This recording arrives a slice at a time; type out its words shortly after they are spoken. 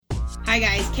Hi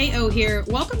guys, KO here.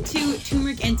 Welcome to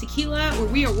Turmeric and Tequila, where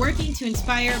we are working to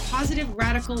inspire positive,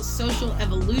 radical social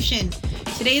evolution.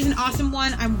 Today is an awesome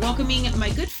one. I'm welcoming my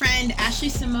good friend, Ashley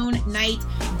Simone Knight,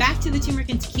 back to the Turmeric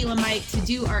and Tequila mic to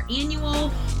do our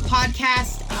annual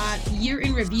podcast, Year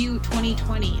in Review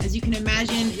 2020. As you can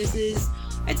imagine,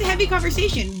 it's a heavy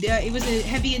conversation. It was a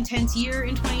heavy, intense year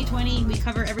in 2020. We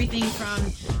cover everything from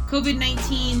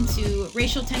COVID-19 to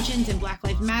racial tensions and Black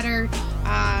Lives Matter,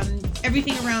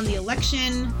 everything around the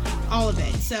election, all of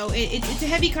it. So it's a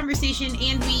heavy conversation,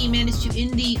 and we managed to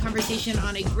end the conversation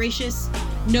on a gracious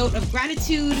note of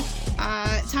gratitude,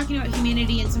 talking about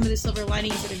humanity and some of the silver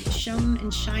linings that have shown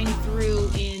and shined through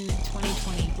in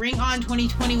 2020. Bring on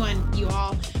 2021, you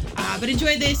all. But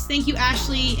enjoy this. Thank you,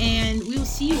 Ashley, and we will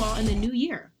see you all in the new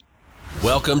year.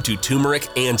 Welcome to Turmeric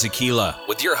and Tequila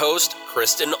with your host,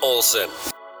 Kristen Olson.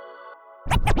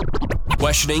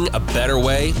 Questioning a better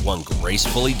way, one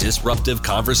gracefully disruptive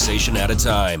conversation at a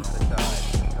time.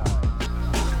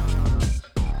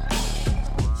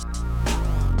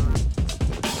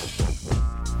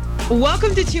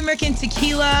 Welcome to Turmeric and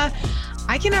Tequila.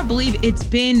 I cannot believe it's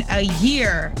been a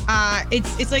year.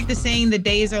 It's like the saying, the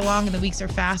days are long and the weeks are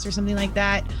fast, or something like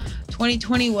that.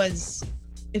 2020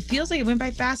 it feels like it went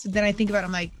by fast, but then I think about it,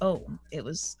 I'm like, oh, it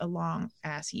was a long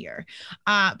ass year.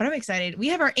 But I'm excited. We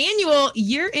have our annual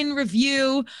year in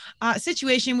review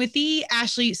situation with the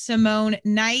Ashley Simone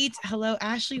Knight. Hello,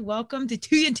 Ashley. Welcome to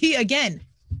TNT again.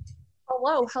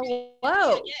 Hello.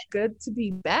 Good to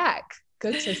be back.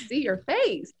 Good to see your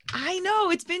face. I know.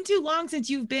 It's been too long since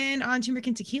you've been on Turmeric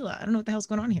and Tequila. I don't know what the hell's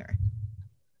going on here.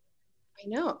 I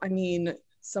know. I mean,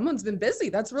 someone's been busy.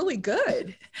 That's really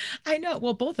good. I know.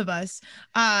 Well, both of us.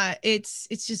 It's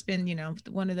just been,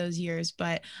 one of those years.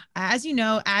 But as you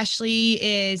know, Ashley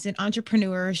is an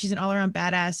entrepreneur. She's an all-around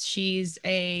badass. She's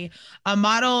a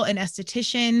model, an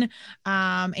esthetician,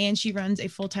 and she runs a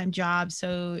full-time job.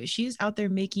 So she's out there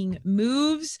making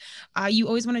moves. You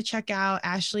always want to check out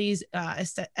Ashley's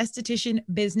esthetician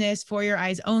business, For Your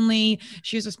Eyes Only.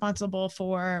 She is responsible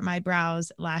for my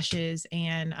brows, lashes,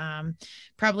 and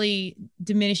probably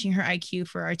diminishing her IQ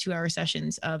for our 2-hour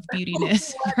sessions of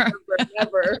beautiness.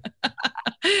 Never.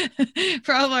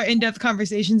 For all of our in-depth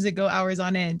conversations that go hours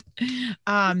on end.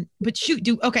 But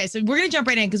okay, so we're going to jump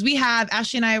right in, because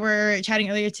Ashley and I were chatting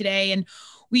earlier today, and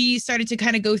we started to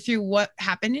kind of go through what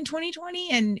happened in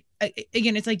 2020. And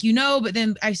again, it's like, but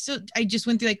then I just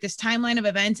went through like this timeline of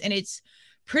events, and it's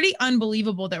pretty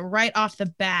unbelievable that right off the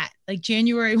bat, like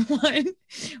January 1,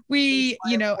 we,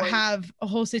 have a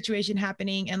whole situation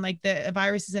happening, and like the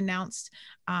virus is announced.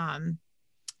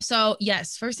 So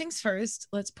yes, first things first,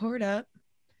 let's pour it up.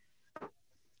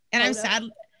 And I'm sad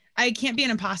I can't be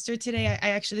an imposter today. I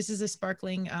actually, this is a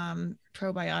sparkling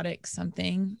probiotic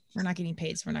something. We're not getting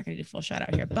paid, so we're not going to do full shout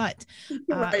out here, but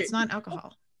Right. It's not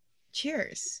alcohol.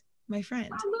 Cheers, my friend.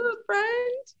 Hello,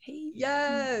 friend. Hey.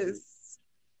 Yes.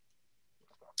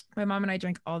 My mom and I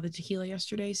drank all the tequila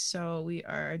yesterday, so we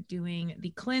are doing the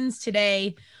cleanse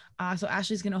today. So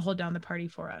Ashley's going to hold down the party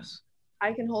for us.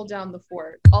 I can hold down the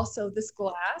fort. Also, this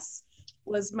glass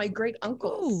was my great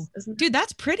uncle's. Dude,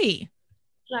 that's pretty.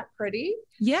 Isn't that pretty?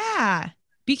 Yeah.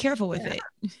 Be careful with it.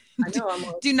 I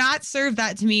know. Do not serve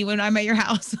that to me when I'm at your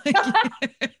house. Get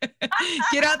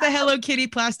out the Hello Kitty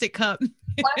plastic cup.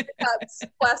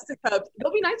 Plastic cups.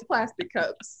 They'll be nice plastic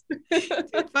cups.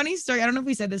 Dude, funny story. I don't know if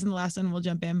we said this in the last one. We'll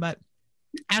jump in, but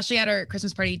Ashley had her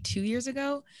Christmas party 2 years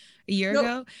ago, a year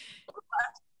ago.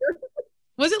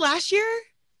 Was it last year?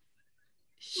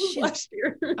 Last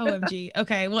year. OMG.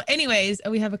 Okay. Well, anyways,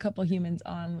 we have a couple humans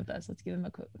on with us. Let's give them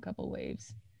a couple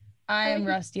waves. I am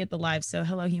Rusty at the live. So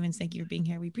hello, humans. Thank you for being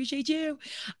here. We appreciate you.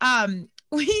 Ashley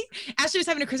was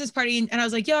having a Christmas party, and I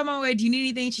was like, yo, I'm on my way. Do you need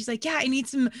anything? And she's like, yeah, I need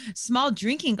some small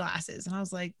drinking glasses. And I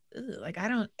was like, I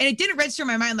don't, and it didn't register in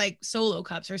my mind, like solo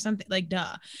cups or something, like,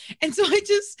 duh. And so I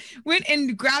just went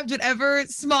and grabbed whatever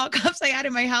small cups I had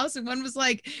in my house. And one was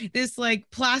like this,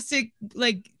 like plastic,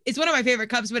 like, it's one of my favorite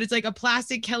cups, but it's like a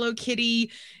plastic Hello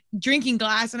Kitty drinking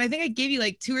glass. And I think I gave you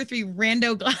like 2 or 3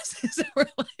 rando glasses that were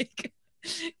like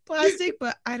plastic,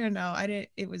 but I don't know.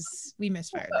 We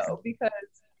misfired. Because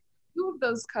 2 of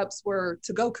those cups were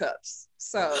to-go cups.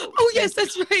 So. Oh yes,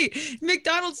 that's right.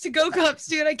 McDonald's to-go cups,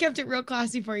 dude. I kept it real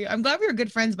classy for you. I'm glad we were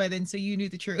good friends by then, so you knew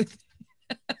the truth.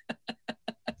 No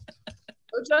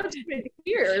judgment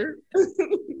here.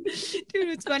 Dude,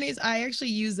 what's funny is I actually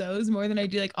use those more than I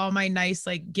do like all my nice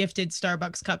like gifted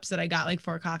Starbucks cups that I got like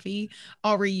for coffee.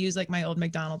 I'll reuse like my old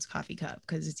McDonald's coffee cup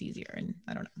because it's easier, and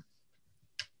I don't know.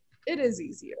 It is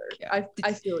easier. Yeah.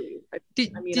 I feel you.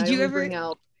 Did you ever bring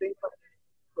out things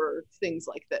for things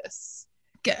like this?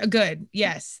 Good.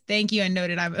 Yes. Thank you. And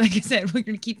noted. Like I said, we're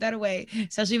going to keep that away,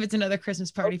 especially if it's another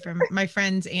Christmas party for my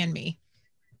friends and me.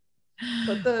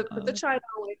 Put the China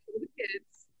away for the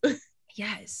kids.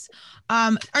 Yes.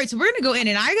 All right. So we're going to go in,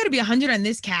 and I got to be 100 on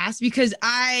this cast because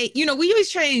we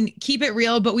always try and keep it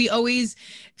real, but we always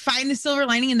find the silver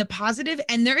lining and the positive.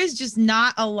 And there is just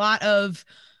not a lot of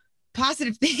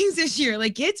positive things this year.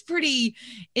 Like it's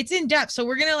in depth. So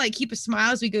we're going to like keep a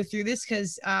smile as we go through this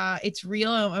because it's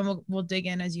real, and we'll dig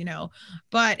in, as you know.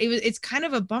 But it's kind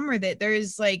of a bummer that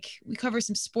there's like, we cover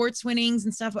some sports winnings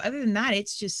and stuff. But other than that,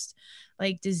 it's just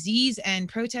like disease and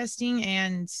protesting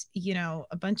and,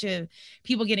 a bunch of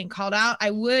people getting called out.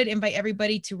 I would invite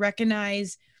everybody to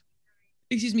recognize,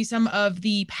 some of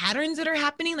the patterns that are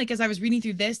happening. Like as I was reading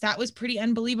through this, that was pretty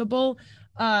unbelievable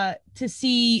to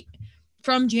see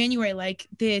from January, like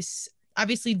this,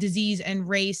 obviously disease and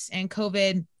race and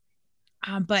COVID,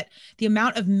 but the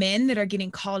amount of men that are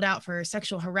getting called out for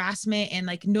sexual harassment and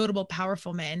like notable,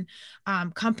 powerful men,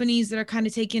 companies that are kind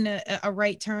of taking a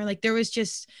right turn. Like there was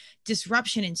just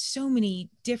disruption in so many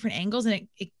different angles, and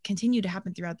it continued to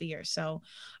happen throughout the year. So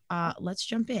let's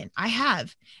jump in. I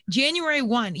have January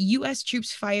 1, U.S.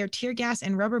 troops fire tear gas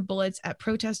and rubber bullets at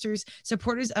protesters,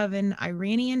 supporters of an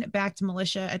Iranian-backed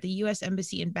militia at the U.S.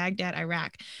 Embassy in Baghdad,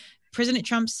 Iraq. President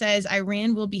Trump says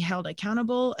Iran will be held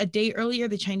accountable. A day earlier,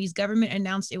 the Chinese government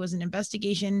announced it was an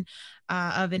investigation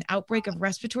of an outbreak of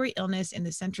respiratory illness in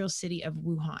the central city of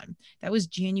Wuhan. That was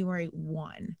January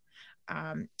 1.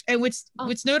 And what's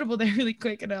notable there really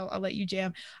quick, and I'll let you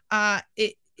jam,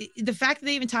 the fact that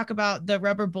they even talk about the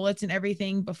rubber bullets and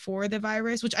everything before the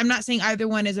virus, which I'm not saying either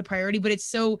one is a priority, but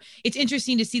it's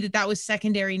interesting to see that was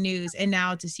secondary news, and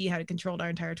now to see how it controlled our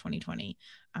entire 2020.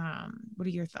 What are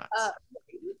your thoughts?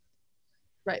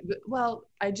 Right. Well,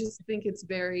 I just think it's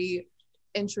very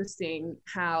interesting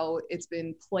how it's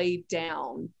been played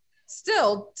down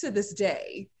still to this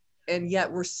day, and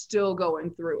yet we're still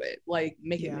going through it. Like,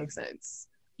 make it make sense.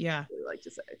 Yeah. I really like to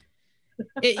say.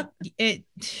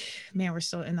 Man, we're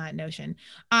still in that notion.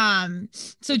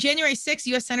 So January 6th,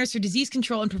 U.S. Centers for Disease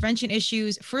Control and Prevention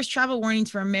issues first travel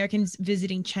warnings for Americans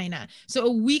visiting China. So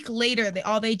a week later,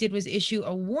 all they did was issue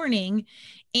a warning.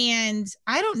 And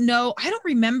I don't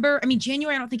remember. I mean,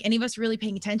 January, I don't think any of us were really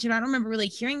paying attention. I don't remember really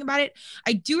hearing about it.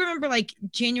 I do remember like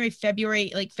January,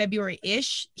 February, like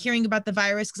February-ish, hearing about the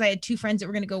virus because I had two friends that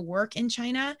were going to go work in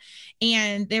China,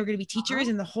 and they were going to be teachers,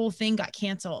 and the whole thing got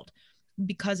canceled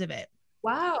because of it.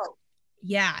 Wow.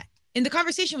 Yeah. And the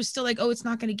conversation was still like, oh, it's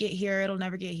not going to get here. It'll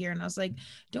never get here. And I was like,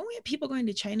 don't we have people going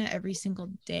to China every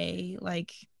single day?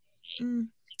 Like,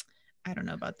 I don't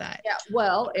know about that. Yeah.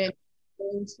 Well, and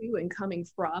going to and coming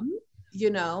from,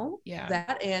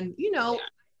 that. And,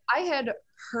 I had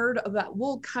heard about,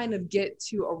 we'll kind of get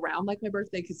to around like my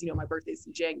birthday, because, my birthday's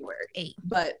in January. 8.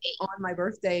 But on my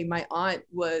birthday, my aunt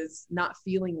was not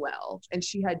feeling well. And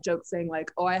she had jokes saying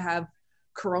like, oh, I have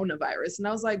coronavirus. And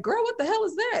I was like, girl, what the hell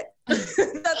is that?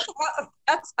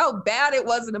 that's how bad it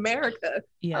was in America.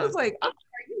 Yeah. I was like, are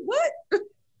you what?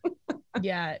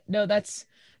 Yeah, no, that's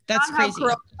not crazy.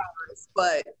 Coronavirus,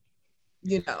 but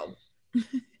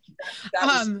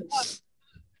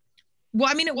well,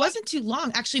 I mean, it wasn't too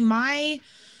long. Actually,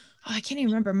 I can't even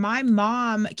remember. My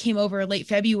mom came over late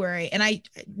February, and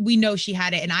we know she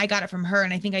had it, and I got it from her,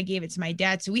 and I think I gave it to my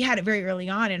dad. So we had it very early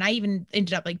on, and I even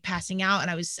ended up like passing out.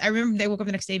 And I remember they woke up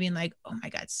the next day being like, oh my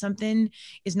God, something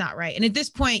is not right. And at this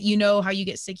point, how you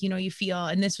get sick, you feel,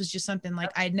 and this was just something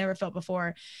like I had never felt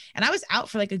before. And I was out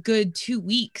for like a good 2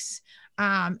 weeks.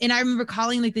 And I remember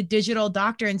calling like the digital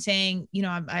doctor and saying,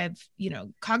 I have,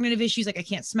 cognitive issues. Like I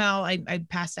can't smell. I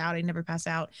passed out. I never passed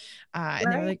out.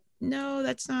 And they were like, no,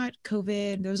 that's not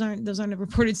COVID. Those aren't the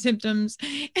reported symptoms.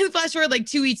 And flash forward like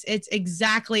 2 weeks, it's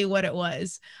exactly what it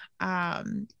was.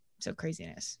 So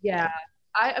craziness. Yeah.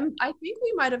 I think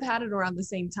we might have had it around the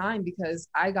same time, because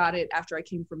I got it after I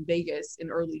came from Vegas in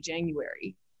early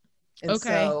January. And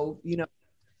so,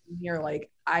 here, like,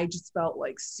 I just felt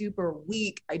like super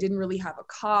weak. I didn't really have a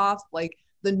cough. Like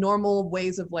the normal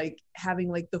ways of like having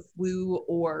like the flu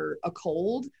or a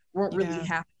cold weren't really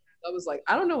happening. I was like,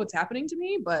 I don't know what's happening to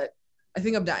me, but I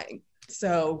think I'm dying.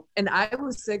 So, and I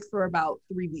was sick for about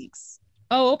 3 weeks.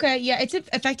 Oh, okay. Yeah. It's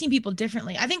affecting people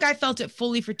differently. I think I felt it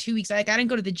fully for 2 weeks. Like I didn't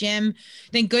go to the gym.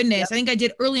 Thank goodness. Yep. I think I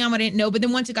did early on, but I didn't know. But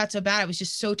then once it got so bad, I was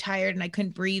just so tired and I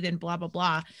couldn't breathe and blah, blah,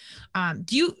 blah.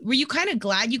 Were you kind of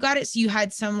glad you got it? So you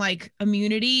had some like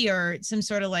immunity or some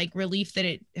sort of like relief that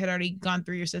it had already gone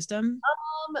through your system?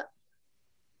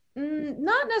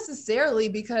 Not necessarily,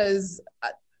 because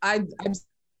I'm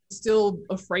still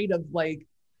afraid of like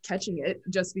catching it,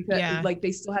 just because like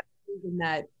they still have proven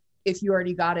that if you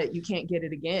already got it, you can't get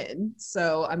it again.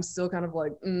 So I'm still kind of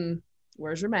like,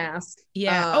 where's your mask?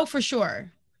 Yeah. For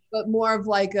sure. But more of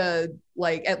like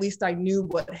at least I knew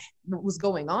what was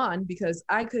going on, because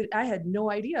I had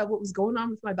no idea what was going on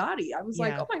with my body. I was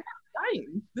like, oh my God, I'm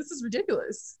dying. This is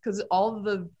ridiculous. Because all of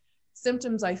the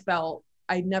symptoms I felt,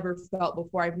 I'd never felt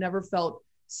before. I've never felt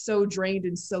so drained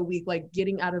and so weak. Like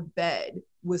getting out of bed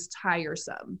was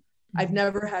tiresome. I've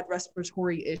never had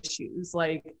respiratory issues.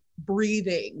 Like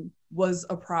breathing was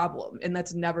a problem, and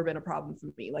that's never been a problem for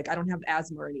me. Like I don't have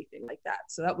asthma or anything like that.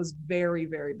 So that was very,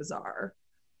 very bizarre.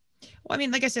 Well, I mean,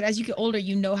 like I said, as you get older,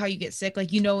 you know how you get sick.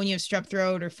 Like, you know, when you have strep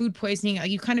throat or food poisoning,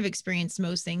 you kind of experienced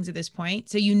most things at this point.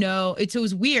 So, you know, it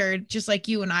was weird, just like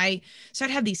you and I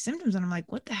started to have these symptoms and I'm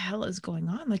like, what the hell is going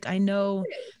on? Like, I know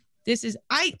this is,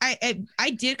 I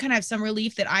did kind of have some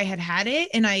relief that I had it,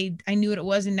 and I knew what it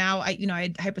was. And now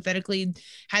I hypothetically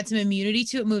had some immunity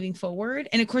to it moving forward.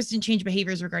 And of course, didn't change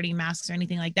behaviors regarding masks or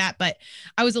anything like that, but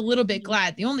I was a little bit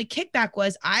glad. The only kickback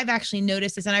was I've actually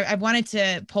noticed this, and I wanted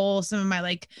to poll some of my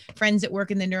like friends that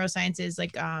work in the neurosciences,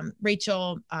 like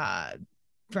Rachel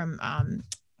from, oh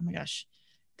my gosh,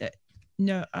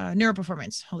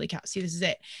 neuroperformance. Holy cow. See, this is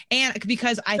it. And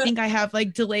because I think I have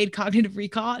like delayed cognitive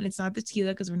recall, and it's not the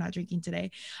tequila because we're not drinking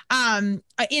today,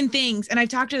 in things. And I've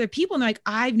talked to other people and they're like,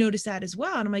 I've noticed that as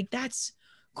well. And I'm like, that's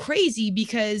crazy,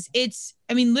 because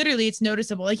literally it's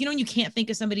noticeable. Like, when you can't think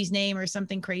of somebody's name or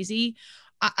something crazy,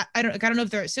 I don't know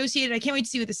if they're associated. I can't wait to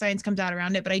see what the science comes out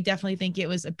around it, but I definitely think it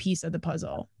was a piece of the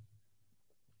puzzle.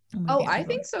 I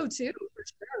think so too, for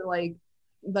sure.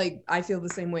 Like I feel the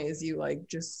same way as you, like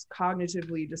just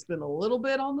cognitively just been a little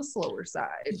bit on the slower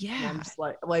side. Yeah. And I'm just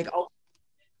like I'll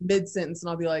mid-sentence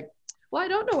and I'll be like, well, I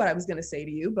don't know what I was going to say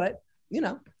to you, but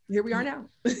here we are now.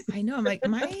 I know. I'm like,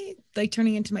 am I like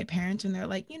turning into my parents when they're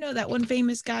like, that one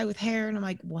famous guy with hair? And I'm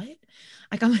like, what?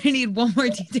 Like, I'm going to need one more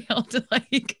detail to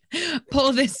like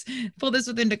pull this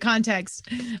within context.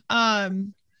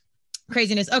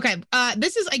 Craziness. Okay.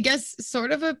 This is, I guess,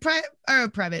 sort of a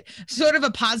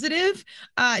positive.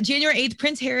 January 8th,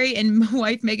 Prince Harry and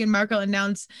wife Meghan Markle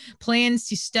announced plans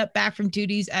to step back from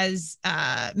duties as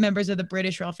members of the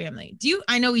British royal family.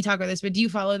 I know we talk about this, but do you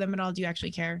follow them at all? Do you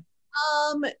actually care?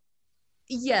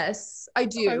 Yes, I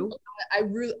do.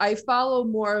 Okay. I follow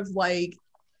more of like,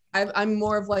 I'm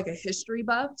more of like a history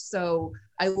buff. So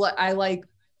I like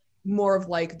more of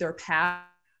like their past,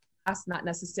 not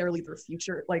necessarily their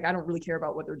future. Like, I don't really care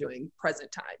about what they're doing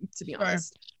present time, to be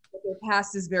honest. But their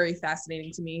past is very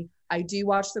fascinating to me. I do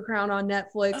watch The Crown on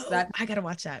Netflix. I gotta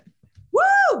watch that.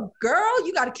 Woo, girl,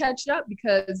 you gotta catch up,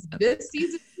 because this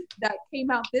season that came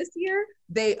out this year,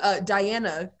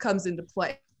 Diana comes into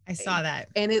play. I saw that,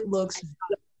 and it looks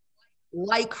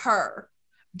like her,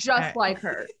 like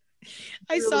her.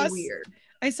 Weird.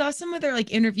 I saw some of their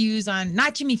like interviews on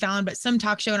not Jimmy Fallon, but some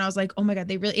talk show, and I was like, oh my God,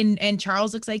 they really, and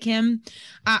Charles looks like him.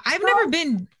 I've never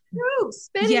been. Where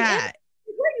are you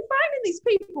finding these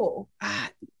people?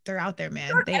 They're out there,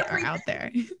 man. They are out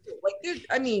there. Like,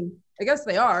 I mean, I guess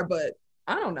they are, but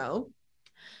I don't know.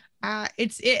 I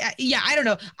don't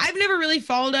know. I've never really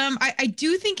followed them. I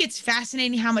do think it's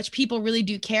fascinating how much people really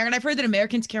do care. And I've heard that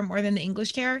Americans care more than the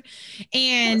English care,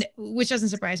 and which doesn't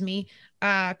surprise me,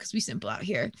 because we simple out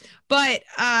here. But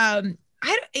the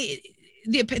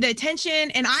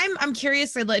attention, and I'm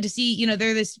curious. I'd like to see,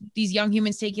 they're these young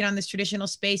humans taking on this traditional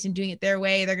space and doing it their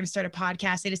way. They're going to start a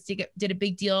podcast. They just did a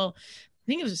big deal. I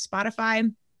think it was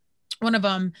Spotify. One of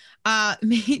them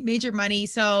made major money.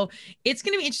 So it's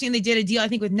going to be interesting. They did a deal, I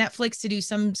think, with Netflix to do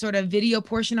some sort of video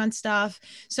portion on stuff.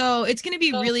 So it's going to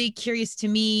be really curious to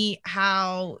me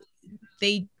how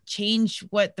they change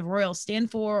what the royals stand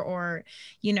for, or,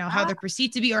 how they're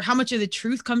perceived to be, or how much of the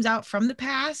truth comes out from the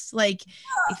past. Like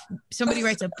if somebody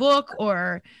writes a book,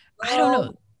 or I don't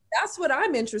know. That's what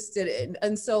I'm interested in.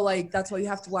 And so like, that's why you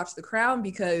have to watch The Crown,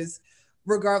 because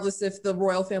regardless if the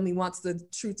royal family wants the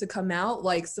truth to come out,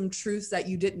 like some truths that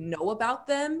you didn't know about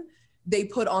them, they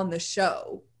put on the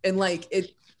show. And like it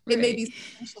may be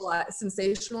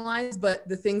sensationalized, but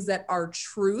the things that are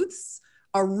truths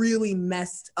are really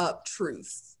messed up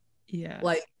truths. Yeah.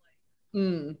 Like,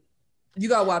 you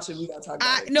gotta watch it. We gotta talk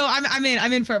about it. No, I'm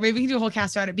in for it. Maybe we can do a whole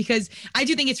cast on it, because I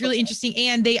do think it's really interesting.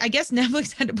 And I guess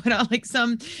Netflix had to put out like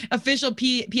some official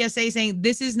PSA saying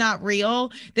this is not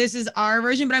real. This is our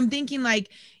version. But I'm thinking like,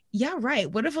 yeah,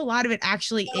 right. What if a lot of it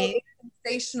actually is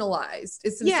sensationalized?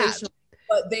 It's sensational.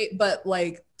 Yeah. But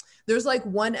like, there's like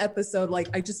one episode, like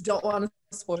I just don't want to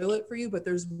spoil it for you, but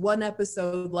there's one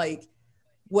episode like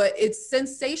what it's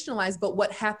sensationalized, but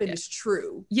what happened is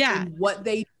true. Yeah. And what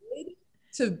they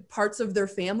to parts of their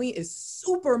family is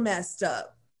super messed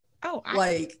up. Oh,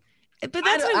 But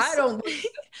that's I don't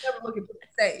never look at the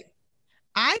same.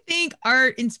 I think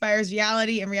art inspires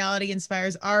reality and reality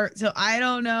inspires art. So I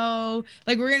don't know,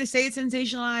 like we're going to say it's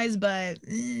sensationalized, but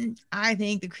I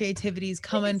think the creativity is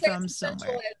coming from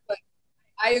somewhere.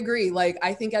 I agree. Like,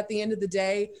 I think at the end of the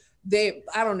day,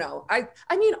 I don't know. I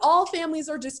mean, all families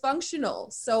are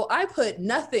dysfunctional. So I put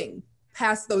nothing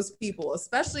past those people,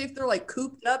 especially if they're like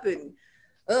cooped up and,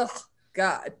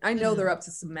 God, I know they're up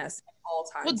to some mess at all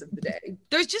times of the day.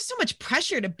 There's just so much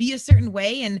pressure to be a certain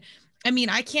way. And I mean,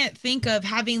 I can't think of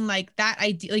having like that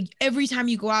idea. Like every time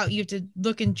you go out, you have to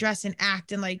look and dress and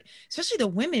act, and like, especially the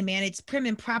women, man, it's prim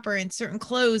and proper in certain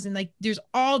clothes. And like, there's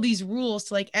all these rules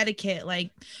to like etiquette, like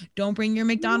don't bring your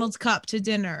McDonald's cup to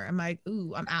dinner. I'm like,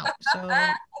 ooh, I'm out. So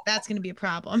that's going to be a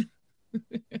problem.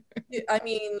 I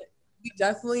mean, we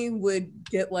definitely would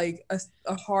get like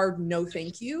a hard no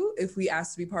thank you if we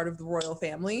asked to be part of the royal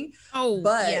family. Oh,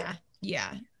 but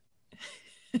yeah.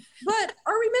 But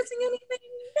are we missing anything?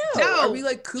 No. Are we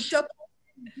like cooped up?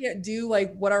 We can't do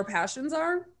like what our passions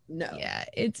are? No. Yeah,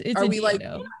 it's are we like?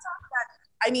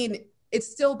 I mean, it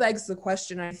still begs the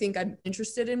question. I think I'm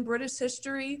interested in British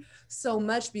history so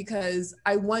much because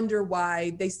I wonder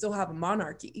why they still have a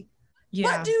monarchy.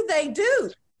 Yeah. What do?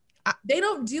 They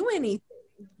don't do anything.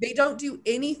 They don't do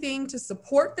anything to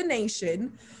support the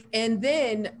nation. And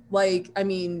then, like, I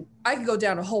mean, I could go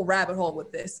down a whole rabbit hole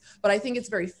with this, but I think it's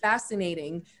very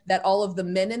fascinating that all of the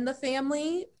men in the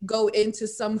family go into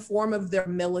some form of their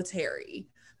military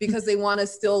because they want to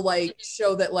still like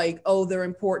show that like, oh, they're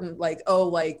important. Like, oh,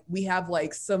 like we have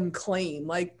like some claim,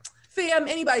 like, fam,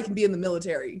 anybody can be in the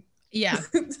military. Yeah.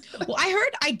 Well,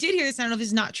 I did hear this. I don't know if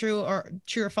it's not true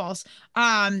or false.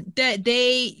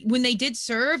 That when they did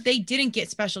serve, they didn't get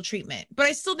special treatment. But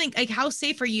I still think, like, how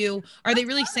safe are you? Are they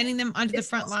really sending them onto the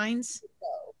front lines?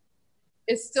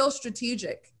 It's still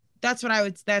strategic. That's what I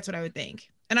would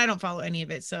think. And I don't follow any of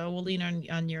it, so we'll lean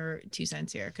on your 2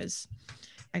 cents here because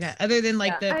I got other than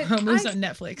like the promos on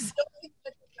Netflix.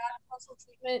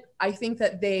 I think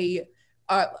that they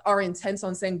are intense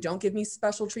on saying, don't give me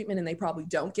special treatment, and they probably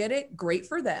don't get it. Great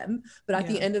for them. But at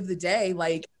the end of the day,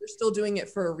 like, they're still doing it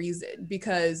for a reason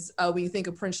because when you think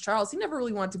of Prince Charles, he never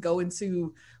really wanted to go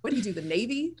into, what do you do, the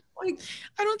Navy? Like,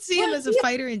 I don't see him as a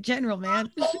fighter in general, man.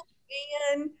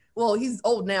 Well, he's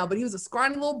old now, but he was a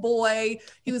scrawny little boy.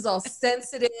 He was all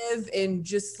sensitive and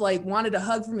just like wanted a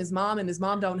hug from his mom, and his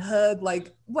mom don't hug,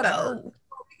 like, whatever. Oh.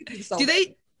 Do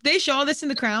they show all this in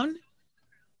The Crown?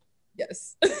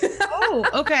 Yes. Oh,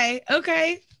 okay.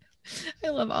 I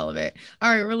love all of it.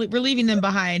 All right, we're leaving them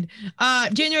behind.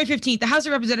 January 15th, the House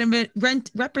of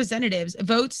Representatives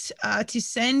votes to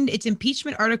send its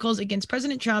impeachment articles against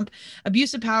President Trump,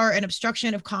 abuse of power, and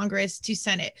obstruction of Congress to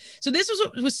Senate. So this was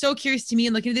what was so curious to me,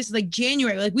 and looking at this, like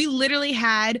January, like we literally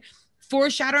had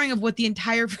foreshadowing of what the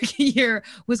entire freaking year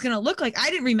was going to look like. I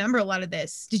didn't remember a lot of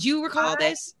this. Did you recall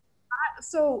this?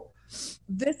 So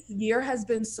this year has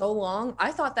been so long.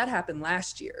 I thought that happened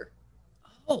last year.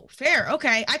 Oh, fair.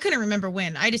 Okay. I couldn't remember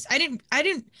when. I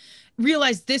didn't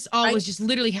realize this all was just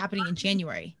literally happening in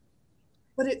January.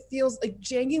 But it feels like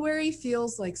January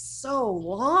feels like so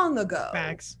long ago.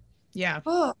 Facts. Yeah.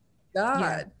 Oh God.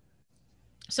 Yeah.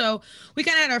 So we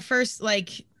kind of had our first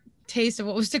like taste of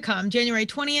what was to come. January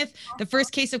 20th, the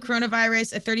first case of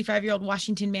coronavirus, a 35-year-old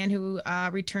Washington man who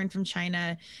returned from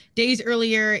China days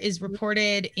earlier is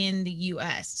reported in the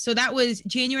US. So that was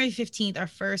January 15th, our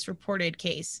first reported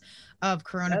case of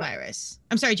coronavirus.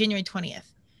 I'm sorry, January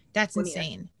 20th. That's 20th.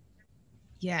 Insane.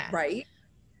 Yeah. Right.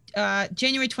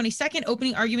 January 22nd,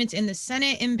 opening arguments in the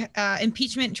Senate,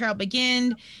 impeachment trial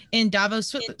begin in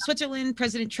Davos, Switzerland.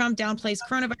 President Trump downplays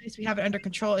coronavirus. We have it under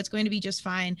control. It's going to be just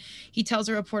fine. He tells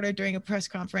a reporter during a press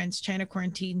conference, China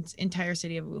quarantines entire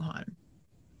city of Wuhan.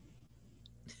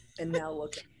 And now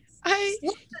look at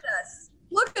us.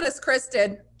 Look at us,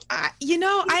 Kristen. I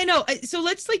know. So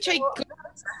let's like try go to the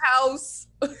house.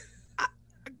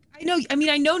 I know. I mean,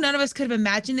 I know none of us could have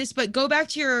imagined this, but go back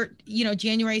to your,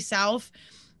 January South.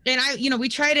 And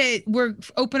we're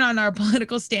open on our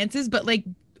political stances, but like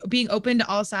being open to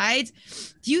all sides.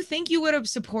 Do you think you would have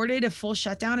supported a full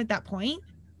shutdown at that point?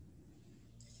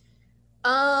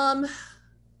 I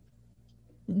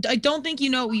don't think you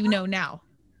know what you know now.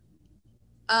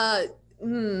 Like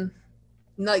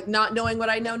not knowing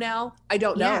what I know now, I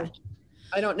don't know. Yeah.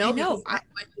 I don't know. Because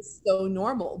it's so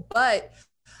normal. But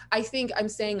I think I'm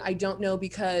saying I don't know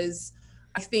because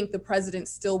I think the president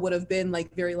still would have been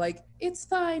like very like, it's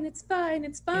fine. Yeah.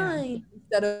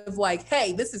 Instead of like,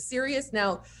 hey, this is serious.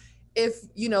 Now,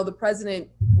 if, the president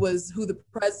was who the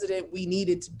president we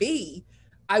needed to be,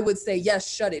 I would say, yes,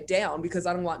 shut it down because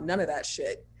I don't want none of that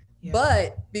shit.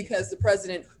 But because the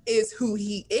president is who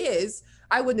he is,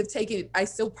 I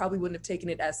still probably wouldn't have taken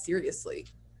it as seriously.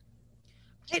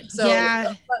 So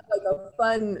like a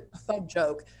fun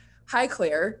joke. Hi,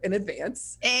 Claire, in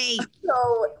advance. Hey.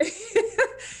 So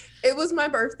it was my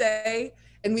birthday,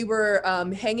 and we were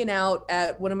hanging out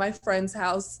at one of my friends'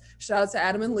 house. Shout out to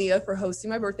Adam and Leah for hosting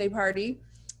my birthday party.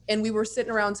 And we were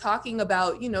sitting around talking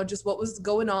about, just what was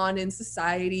going on in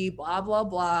society, blah, blah,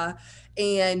 blah.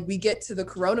 And we get to the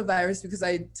coronavirus because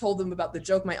I told them about the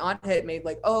joke my aunt had made,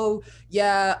 like, oh,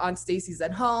 yeah, Aunt Stacy's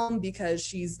at home because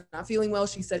she's not feeling well.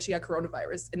 She said she had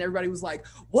coronavirus. And everybody was like,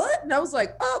 what? And I was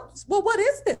like, oh, well, what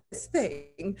is this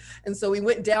thing? And so we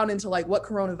went down into like what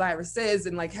coronavirus is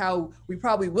and like how we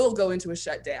probably will go into a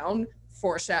shutdown,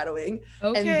 foreshadowing.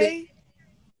 Okay.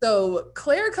 So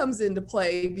Claire comes into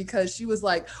play because she was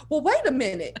like, well, wait a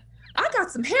minute. I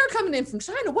got some hair coming in from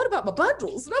China. What about my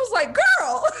bundles? And I was like,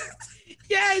 girl.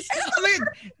 Yes. Oh my God.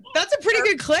 That's a pretty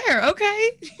good Claire.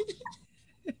 Okay.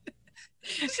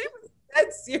 She was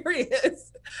dead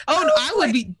serious. Oh, no, I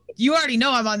would be. You already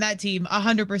know I'm on that team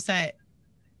 100%.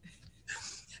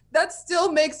 That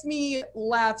still makes me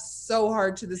laugh so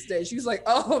hard to this day. She was like,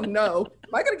 oh no,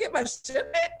 am I going to get my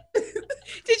shipment?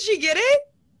 Did she get it?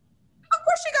 Of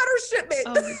course she got her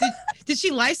shipment. Oh, did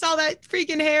she Lysol that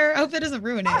freaking hair? I hope that doesn't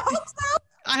ruin it.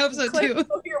 I hope so Claire's too.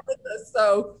 still here with us,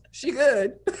 so she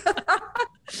good. They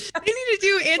need to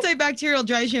do antibacterial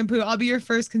dry shampoo. I'll be your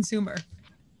first consumer.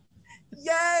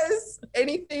 Yes.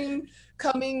 Anything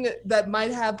coming that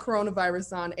might have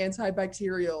coronavirus on,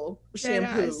 antibacterial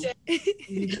shampoo.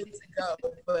 You need to go.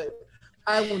 But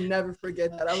I will never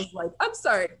forget that. I was like, I'm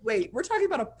sorry. Wait, we're talking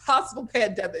about a possible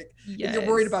pandemic. Yes. And you're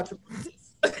worried about your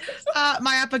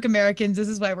myopic Americans. This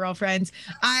is why we're all friends.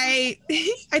 I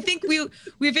think we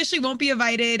officially won't be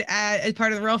invited as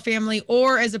part of the royal family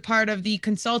or as a part of the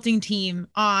consulting team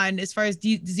on as far as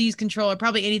disease control or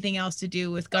probably anything else to do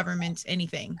with government,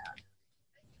 anything.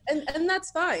 And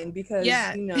that's fine because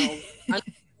I'm going to fight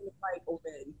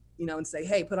open, and say,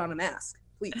 hey, put on a mask,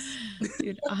 please.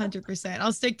 Dude, 100%.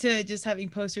 I'll stick to just having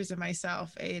posters of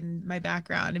myself in my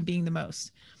background and being the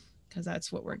most, because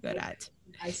that's what we're good at.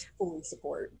 I fully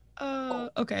support.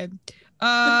 Okay.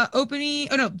 Opening.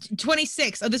 Oh no,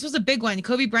 26. Oh, this was a big one.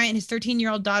 Kobe Bryant, his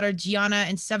 13-year-old daughter Gianna,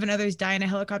 and 7 others die in a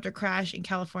helicopter crash in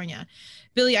California.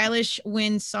 Billie Eilish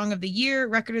wins Song of the Year,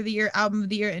 Record of the Year, Album of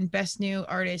the Year, and Best New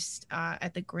Artist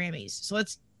at the Grammys. So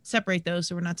let's separate those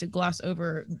so we're not to gloss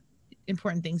over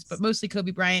important things, but mostly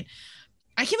Kobe Bryant.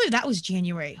 I can't believe that was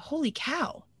January. Holy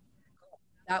cow.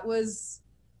 That was,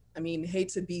 hate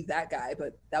to be that guy,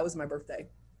 but that was my birthday.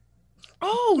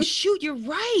 Oh, shoot, you're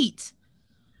right.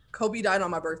 Kobe died on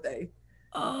my birthday.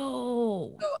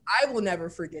 Oh. So I will never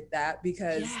forget that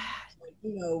because,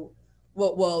 we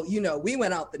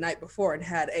went out the night before and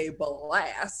had a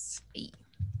blast.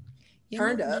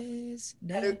 Turned up. And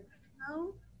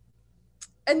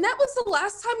that was the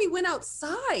last time we went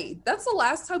outside. That's the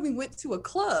last time we went to a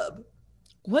club.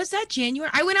 Was that January?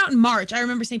 I went out in March. I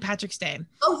remember St. Patrick's Day.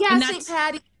 Oh, yeah, St.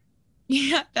 Patty.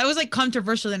 Yeah, that was like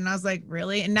controversial then. And I was like,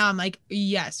 really? And now I'm like,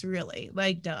 yes, really.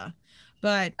 Like, duh.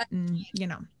 But,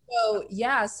 So,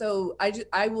 yeah. So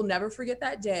I will never forget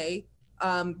that day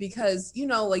because,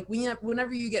 like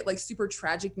whenever you get like super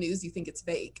tragic news, you think it's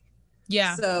fake.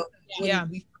 Yeah. So when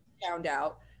we found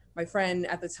out, my friend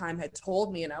at the time had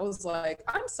told me and I was like,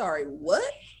 I'm sorry, what?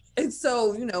 And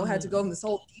so, had to go on this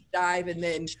whole deep dive. And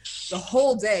then the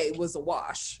whole day was a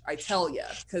wash, I tell you,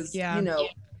 because,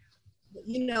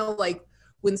 like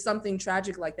when something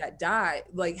tragic like that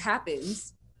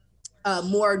happens,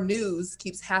 more news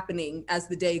keeps happening as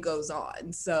the day goes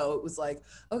on. So it was like,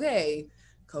 okay,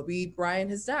 Kobe Bryant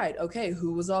has died. Okay,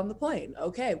 who was on the plane?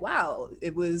 Okay, wow,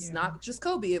 it was not just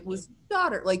Kobe, it was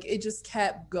daughter. Like it just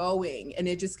kept going and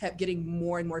it just kept getting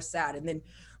more and more sad. And then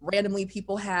randomly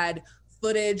people had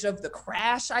footage of the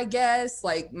crash, I guess.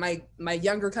 Like my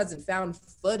younger cousin found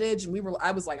footage and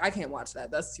I was like, I can't watch that.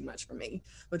 That's too much for me.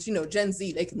 But Gen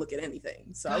Z, they can look at anything.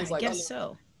 So I was like, I guess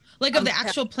so. Like of the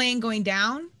actual plane going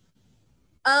down?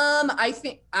 I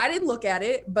think I didn't look at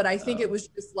it, but I think it was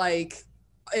just like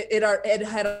it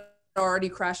had already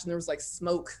crashed and there was like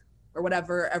smoke or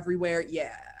whatever everywhere.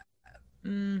 Yeah.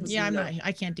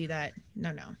 I can't do that.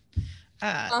 No.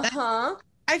 I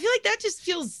feel like that just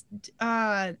feels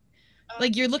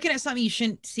like you're looking at something you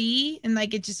shouldn't see and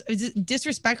like is it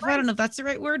disrespectful? Right. I don't know if that's the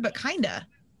right word, but kinda.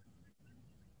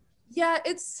 Yeah,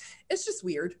 it's just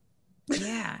weird.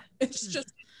 Yeah. It's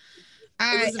just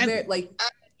I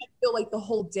feel like the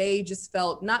whole day just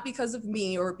felt, not because of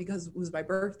me or because it was my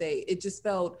birthday, it just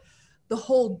felt the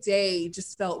whole day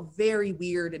just felt very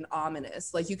weird and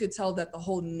ominous. Like you could tell that the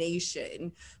whole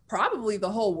nation, probably the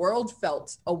whole world,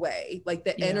 felt away. Like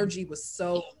the energy was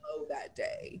so low that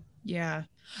day. Yeah.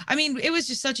 I mean, it was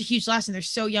just such a huge loss, and they're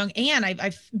so young. And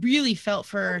I've really felt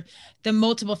for the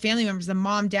multiple family members, the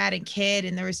mom, dad, and kid.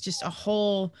 And there was just a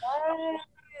whole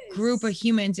group of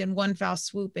humans in one foul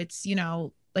swoop. It's, you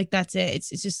know, like that's it.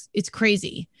 It's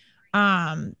crazy.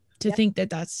 To think that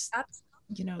that's,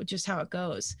 you know, just how it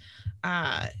goes.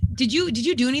 Did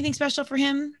you do anything special for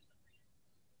him?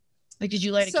 Like, did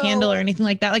you light a candle or anything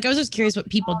like that? Like, I was just curious what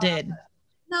people did.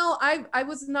 No, I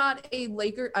was not a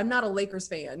I'm not a Lakers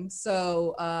fan.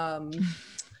 So,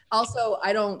 also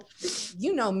I don't,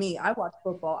 you know me, I watch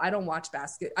football. I don't watch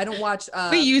I don't watch,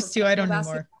 we used to, I don't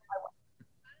anymore.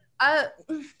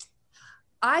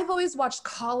 I've always watched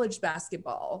college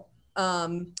basketball.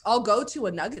 I'll go to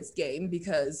a Nuggets game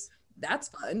because that's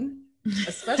fun,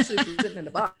 especially if you're sitting in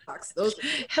the box. Those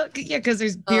yeah, because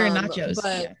there's beer and nachos.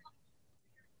 But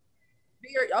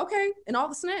beer, okay, and all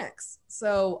the snacks.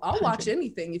 So I'll watch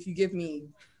anything if you give me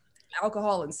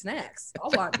alcohol and snacks.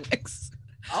 I'll watch.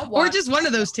 Or just one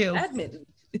of those two. Badminton.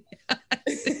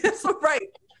 Right.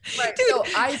 Dude. So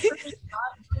I personally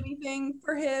not do anything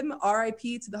for him.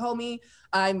 R.I.P. to the homie.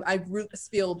 I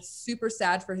feel super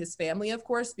sad for his family, of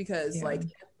course, because like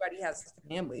everybody has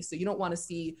a family, so you don't want to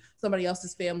see somebody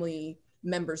else's family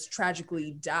members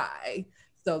tragically die.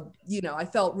 So, you know, I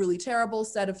felt really terrible,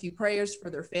 said a few prayers for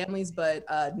their families, but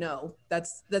no,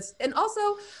 that's, and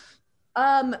also,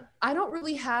 I don't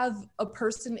really have a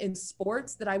person in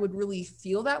sports that I would really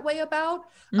feel that way about.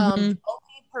 The only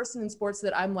person in sports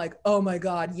that I'm like, oh my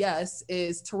God, yes,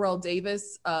 is Terrell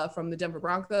Davis from the Denver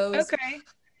Broncos. Okay.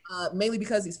 Mainly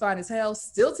because he's fine as hell.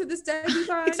 Still to this day, he's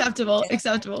fine. Acceptable. And I was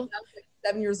like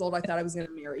 7 years old, I thought I was going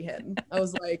to marry him. I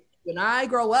was like, when I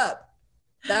grow up,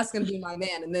 that's going to be my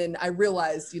man. And then I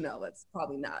realized, you know, that's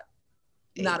probably not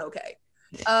okay.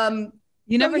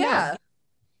 You never know.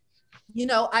 You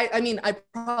know, I mean, I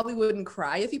probably wouldn't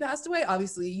cry if he passed away.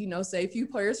 Obviously, you know, say a few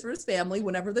prayers for his family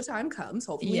whenever the time comes.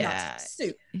 Hopefully not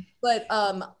soon. But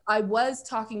I was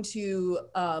talking to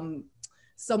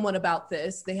someone about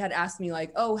this. They had asked me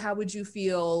like, oh, how would you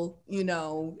feel, you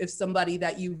know, if somebody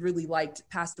that you really liked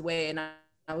passed away? And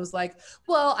I was like,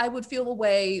 well, I would feel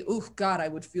away. Oh God, I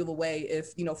would feel away if,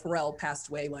 you know, Pharrell passed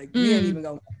away. Like we ain't even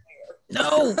going there.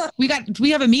 No, we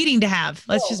have a meeting to have.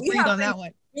 Let's just breathe on that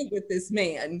one. With this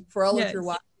man. Pharrell, if you're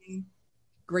watching,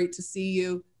 great to see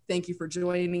you. Thank you for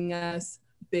joining us.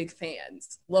 Big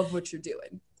fans. Love what you're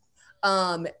doing.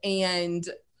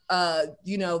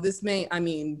 You know, this may, I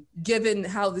mean, given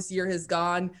how this year has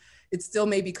gone, it still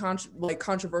may be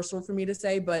controversial for me to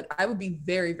say, but I would be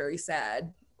very, very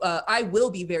sad. I will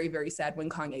be very, very sad when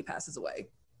Kanye passes away.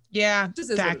 Yeah, just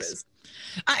is what it is.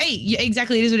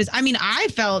 Exactly, it is what it is. I mean,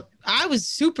 I was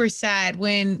super sad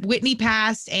when Whitney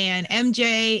passed and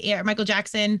MJ or Michael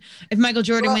Jackson. If Michael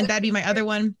Jordan went, that'd be my other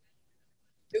one.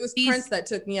 It was Prince that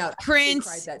took me out. Prince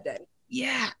cried that day.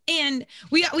 Yeah, and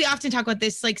we often talk about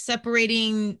this, like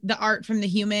separating the art from the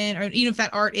human, or even if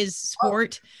that art is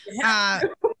sport.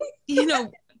 You know,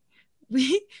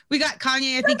 we got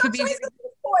Kanye. I think could be.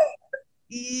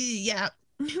 Yeah.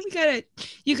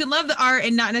 You can love the art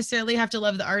and not necessarily have to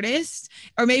love the artist,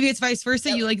 or maybe it's vice versa.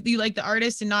 You like the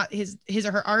artist and not his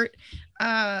or her art.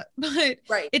 But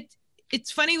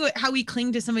it's funny how we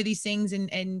cling to some of these things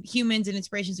and humans and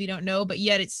inspirations we don't know, but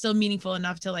yet it's still meaningful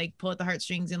enough to like pull at the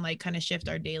heartstrings and like kind of shift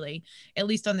our daily, at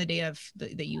least on the day of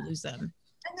that you lose them.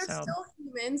 And they're still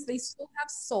humans. They still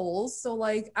have souls. So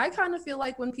like, I kind of feel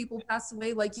like when people pass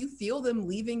away, like you feel them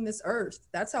leaving this earth.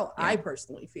 That's how I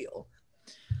personally feel.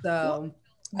 So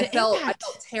I felt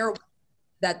terrible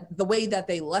that the way that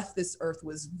they left this earth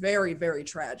was very, very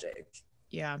tragic.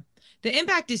 Yeah. The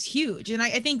impact is huge. And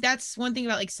I think that's one thing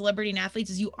about like celebrity and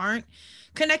athletes is you aren't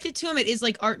connected to them. It is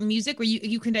like art and music where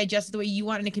you can digest it the way you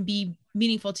want and it can be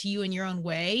meaningful to you in your own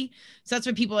way. So that's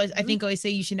what people, I think, always say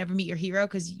you should never meet your hero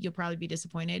because you'll probably be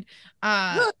disappointed.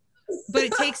 But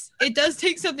it does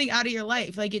take something out of your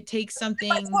life. Like it takes something.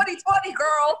 2020,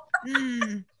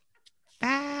 girl.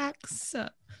 Facts.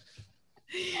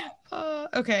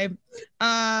 Okay.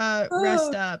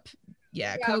 Rest up.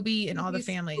 Yeah, Kobe and all the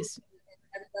families.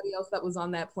 Everybody else that was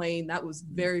on that plane, that was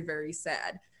very, very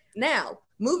sad. Now,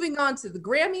 moving on to the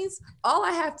Grammys, all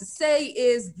I have to say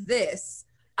is this.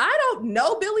 I don't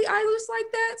know Billie Eilish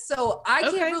like that, so I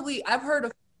can't really, I've heard a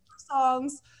few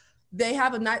songs. They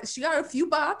have she got a few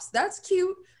bops, that's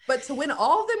cute, but to win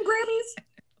all of them Grammys,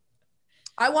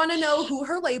 I want to know who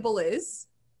her label is,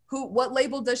 what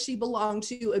label does she belong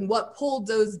to, and what pull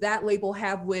does that label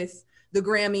have with the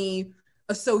Grammy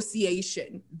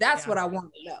association. That's what I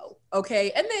want to know.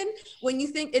 Okay. And then when you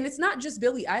think, and it's not just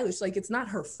Billie Eilish, like it's not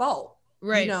her fault.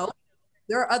 Right. You know,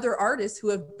 there are other artists who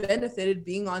have benefited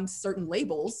being on certain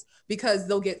labels because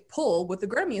they'll get pulled with the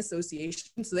Grammy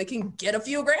Association so they can get a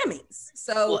few Grammys.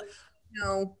 So, you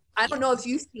know, I don't know if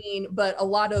you've seen, but a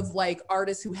lot of like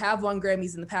artists who have won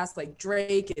Grammys in the past, like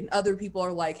Drake and other people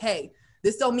are like, hey,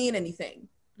 this don't mean anything.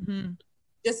 Mm-hmm.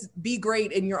 Just be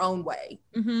great in your own way.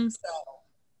 Mm-hmm. So.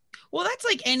 Well, that's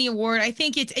like any award. I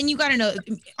think it's, and you got to know,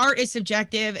 art is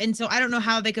subjective. And so I don't know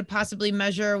how they could possibly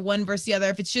measure one versus the other.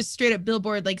 If it's just straight up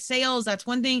Billboard, like sales, that's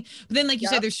one thing. But then, like you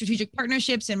said, there's strategic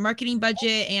partnerships and marketing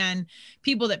budget and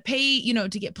people that pay, you know,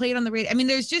 to get played on the radio. I mean,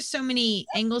 there's just so many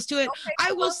angles to it. Okay,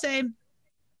 I will say.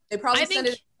 They probably send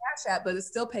it to Cash App, but it's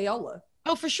still payola.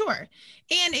 Oh, for sure.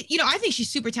 And, you know, I think she's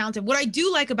super talented. What I do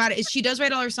like about it is she does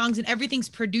write all her songs and everything's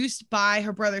produced by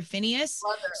her brother, Phineas.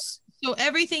 So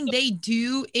everything they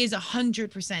do is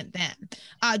 100% them.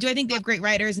 Do I think they have great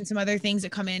writers and some other things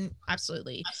that come in?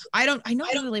 Absolutely. I know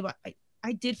really what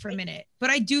I did for a minute, but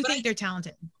I do think they're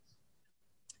talented.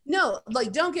 No,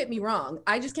 like, don't get me wrong.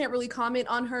 I just can't really comment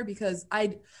on her because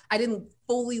I didn't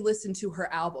fully listen to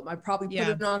her album. I probably put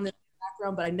it on the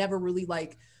background, but I never really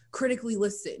like critically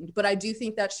listened. But I do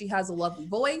think that she has a lovely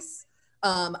voice.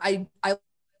 I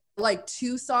like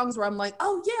 2 songs where I'm like,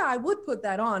 oh yeah, I would put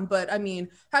that on. But I mean,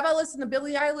 have I listened to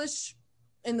Billie Eilish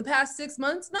in the past 6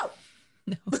 months? No.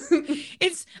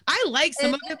 I like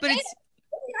some of it, but it's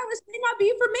Billie Eilish may not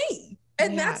be for me.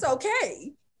 And that's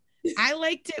okay. I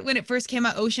liked it when it first came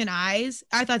out, Ocean Eyes.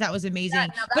 I thought that was amazing.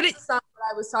 Yeah, but it's the song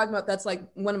that I was talking about. That's like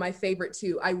one of my favorite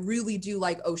too. I really do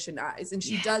like Ocean Eyes. And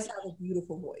she does have a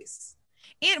beautiful voice.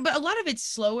 But a lot of it's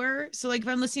slower. So like if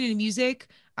I'm listening to music,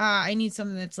 I need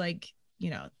something that's like, you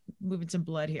know, moving some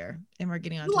blood here, and we're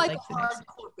getting on to like the next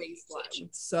bass line.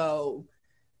 So,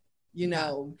 you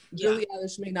know, Billie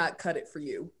Eilish may not cut it for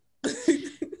you.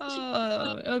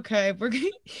 Oh, okay. We're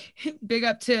going big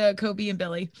up to Kobe and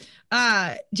Billy.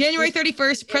 January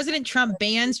 31st, President Trump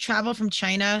bans travel from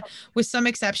China with some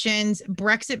exceptions.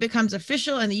 Brexit becomes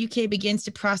official and the UK begins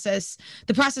to process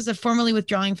of formally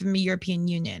withdrawing from the European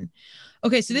Union.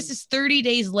 Okay, so this is 30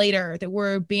 days later that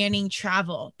we're banning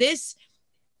travel. This,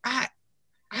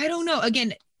 I don't know.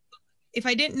 Again, if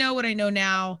I didn't know what I know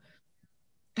now,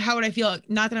 how would I feel?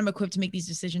 Not that I'm equipped to make these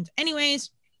decisions. Anyways,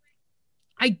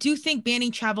 I do think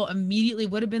banning travel immediately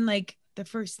would have been like the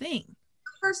first thing.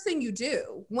 First thing you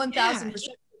do, 1000%.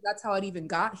 That's how it even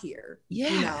got here.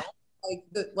 Yeah. You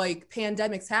know, like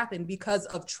pandemics happen because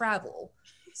of travel.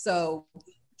 So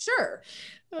sure.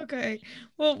 Okay.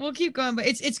 Well, we'll keep going, but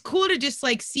it's cool to just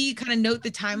like see, kind of note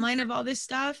the timeline of all this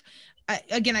stuff.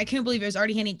 Again, I couldn't believe it was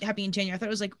already happening in January. I thought it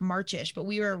was like March-ish, but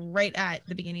we were right at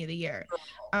the beginning of the year.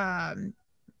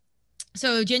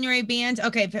 So January bans.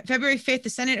 Okay, February 5th, the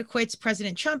Senate acquits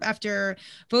President Trump after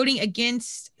voting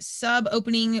against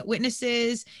sub-opening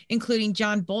witnesses, including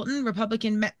John Bolton.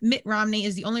 Republican Mitt Romney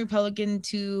is the only Republican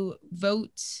to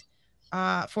vote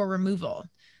for removal.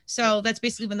 So that's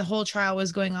basically when the whole trial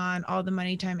was going on, all the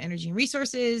money, time, energy, and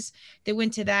resources that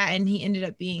went to that. And he ended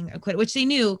up being acquitted, which they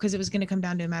knew because it was going to come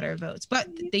down to a matter of votes. But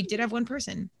they did have one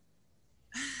person.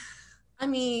 I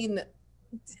mean,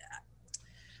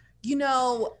 you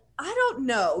know, I don't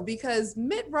know, because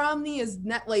Mitt Romney is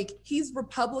not like, he's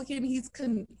Republican.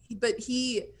 But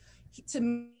to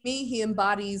me, he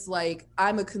embodies like,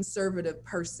 I'm a conservative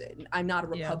person. I'm not a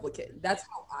Republican. Yeah. That's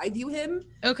how I view him.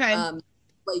 Okay.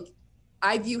 Like,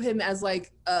 I view him as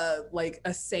like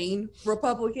a sane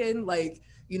Republican, like,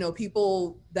 you know,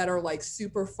 people that are like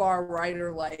super far right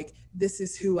are like, this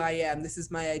is who I am. This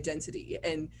is my identity.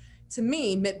 And to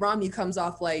me, Mitt Romney comes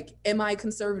off like, am I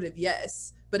conservative?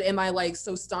 Yes. But am I like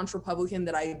so staunch Republican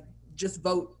that I just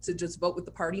vote with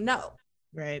the party? No.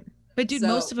 Right. But dude, so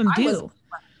most of them do.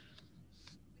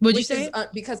 What'd you say?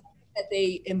 Because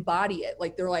they embody it.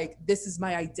 Like, they're like, this is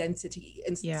my identity,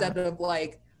 instead of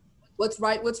like, what's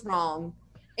right, what's wrong.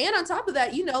 And on top of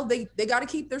that, you know, they got to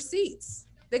keep their seats.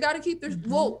 They got to keep their,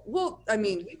 I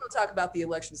mean, we will talk about the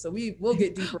election, so we'll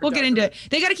get deeper. We'll get into it.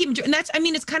 They got to keep them. And that's, I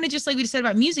mean, it's kind of just like we said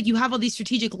about music. You have all these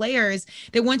strategic layers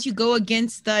that once you go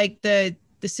against like the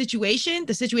situation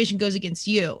goes against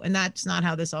you. And that's not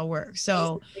how this all works.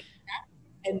 So.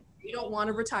 And you don't want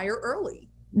to retire early.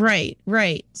 Right.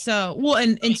 So, well,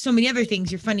 and so many other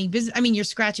things. You're funding business. I mean, you're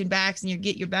scratching backs and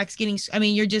your back's getting, I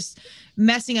mean, you're just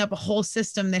messing up a whole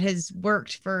system that has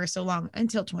worked for so long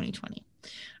until 2020.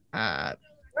 You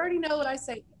already know what I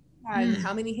say. And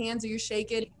how many hands are you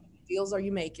shaking? Deals are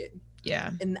you making?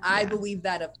 Yeah. And I believe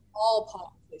that of all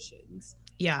politicians.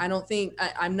 Yeah. I don't think,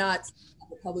 I'm not,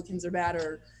 Republicans are bad,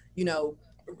 or, you know,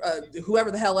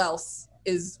 whoever the hell else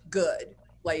is good.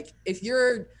 Like if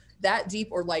you're that deep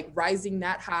or like rising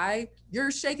that high, you're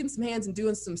shaking some hands and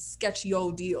doing some sketchy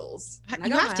old deals. And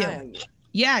you have to.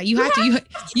 Yeah, you have to.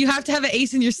 You have to have an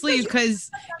ace in your sleeve because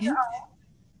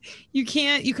you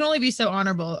can only be so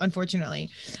honorable, unfortunately.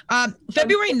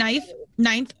 February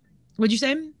 9th, what'd you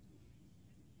say?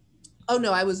 Oh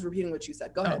no, I was repeating what you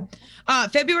said. Go ahead.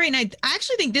 February 9th. I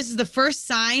actually think this is the first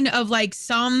sign of like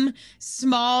some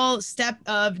small step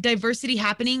of diversity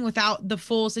happening without the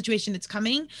full situation that's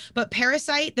coming. But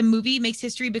Parasite, the movie, makes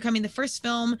history, becoming the first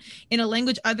film in a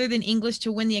language other than English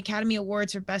to win the Academy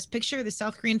Awards for Best Picture. The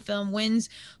South Korean film wins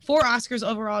 4 Oscars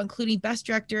overall, including Best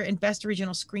Director and Best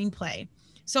Original Screenplay.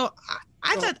 So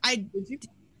I thought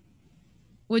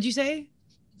what'd you say?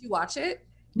 Did you watch it?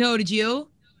 No, did you?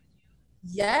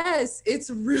 Yes,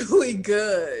 it's really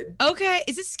good. Okay.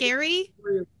 Is it scary?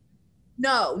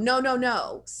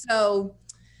 No. So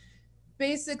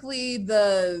basically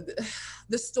the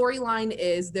storyline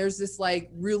is there's this like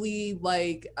really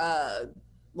like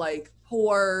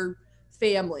poor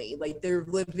family. Like they're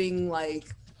living like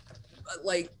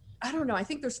I don't know. I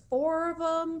think there's 4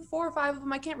 or 5 of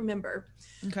them. I can't remember.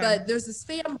 Okay. But there's this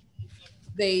family.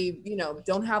 They,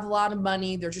 don't have a lot of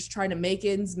money. They're just trying to make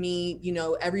ends meet.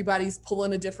 Everybody's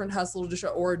pulling a different hustle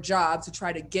or job to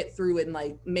try to get through and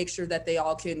like make sure that they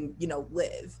all can,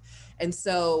 live. And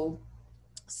so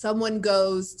someone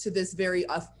goes to this very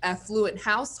affluent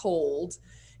household.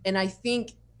 And I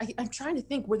think, I'm trying to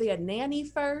think, were they a nanny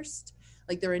first?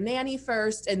 Like they're a nanny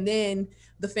first, and then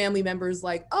the family member's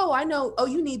like, oh, I know, oh,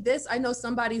 you need this. I know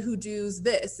somebody who does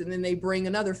this. And then they bring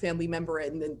another family member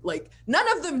in, and like none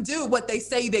of them do what they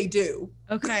say they do.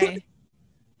 Okay.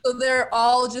 So they're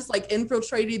all just like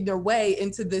infiltrating their way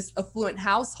into this affluent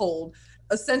household,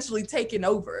 essentially taking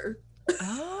over.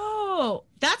 Oh,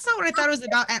 that's not what I thought it was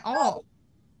about at all.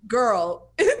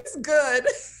 Girl, it's good.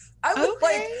 I was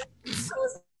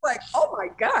like, oh my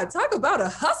God, talk about a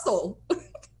hustle.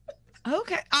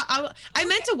 Okay. I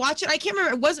meant to watch it. I can't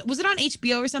remember. Was it on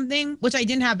HBO or something? Which I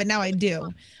didn't have, but now I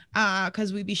do.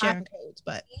 Because we'd be sharing codes,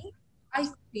 but I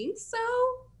think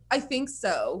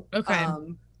so. Okay.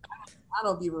 I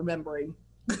don't be remembering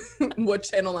what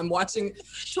channel I'm watching.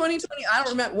 2020, I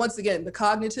don't remember. Once again, the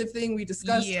cognitive thing we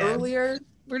discussed earlier.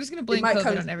 We're just gonna blame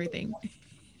COVID on everything.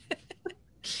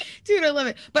 Dude, I love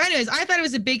it. But anyways, I thought it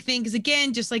was a big thing because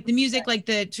again, just like the music, like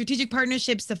the strategic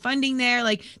partnerships, the funding there,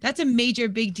 like that's a major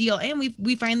big deal. And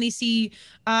we finally see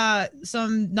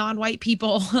some non-white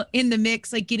people in the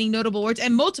mix, like getting notable awards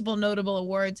and multiple notable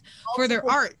awards for their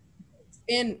art.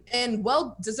 And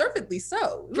well, deservedly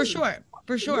so. For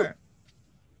sure.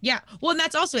 Yeah. Well, and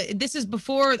that's also it. This is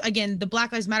before, again, the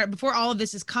Black Lives Matter, before all of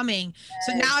this is coming. Yes.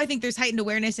 So now I think there's heightened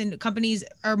awareness and companies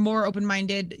are more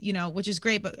open-minded, which is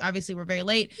great, but obviously we're very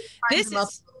late. This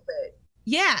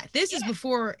is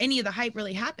before any of the hype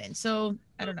really happened. So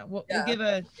I don't know. We'll give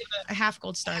a half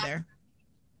gold star there.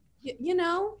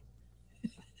 All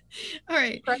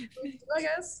right. I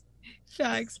guess.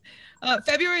 Facts.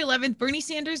 February 11th, Bernie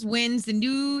Sanders wins the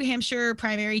New Hampshire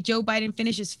primary. Joe Biden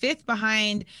finishes 5th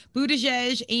behind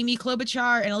Buttigieg, Amy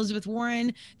Klobuchar, and Elizabeth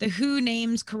Warren. The WHO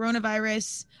names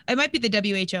coronavirus. It might be the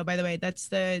WHO, by the way. That's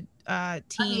the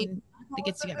team that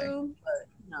gets together.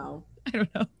 No. I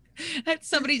don't know. That's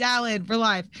somebody's Allen. We're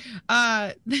live.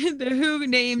 The WHO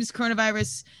names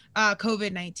coronavirus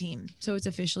COVID-19. So it's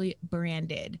officially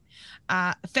branded.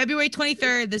 February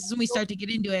 23rd, this is when we start to get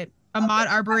into it. Ahmaud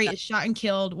Arbery is shot and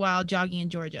killed while jogging in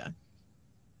Georgia.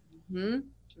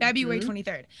 February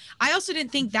 23rd. I also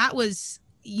didn't think that was,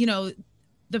 the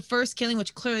first killing,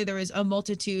 which clearly there was a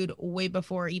multitude way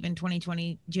before even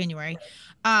 2020 January.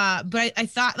 But I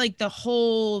thought like the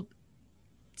whole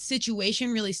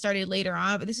situation really started later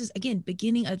on. But this is, again,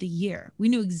 beginning of the year. We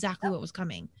knew exactly what was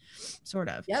coming, sort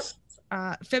of. Yep.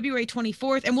 February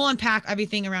 24th, and we'll unpack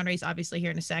everything around race, obviously,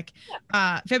 here in a sec.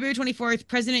 February 24th,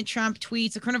 President Trump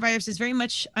tweets, the coronavirus is very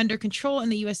much under control in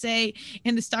the USA,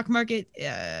 and the stock market,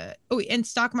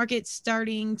 stock market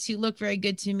starting to look very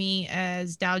good to me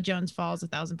as Dow Jones falls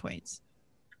 1,000 points.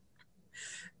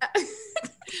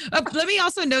 Let me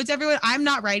also note to everyone, I'm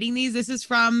not writing these. This is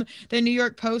from the New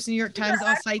York Post, New York Times.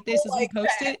 I'll cite this as we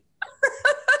post it.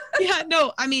 Yeah,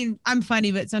 no, I mean, I'm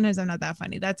funny, but sometimes I'm not that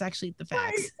funny. That's actually the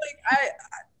facts.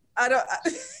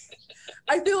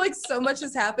 I feel like so much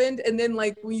has happened. And then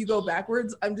like, when you go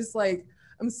backwards, I'm just like,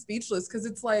 I'm speechless. Cause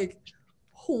it's like,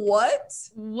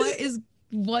 what's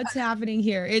happening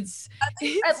here? It's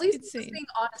at least being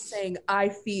honest saying, I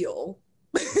feel.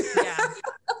 Yeah.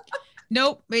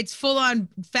 Nope. It's full on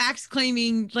facts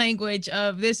claiming language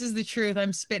of this is the truth.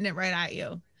 I'm spitting it right at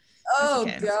you. Oh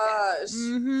okay. gosh.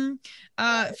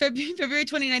 February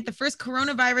 29th, the first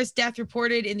coronavirus death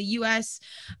reported in the US.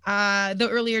 The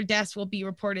earlier deaths will be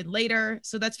reported later.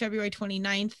 So that's February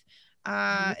 29th.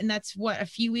 And that's what, a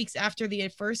few weeks after the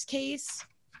first case.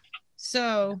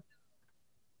 So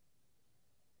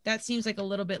that seems like a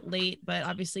little bit late, but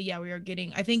obviously, yeah, we are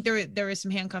getting, I think there is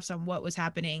some handcuffs on what was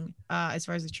happening as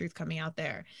far as the truth coming out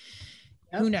there.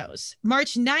 Who knows?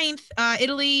 March 9th,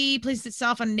 Italy placed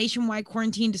itself on a nationwide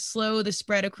quarantine to slow the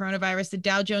spread of coronavirus. The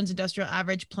Dow Jones Industrial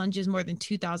Average plunges more than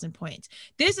 2,000 points.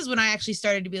 This is when I actually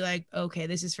started to be like, okay,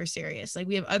 this is for serious. Like,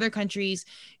 we have other countries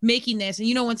making this. And,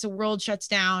 you know, once the world shuts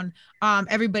down,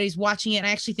 everybody's watching it. And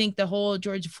I actually think the whole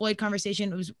George Floyd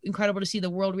conversation, it was incredible to see the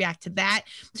world react to that.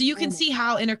 So you can see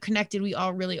how interconnected we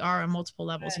all really are on multiple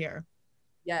levels here.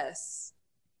 Yes.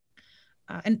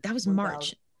 And that was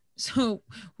March. So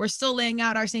we're still laying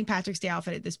out our St. Patrick's Day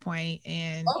outfit at this point.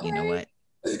 And you know what?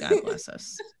 God bless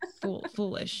us.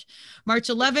 Foolish. March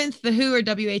 11th, the WHO or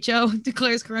WHO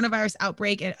declares coronavirus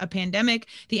outbreak a pandemic.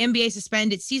 The NBA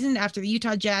suspended its season after the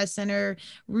Utah Jazz center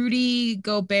Rudy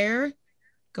Gobert.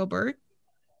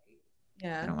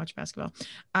 Yeah. I don't watch basketball.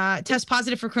 Test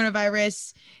positive for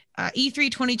coronavirus. E3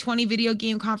 2020 video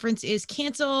game conference is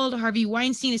canceled. Harvey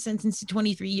Weinstein is sentenced to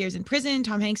 23 years in prison.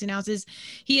 Tom Hanks announces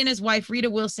he and his wife, Rita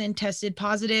Wilson, tested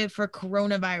positive for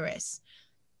coronavirus.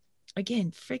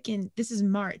 Again, freaking, this is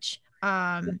March.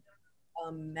 A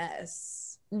mess.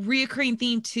 Reoccurring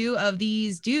theme too of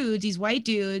these dudes, these white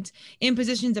dudes in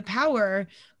positions of power,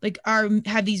 like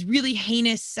have these really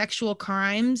heinous sexual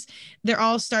crimes. They're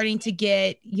all starting to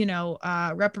get,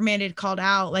 reprimanded, called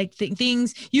out, like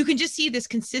things. You can just see this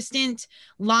consistent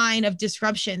line of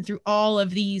disruption through all of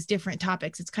these different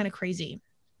topics. It's kind of crazy.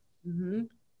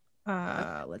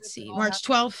 Let's see, March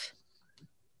 12th.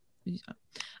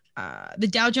 The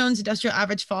Dow Jones Industrial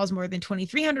Average falls more than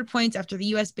 2,300 points after the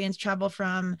U.S. bans travel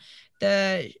from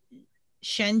the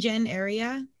Shenzhen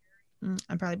area.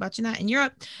 I'm probably botching that. In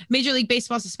Europe, Major League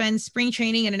Baseball suspends spring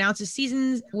training and announces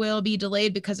seasons will be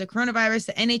delayed because of coronavirus.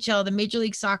 The NHL, the Major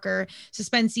League Soccer,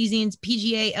 suspends seasons.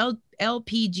 PGA,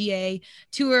 LPGA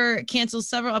Tour cancels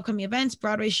several upcoming events.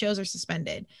 Broadway shows are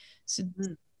suspended. So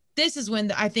this is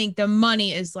when I think the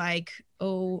money is like,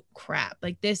 oh, crap.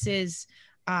 Like, this is...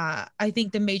 I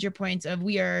think the major points of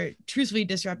we are truthfully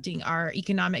disrupting our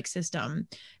economic system,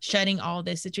 shutting all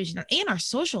this situation down, and our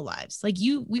social lives. Like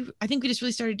I think we just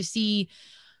really started to see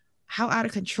how out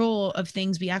of control of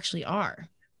things we actually are.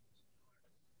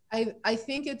 I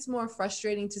think it's more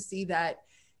frustrating to see that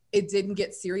it didn't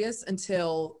get serious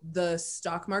until the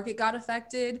stock market got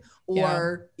affected,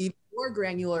 or even more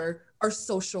granular, our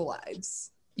social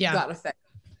lives got affected.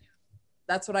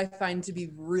 That's what I find to be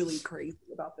really crazy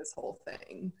about this whole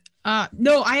thing.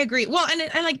 No, I agree. Well, and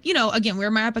like, again,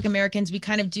 we're myopic Americans. We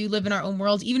kind of do live in our own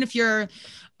world. Even if you're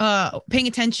paying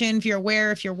attention, if you're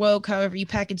aware, if you're woke, however you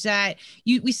package that,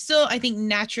 we still, I think,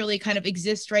 naturally kind of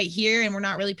exist right here. And we're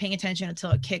not really paying attention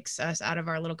until it kicks us out of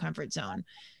our little comfort zone.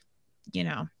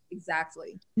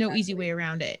 Exactly. No easy way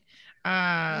around it.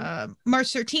 March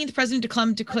 13th, President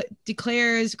Trump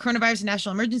declares coronavirus a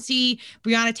national emergency.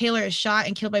 Breonna Taylor is shot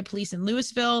and killed by police in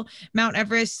Louisville. Mount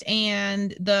Everest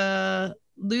and the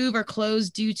Louvre are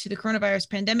closed due to the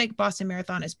coronavirus pandemic. Boston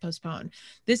Marathon is postponed.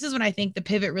 This is when I think the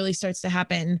pivot really starts to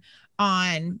happen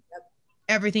on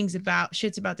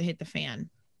shit's about to hit the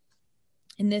fan.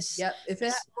 And this, if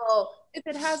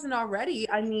it hasn't already,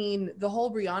 I mean, the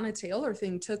whole Breonna Taylor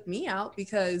thing took me out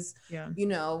because,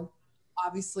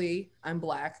 obviously I'm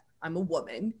Black, I'm a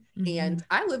woman, and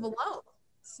I live alone.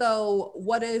 So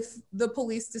what if the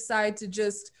police decide to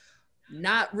just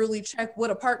not really check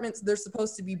what apartments they're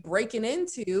supposed to be breaking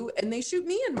into, and they shoot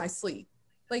me in my sleep?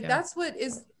 Like, that's what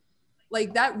is,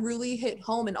 like, that really hit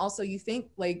home. And also, you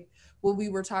think, like, when we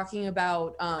were talking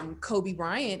about Kobe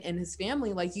Bryant and his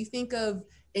family, like, you think of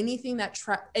anything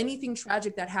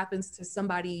tragic that happens to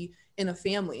somebody in a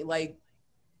family. Like,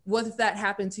 what if that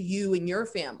happened to you and your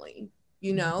family?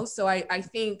 So I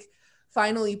think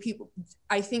finally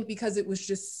because it was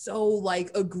just so,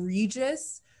 like,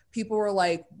 egregious, people were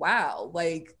like, wow,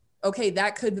 like, okay,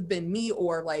 that could have been me.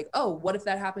 Or like, oh, what if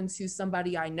that happened to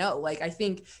somebody I know? Like, I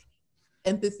think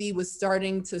empathy was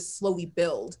starting to slowly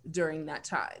build during that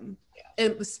time.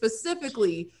 And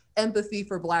specifically empathy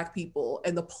for Black people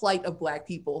and the plight of Black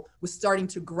people was starting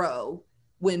to grow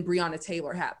when Breonna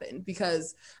Taylor happened,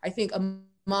 because I think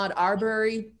Ahmaud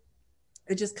Arbery,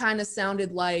 it just kind of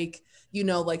sounded like,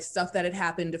 like stuff that had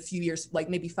happened a few years, like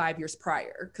maybe 5 years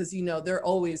prior. Cause they're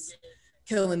always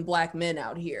killing Black men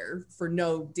out here for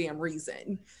no damn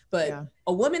reason, but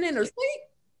a woman in her sleep.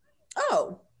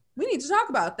 Oh, we need to talk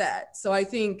about that. So I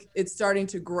think it's starting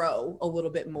to grow a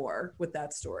little bit more with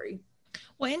that story.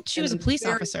 Well, and she was a police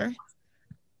officer.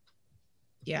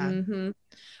 Yeah. Mm-hmm.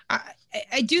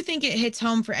 I do think it hits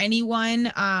home for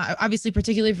anyone, obviously,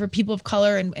 particularly for people of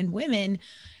color and women.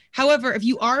 However, if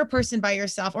you are a person by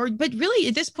yourself, but really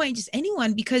at this point, just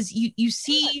anyone, because you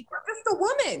see, just a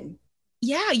woman.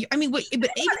 Yeah, I mean, but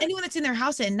anyone that's in their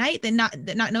house at night, then not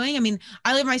knowing. I mean,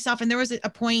 I live myself, and there was a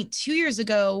point 2 years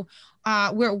ago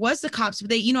where it was the cops, but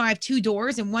they, I have two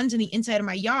doors, and one's in the inside of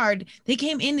my yard. They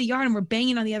came in the yard and were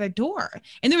banging on the other door,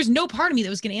 and there was no part of me that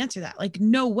was going to answer that. Like,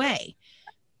 no way.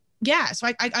 Yeah, so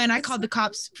I called the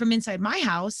cops from inside my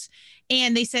house,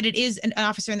 and they said it is an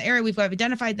officer in the area. We've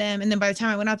identified them, and then by the time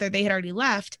I went out there, they had already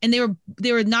left, and they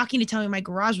were knocking to tell me my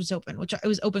garage was open, which it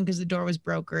was open because the door was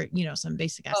broke or some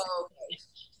basic ass. Oh, okay.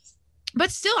 But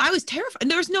still, I was terrified.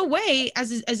 There was no way,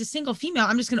 as a single female,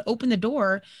 I'm just going to open the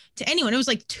door to anyone. It was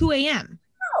like 2 a.m.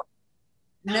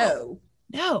 No.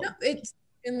 It's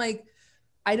and like,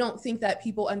 I don't think that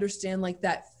people understand like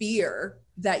that fear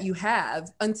that you have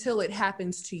until it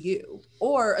happens to you,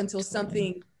 or until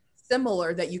something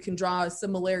similar that you can draw a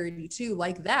similarity to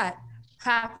like that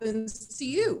happens to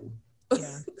you.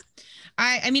 Yeah.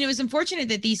 I mean, it was unfortunate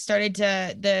that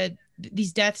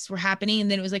these deaths were happening, and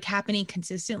then it was like happening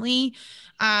consistently.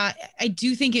 I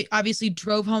do think it obviously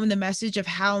drove home the message of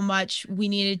how much we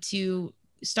needed to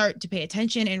start to pay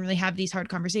attention and really have these hard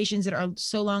conversations that are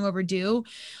so long overdue.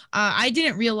 I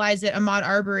didn't realize that Ahmaud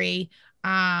Arbery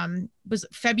was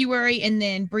February, and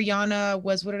then Breonna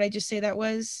was, what did I just say that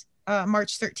was?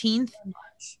 March 13th.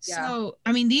 Yeah. So,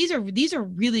 I mean, these are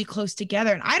really close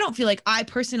together, and I don't feel like I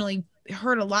personally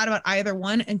heard a lot about either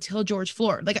one until George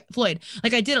Floyd. Like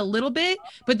I did a little bit,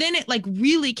 but then it like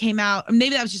really came out.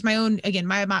 Maybe that was just my own, again,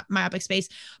 my myopic space,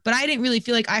 but I didn't really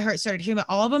feel like I started hearing about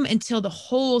all of them until the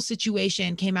whole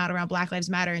situation came out around Black Lives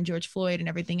Matter and George Floyd and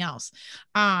everything else.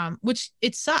 Which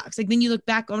it sucks. Like, then you look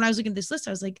back, when I was looking at this list,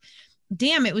 I was like,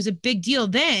 damn, it was a big deal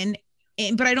then.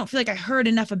 But I don't feel like I heard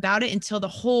enough about it until the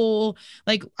whole,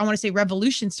 like, I want to say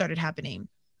revolution started happening.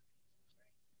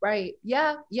 Right.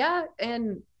 Yeah. Yeah.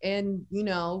 And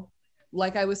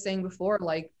like I was saying before,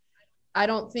 like, I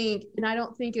don't think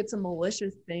it's a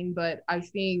malicious thing, but I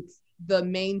think the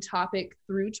main topic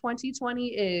through 2020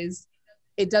 is,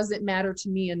 it doesn't matter to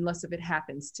me unless if it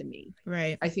happens to me.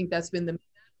 Right. I think that's been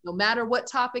no matter what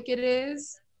topic it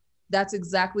is, that's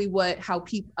exactly how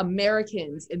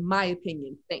Americans, in my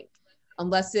opinion, think.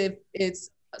 Unless if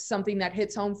it's something that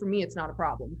hits home for me, it's not a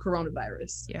problem.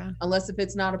 Coronavirus. Yeah. Unless if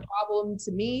it's not a problem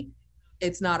to me,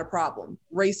 it's not a problem.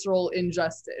 Racial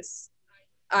injustice,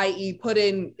 i.e.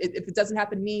 if it doesn't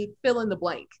happen to me, fill in the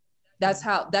blank. That's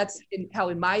how,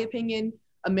 in my opinion,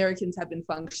 Americans have been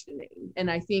functioning.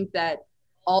 And I think that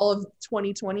all of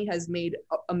 2020 has made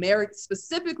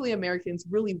specifically Americans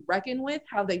really reckon with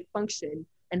how they function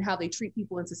and how they treat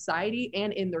people in society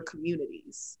and in their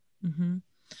communities. Mm-hmm.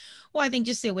 Well, I think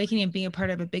just the awakening and being a part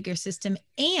of a bigger system,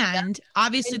 and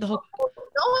obviously the whole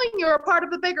knowing you're a part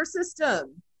of a bigger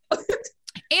system, and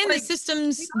like, the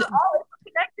systems all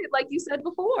connected, like you said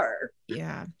before.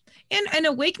 Yeah, and an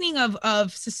awakening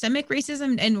of systemic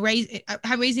racism, and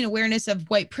raising awareness of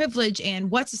white privilege and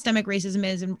what systemic racism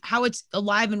is and how it's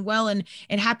alive and well and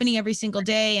happening every single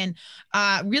day, and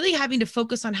really having to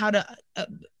focus on how to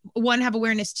one, have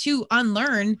awareness, two,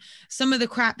 unlearn some of the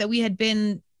crap that we had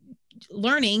been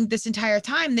learning this entire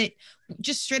time that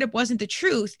just straight up wasn't the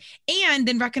truth, and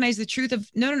then recognize the truth of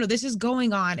no, this is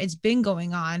going on. It's been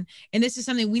going on, and this is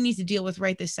something we need to deal with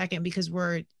right this second, because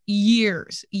we're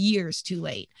years too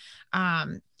late.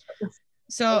 Again,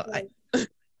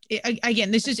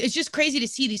 it's just crazy to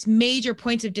see these major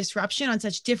points of disruption on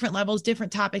such different levels,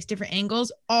 different topics, different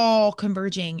angles, all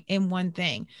converging in one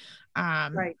thing.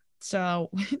 Right. So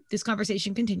this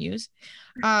conversation continues.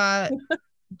 Right.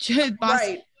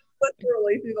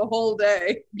 Literally through the whole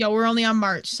day. Yeah, we're only on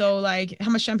March, so like,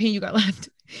 how much champagne you got left?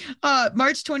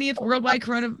 March 20th, worldwide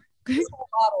corona. This whole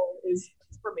bottle is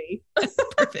for me.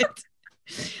 Perfect.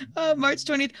 March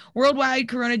 20th, worldwide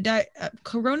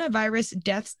coronavirus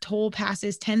deaths toll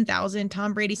passes 10,000.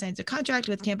 Tom Brady signs a contract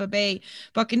with Tampa Bay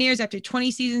Buccaneers after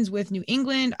 20 seasons with New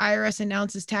England. IRS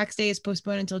announces tax day is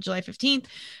postponed until July 15th.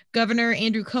 Governor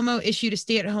Andrew Cuomo issued a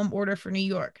stay-at-home order for New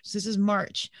York. So this is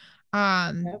March.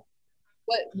 Yep.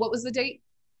 What was the date?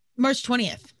 March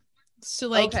 20th. So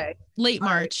like late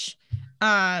March.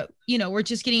 Right. We're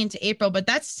just getting into April, but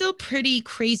that's still pretty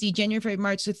crazy. January, February,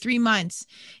 March. So 3 months.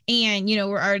 And,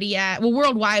 we're already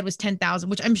worldwide was 10,000,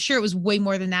 which I'm sure it was way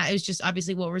more than that. It was just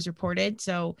obviously what was reported.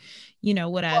 So,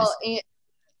 what else? Well, and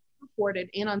reported.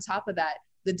 And on top of that,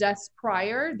 the deaths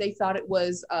prior, they thought it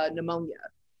was pneumonia.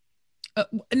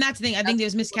 And that's the thing. I think it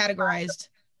was miscategorized.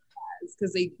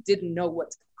 Because they didn't know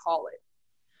what to call it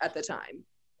at the time.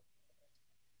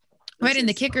 Right. And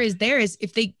the kicker is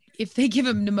if they give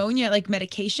them pneumonia like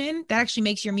medication, that actually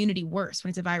makes your immunity worse when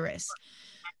it's a virus.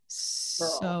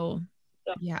 So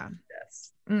yeah.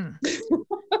 Yes.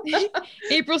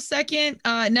 April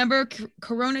 2nd, number of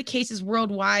corona cases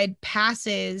worldwide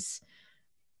passes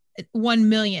 1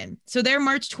 million. So their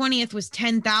March 20th was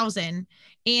 10,000.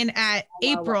 And at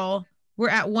April, we're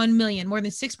at 1 million. More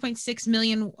than 6.6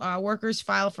 million workers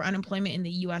filed for unemployment in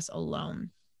the US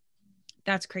alone.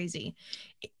 That's crazy.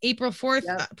 April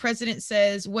 4th, president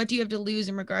says, what do you have to lose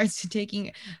in regards to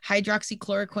taking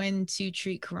hydroxychloroquine to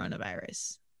treat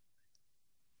coronavirus?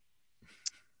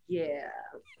 Yeah.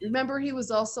 Remember, he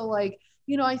was also like,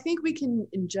 I think we can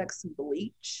inject some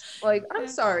bleach. Like, I'm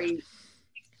sorry.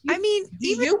 I mean, do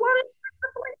you want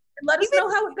to let us know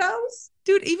how it goes?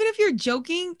 Dude, even if you're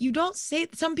joking, you don't say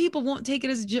it. Some people won't take it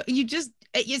as a joke.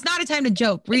 It's not a time to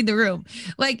joke. Read the room.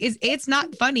 Like, it's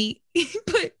not funny,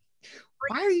 but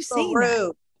why are you saying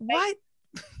that? What?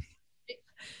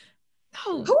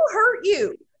 No. Who hurt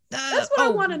you? That's what I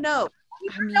want to know.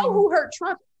 I know who hurt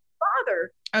Trump's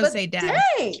father. I would say dad.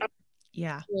 Dang.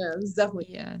 Yeah. Yeah, it was definitely.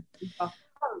 Yeah.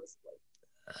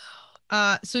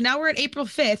 So now we're at April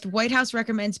 5th. White House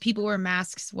recommends people wear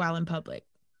masks while in public.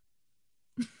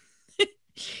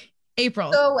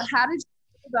 April. So how did you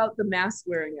feel about the mask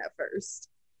wearing at first?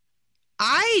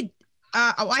 I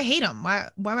hate them. Why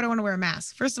would I want to wear a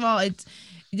mask? First of all, it's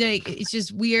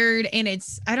just weird. And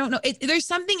I don't know. There's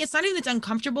something, it's not even that's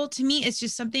uncomfortable to me. It's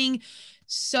just something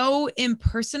so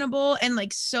impersonable and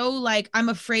like, so like, I'm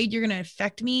afraid you're going to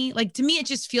affect me. Like, to me, it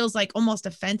just feels like almost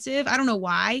offensive. I don't know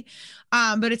why.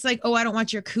 But it's like, oh, I don't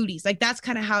want your cooties. Like, that's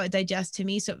kind of how it digests to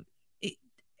me. So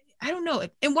I don't know.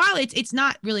 And while it's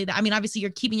not really that, I mean, obviously you're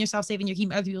keeping yourself safe and you're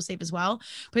keeping other people safe as well.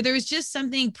 But there was just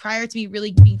something prior to me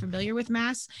really being familiar with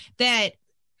masks that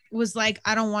was like,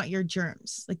 I don't want your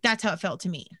germs. Like, that's how it felt to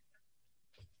me.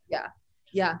 Yeah.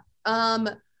 Yeah.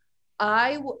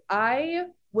 I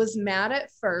was mad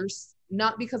at first,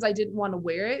 not because I didn't want to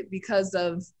wear it, because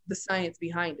of the science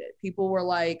behind it. People were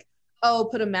like, oh,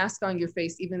 put a mask on your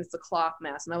face, even if it's a cloth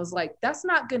mask. And I was like, that's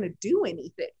not going to do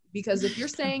anything, because if you're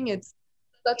saying it's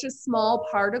such a small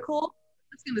particle,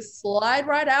 it's going to slide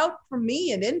right out from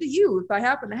me and into you if I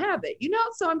happen to have it,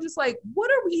 So I'm just like, what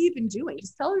are we even doing?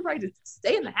 Just tell everybody to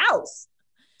stay in the house.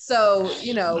 So,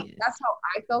 that's how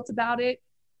I felt about it.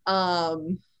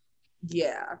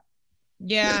 Yeah.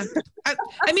 Yeah.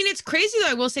 I mean, it's crazy though.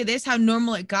 I will say this, how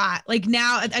normal it got. Like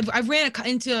now I've ran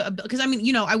into, because I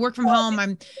mean, I work from home.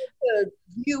 I'm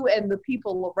you and the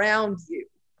people around you.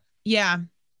 Yeah.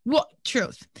 Well,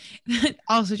 truth.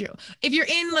 Also true. If you're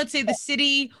in, let's say, the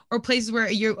city or places where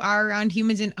you are around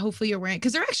humans, and hopefully you're wearing,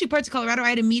 because there are actually parts of Colorado. I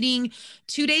had a meeting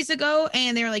 2 days ago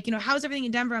and they were like, how's everything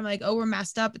in Denver? I'm like, oh, we're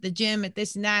masked up at the gym, at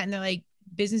this and that. And they're like,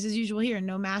 business as usual here.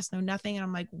 No mask, no nothing. And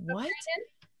I'm like, what?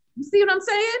 You see what I'm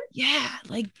saying? Yeah.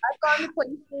 Like, I've gone to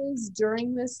places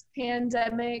during this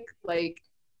pandemic. Like,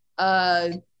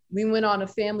 we went on a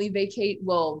family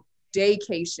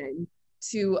daycation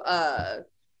to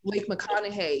Lake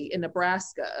McConaughey in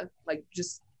Nebraska, like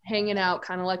just hanging out,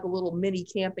 kind of like a little mini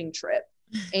camping trip.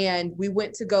 And we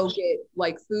went to go get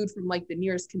like food from like the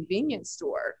nearest convenience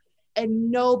store, and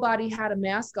nobody had a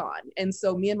mask on. And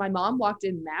so me and my mom walked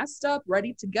in masked up,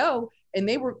 ready to go. And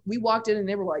we walked in and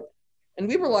they were like, and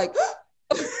we were like, so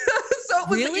it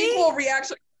was an equal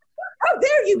reaction. How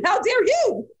dare you? How dare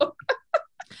you?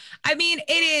 I mean,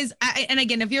 it is. And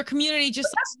again, if your community just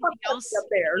like else up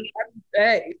there,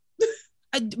 hey.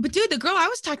 But dude, the girl I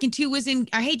was talking to was in,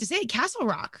 I hate to say it, Castle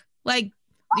Rock. Like,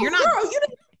 you're not. Girl, you didn't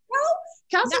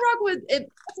know? Castle Rock was in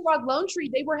Castle Rock Lone Tree.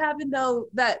 They were having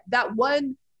that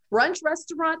one brunch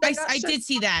restaurant. I did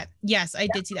see that. Yes, I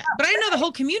did see that. But I didn't know the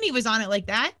whole community was on it like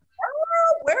that.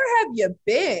 Where have you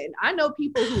been? I know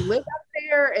people who live up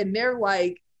there and they're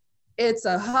like, it's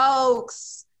a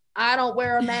hoax. I don't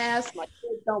wear a mask. My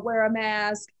kids don't wear a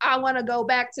mask. I want to go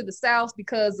back to the South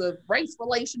because of race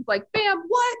relations. Like, fam,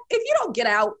 what? If you don't get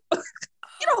out,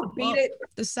 you don't beat it.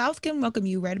 The South can welcome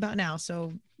you right about now.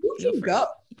 So you can go.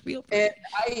 And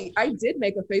I did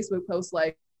make a Facebook post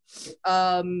like, if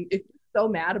you're so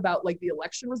mad about like the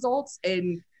election results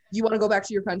and you want to go back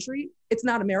to your country, it's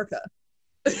not America.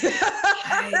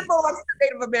 It belongs to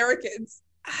Native Americans.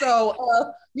 So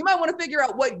you might want to figure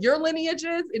out what your lineage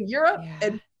is in Europe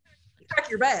and pack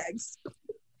your bags.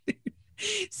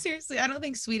 Seriously, I don't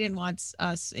think Sweden wants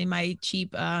us in my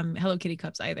cheap Hello Kitty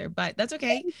cups either, but that's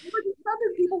okay.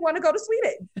 Other people want to go to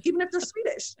Sweden, even if they're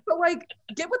Swedish. So like,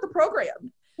 get with the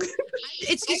program.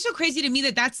 It's just so crazy to me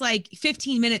that that's like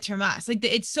 15 minutes from us. Like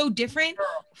it's so different,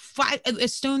 a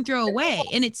stone throw away,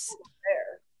 and it's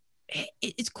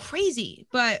crazy.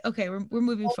 But okay, we're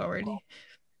moving forward.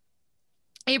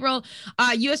 April,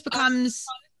 U.S. becomes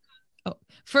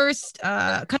first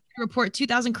country to report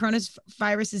 2,000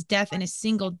 coronavirus death in a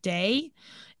single day.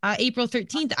 April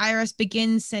 13th, the IRS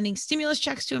begins sending stimulus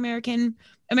checks to Americans.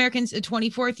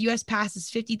 24th, U.S. passes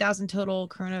 50,000 total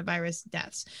coronavirus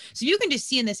deaths. So you can just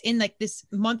see in like this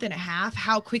month and a half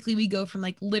how quickly we go from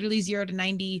like literally 0 to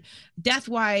 90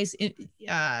 death-wise,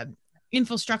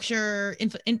 infrastructure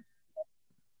of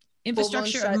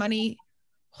money.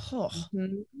 Oh,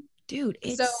 dude.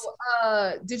 So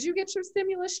did you get your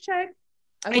stimulus check?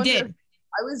 I did.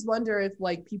 I always wonder if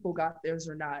like people got theirs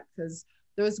or not, because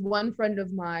there was one friend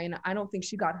of mine, I don't think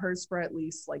she got hers for at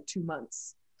least like 2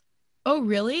 months. Oh,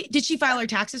 really? Did she file her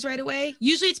taxes right away?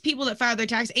 Usually it's people that file their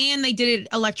tax and they did it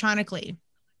electronically.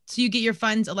 So you get your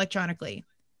funds electronically.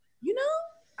 You know,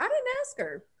 I didn't ask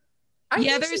her. I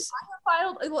think she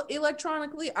filed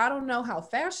electronically. I don't know how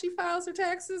fast she files her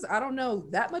taxes. I don't know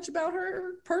that much about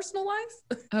her personal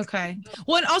life. Okay.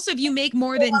 Well, and also if you make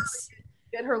more than...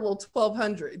 Get her little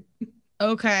 1,200.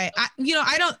 Okay.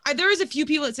 There was a few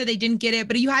people that said they didn't get it,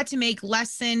 but you had to make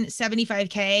less than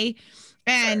 75K.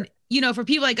 And, sure. For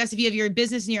people like us, if you have your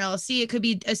business and your LLC, it could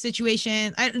be a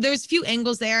situation. There's a few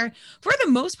angles there. For the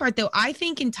most part, though, I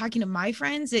think in talking to my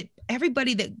friends that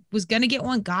everybody that was going to get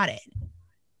one got it.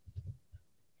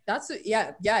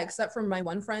 Yeah. Except for my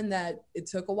one friend that it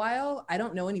took a while. I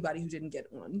don't know anybody who didn't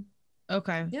get one.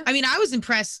 Okay. Yeah. I mean, I was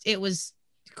impressed. It was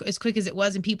as quick as it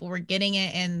was and people were getting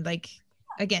it. And like,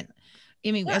 again,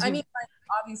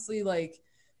 obviously, like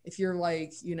if you're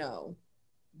like,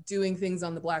 doing things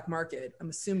on the black market, I'm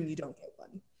assuming you don't get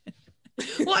one.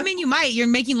 Well, I mean, you're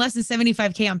making less than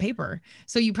 75K on paper.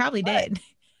 So you probably did.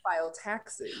 File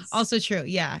taxes. Also true.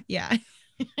 Yeah. Yeah.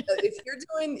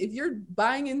 if you're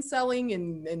buying and selling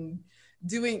and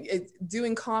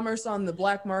doing commerce on the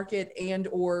black market and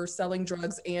or selling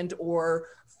drugs and or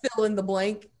fill in the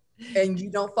blank and you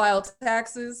don't file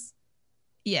taxes.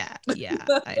 Yeah,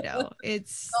 I know.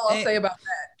 It's all I'll say about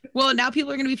that. Well, now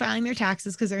people are going to be filing their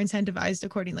taxes because they're incentivized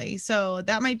accordingly. So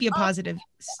that might be a positive.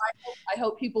 I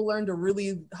hope people learned a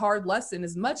really hard lesson.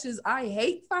 As much as I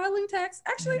hate filing tax,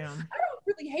 actually, I don't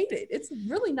really hate it. It's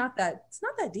really not that. It's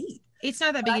not that deep. It's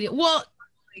not that big a deal. Well,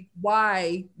 like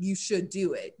why you should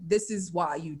do it. This is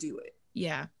why you do it.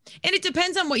 Yeah, and it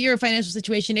depends on what your financial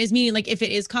situation is. Meaning, like if it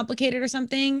is complicated or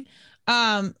something.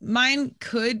 Mine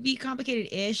could be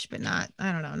complicated-ish, but not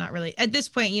really. At this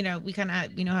point, we know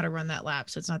how to run that lap,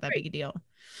 so it's not that big a deal.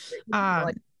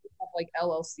 Like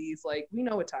LLCs, like we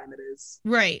know what time it is.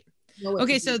 Right.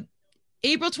 Okay, so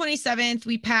April 27th,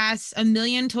 we pass 1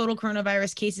 million total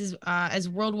coronavirus cases as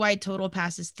worldwide total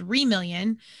passes 3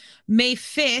 million. May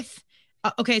 5th.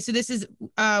 Okay, so this is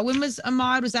when was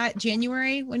Ahmaud? Was that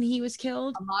January when he was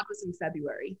killed? Ahmaud was in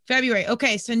February. February.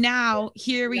 Okay, so now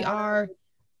here we are.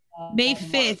 May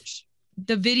 5th, March.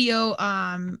 The video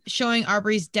showing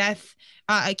Arbery's death,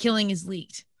 killing is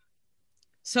leaked.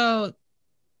 So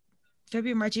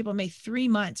February, March, April, May, 3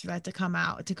 months for that to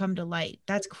come to light.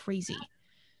 That's crazy.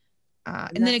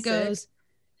 And then it goes,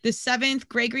 the 7th,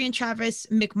 Gregory and Travis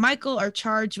McMichael are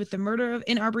charged with the murder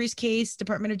in Arbery's case.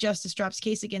 Department of Justice drops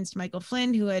case against Michael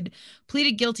Flynn, who had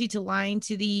pleaded guilty to lying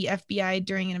to the FBI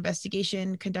during an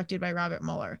investigation conducted by Robert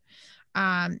Mueller.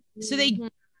 So they...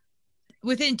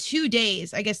 Within 2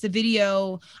 days, I guess the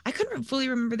video, I couldn't fully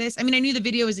remember this. I mean, I knew the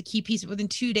video was a key piece, but within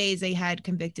 2 days they had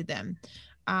convicted them.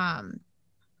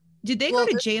 Did they go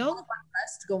to jail?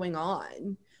 Arrest going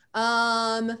on.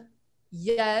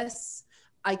 Yes.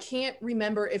 I can't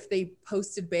remember if they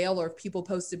posted bail or if people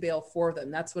posted bail for them.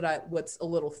 That's what's a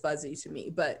little fuzzy to me,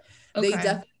 but they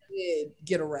definitely did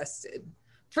get arrested.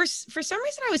 For some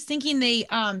reason, I was thinking they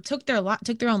took their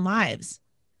own lives.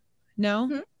 No?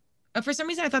 Mm-hmm. For some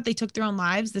reason, I thought they took their own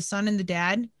lives, the son and the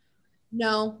dad.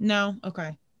 No.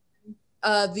 Okay.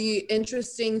 The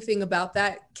interesting thing about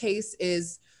that case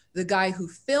is the guy who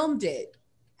filmed it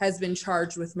has been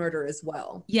charged with murder as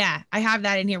well. Yeah, I have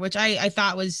that in here, which I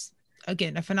thought was,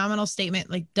 again, a phenomenal statement,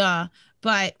 like, duh.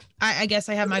 But I guess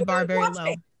I have my bar very low. What are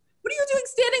you doing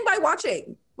standing by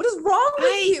watching? What is wrong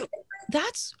with you?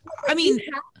 We've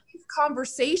had these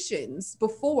conversations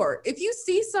before. If you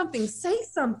see something, say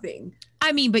something.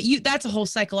 I mean, but that's a whole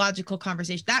psychological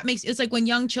conversation. It's like when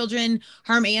young children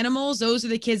harm animals, those are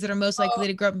the kids that are most likely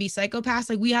to grow up and be psychopaths.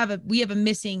 Like we have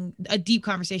a deep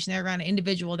conversation there around an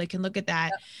individual that can look at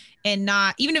that and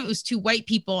not, even if it was two white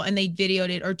people and they videoed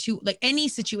it, or two, like any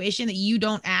situation that you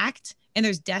don't act and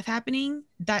there's death happening,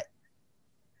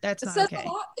 That's it not says okay. A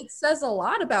lot. It says a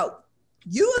lot about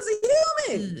you as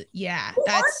a human. Yeah, Who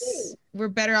we're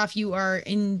better off you are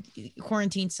in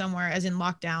quarantine somewhere, as in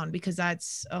lockdown, because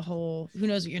that's a whole, who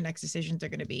knows what your next decisions are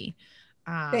going to be.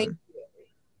 Thank you.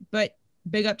 But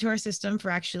big up to our system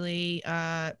for actually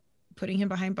putting him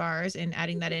behind bars and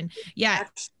adding that in. Yeah.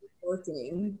 Actually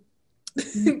working.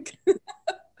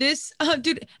 This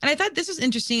dude, and I thought this was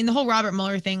interesting. The whole Robert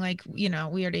Mueller thing, like, we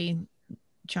already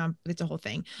Trump, it's a whole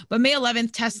thing. But May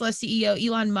 11th, Tesla CEO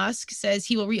Elon Musk says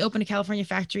he will reopen a California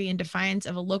factory in defiance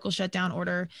of a local shutdown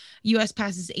order. U.S.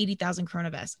 passes 80,000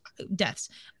 coronavirus deaths.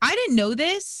 I didn't know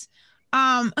this.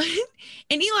 And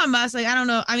Elon Musk, like, I don't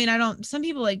know. Some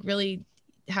people like really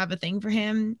have a thing for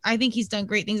him. I think he's done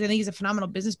great things. I think he's a phenomenal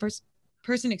business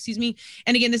person, excuse me.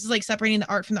 And again, this is like separating the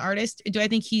art from the artist. Do I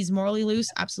think he's morally loose?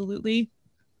 Absolutely.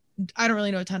 I don't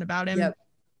really know a ton about him. Yep.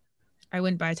 I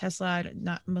wouldn't buy a Tesla.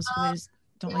 Not most people just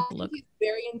don't like the look. He's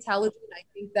very intelligent. I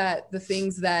think that the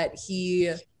things that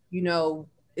he,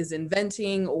 is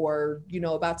inventing or,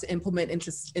 about to implement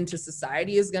into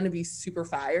society is going to be super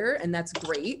fire. And that's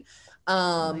great.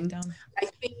 I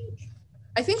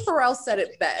think Pharrell said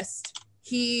it best.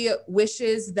 He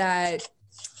wishes that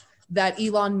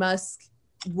Elon Musk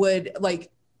would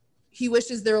he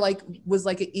wishes there was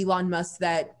an Elon Musk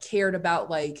that cared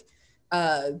about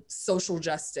social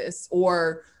justice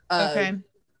or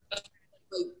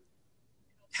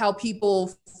how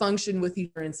people function with each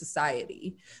other in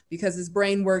society, because his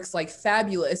brain works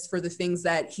fabulous for the things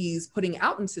that he's putting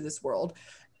out into this world.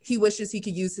 He wishes he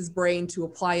could use his brain to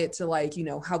apply it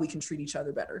to how we can treat each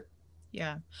other better.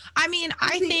 Yeah. I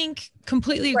think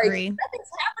completely agree. Nothing's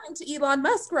happening to Elon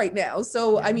Musk right now.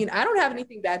 So, yeah. I don't have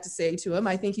anything bad to say to him.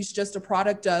 I think he's just a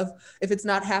product of, if it's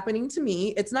not happening to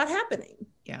me, it's not happening.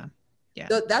 Yeah. Yeah.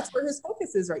 So that's where his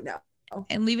focus is right now.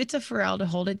 And leave it to Pharrell to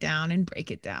hold it down and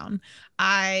break it down.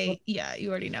 You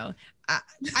already know. I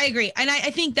agree. And I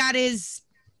think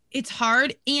it's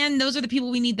hard. And those are the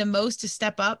people we need the most to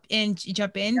step up and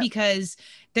jump in, because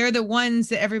they're the ones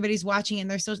that everybody's watching, and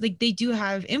they're so they do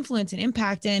have influence and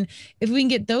impact. And if we can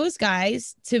get those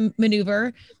guys to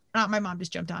maneuver, my mom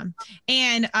just jumped on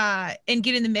and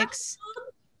get in the mix.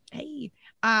 Hey,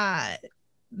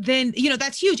 then,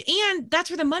 that's huge. And that's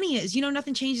where the money is,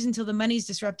 nothing changes until the money's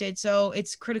disrupted. So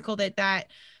it's critical that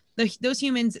those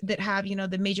humans that have,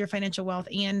 the major financial wealth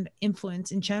and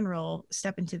influence in general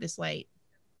step into this light.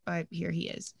 But here he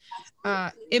is.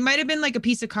 It might have been like a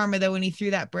piece of karma though, when he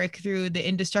threw that brick through the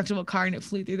indestructible car and it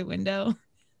flew through the window.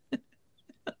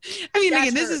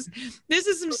 Again, this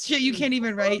is some shit you can't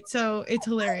even write. So it's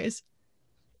hilarious.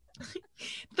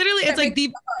 Literally, it's like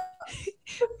the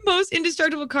most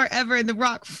indestructible car ever, and the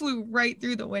rock flew right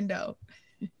through the window.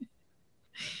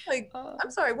 I'm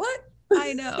sorry, what?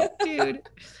 I know, dude.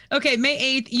 Okay,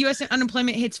 May 8th, U.S.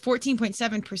 unemployment hits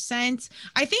 14.7%.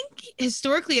 I think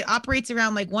historically it operates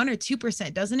around 1 or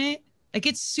 2%, doesn't it?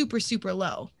 It's super, super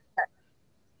low.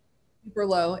 Super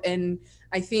low, and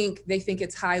I think they think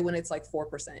it's high when it's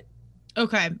 4%.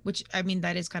 Okay, which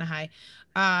that is kind of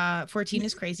high. 14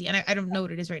 is crazy, and I don't know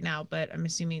what it is right now, but I'm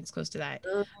assuming it's close to that.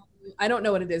 I don't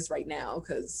know what it is right now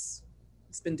because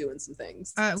it's been doing some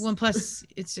things. Well, plus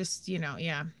it's just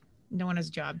no one has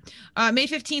a job. May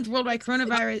 15th, worldwide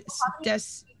coronavirus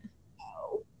deaths.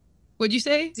 What'd you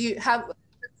say? Do you have,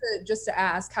 just to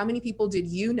ask, how many people did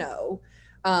you know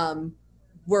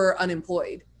were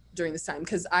unemployed during this time?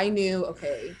 Because I knew,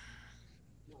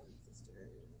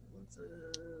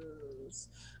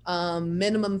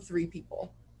 minimum 3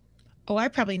 people. Oh, I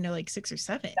probably know 6 or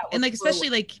 7. And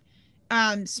especially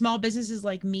small businesses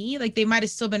like me, they might have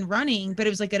still been running, but it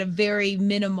was at a very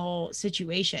minimal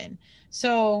situation.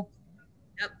 So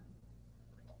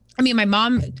my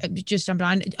mom just jumped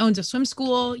on, owns a swim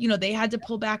school. They had to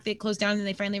pull back, they closed down, and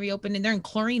they finally reopened, and they're in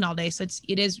chlorine all day. So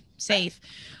it is safe.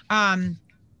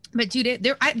 But dude,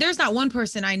 there's not one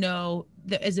person I know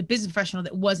that as a business professional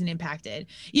that wasn't impacted.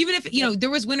 Even if, there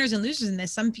was winners and losers in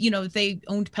this. Some, if they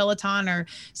owned Peloton or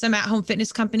some at-home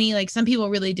fitness company, some people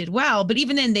really did well, but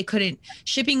even then they couldn't.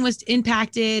 Shipping was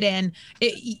impacted. And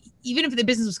even if the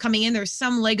business was coming in, there's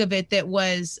some leg of it that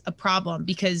was a problem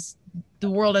because the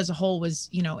world as a whole was,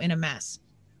 in a mess.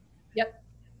 Yep.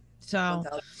 So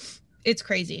it's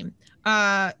crazy.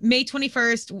 May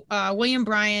 21st, William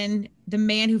Bryan, the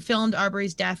man who filmed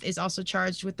Arbery's death, is also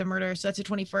charged with the murder. So that's the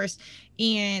 21st.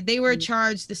 And they were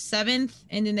charged the 7th,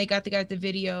 and then they got the guy at the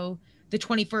video the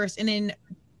 21st. And then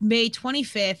May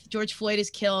 25th, George Floyd is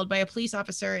killed by a police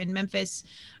officer in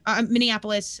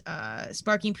Minneapolis,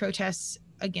 sparking protests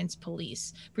against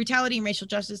police. Brutality and racial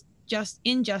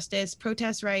injustice,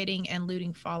 protests, rioting, and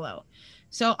looting follow.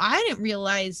 So I didn't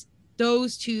realize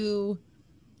those two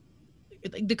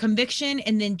like the conviction,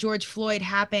 and then George Floyd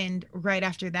happened right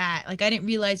after that. Like I didn't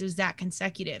realize it was that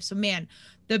consecutive. So man,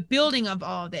 the building of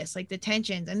all of this, like the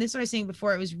tensions, and this is what I was saying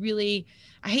before, it was really,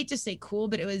 I hate to say cool,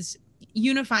 but it was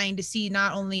unifying to see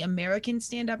not only Americans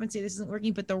stand up and say this isn't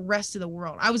working, but the rest of the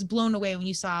world. I was blown away when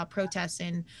you saw protests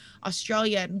in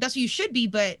Australia. That's what you should be,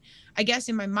 but I guess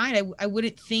in my mind, I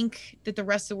wouldn't think that the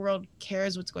rest of the world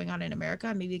cares what's going on in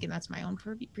America. Maybe again, that's my own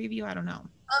preview. I don't know.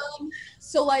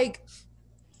 So like,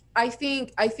 I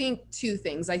think two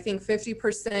things. I think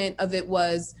 50% of it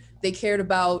was they cared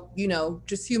about, you know,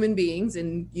 just human beings,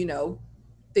 and, you know,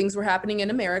 things were happening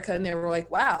in America and they were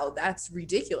like, wow, that's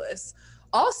ridiculous.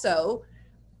 Also,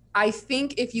 I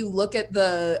think if you look at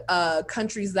the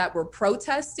countries that were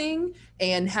protesting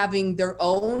and having their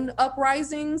own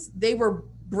uprisings, they were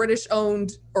British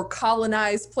owned or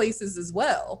colonized places as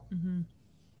well. Mm-hmm.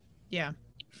 Yeah.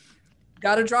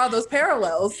 Got to draw those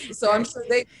parallels. So I'm sure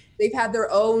they've had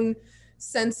their own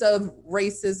sense of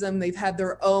racism. They've had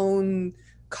their own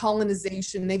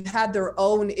colonization. They've had their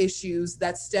own issues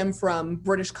that stem from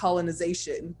British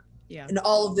colonization. Yeah. And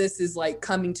all of this is like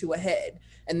coming to a head.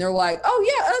 And they're like, oh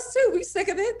yeah, us too. We sick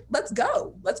of it. Let's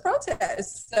go. Let's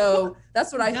protest. So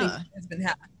that's what I think has been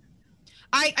happening.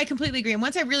 I completely agree. And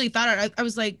once I really thought it, I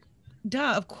was like,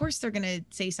 duh, of course they're going to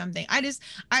say something. I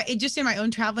just in my own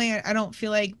traveling, I don't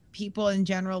feel like people in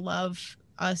general love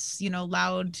us, you know,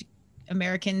 loud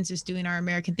Americans just doing our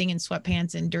American thing in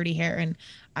sweatpants and dirty hair. And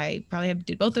I probably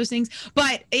did both those things,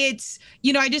 but it's,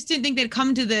 you know, I just didn't think they'd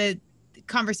come to the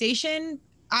conversation.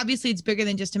 Obviously it's bigger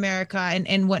than just America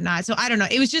and whatnot. So I don't know.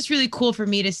 It was just really cool for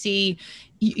me to see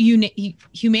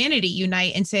humanity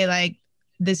unite and say like,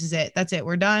 this is it. That's it.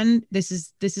 We're done. This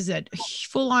is a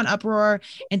full on uproar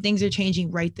and things are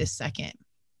changing right this second.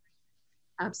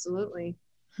 Absolutely.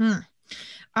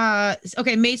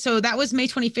 Okay. So that was May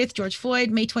 25th, George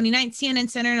Floyd. May 29th, CNN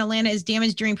Center in Atlanta is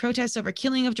damaged during protests over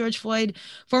killing of George Floyd.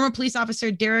 Former police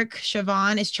officer Derek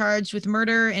Chauvin is charged with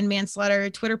murder and manslaughter.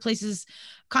 Twitter places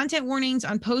content warnings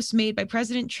on posts made by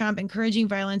President Trump encouraging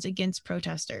violence against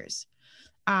protesters.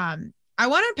 I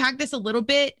want to unpack this a little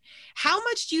bit. How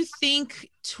much do you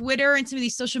think Twitter and some of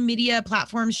these social media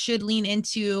platforms should lean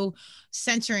into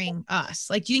censoring us?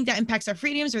 Like, do you think that impacts our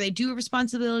freedoms, or they do a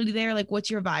responsibility there? Like,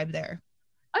 what's your vibe there?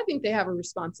 I think they have a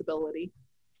responsibility.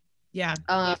 Yeah.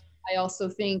 I also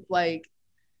think like,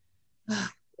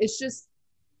 it's just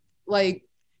like,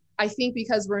 I think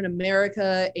because we're in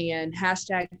America and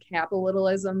hashtag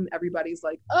capitalism, everybody's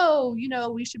like, oh, you know,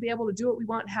 we should be able to do what we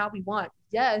want, how we want.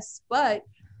 Yes, but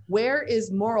where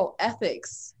is moral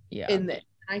ethics in this?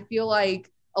 I feel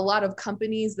like a lot of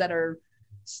companies that are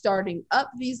starting up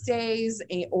these days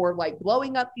or like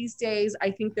blowing up these days,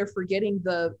 I think they're forgetting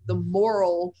the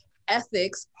moral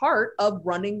ethics part of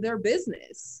running their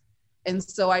business. And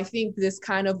so I think this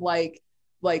kind of like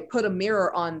put a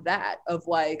mirror on that of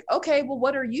like, okay, well,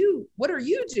 what are you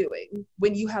doing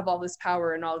when you have all this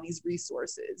power and all these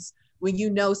resources, when you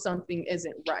know something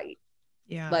isn't right?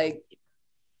 Yeah. Like,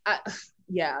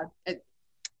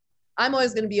 I'm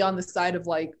always going to be on the side of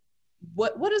like,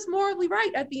 what is morally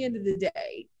right at the end of the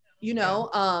day, you know?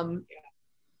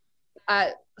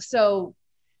 So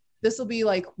this will be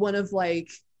like one of like,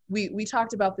 we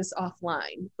talked about this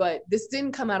offline, but this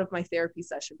didn't come out of my therapy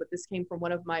session, but this came from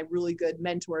one of my really good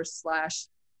mentors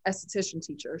 / esthetician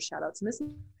teachers. Shout out to Miss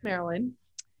Marilyn.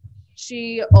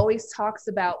 She always talks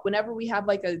about, whenever we have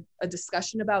like a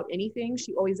discussion about anything,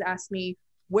 she always asks me,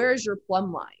 where's your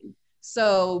plumb line?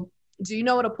 So do you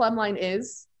know what a plumb line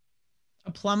is?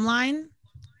 A plumb line?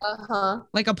 Uh-huh.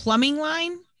 Like a plumbing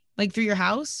line? Like through your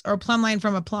house, or a plumb line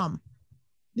from a plum?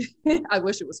 I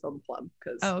wish it was from a plum,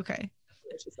 because okay.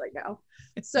 It's just right now.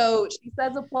 So she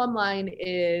says a plumb line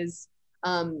is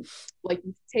like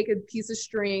you take a piece of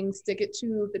string, stick it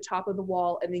to the top of the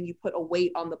wall, and then you put a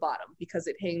weight on the bottom because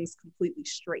it hangs completely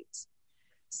straight.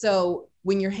 So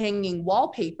when you're hanging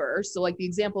wallpaper, so like the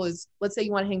example is, let's say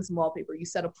you want to hang some wallpaper, you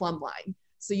set a plumb line.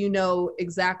 So you know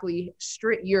exactly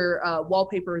straight, your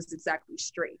wallpaper is exactly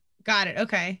straight. Got it.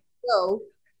 Okay. So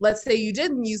let's say you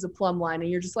didn't use a plumb line and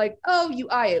you're just like, oh, you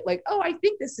eye it like, oh, I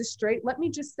think this is straight. Let me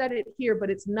just set it here, but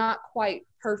it's not quite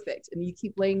perfect. And you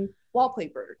keep laying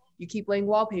wallpaper. You keep laying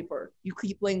wallpaper. You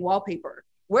keep laying wallpaper.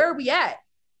 Where are we at?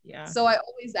 Yeah. So I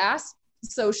always ask,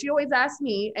 so she always asked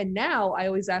me, and now I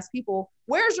always ask people,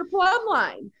 where's your plumb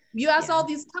line? You ask all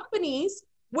these companies,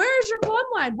 where's your plumb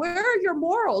line? Where are your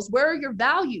morals? Where are your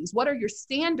values? What are your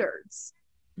standards?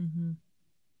 Mm-hmm.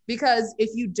 Because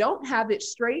if you don't have it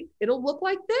straight, it'll look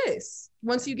like this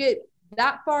once you get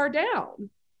that far down.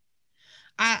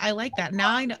 I like that. Now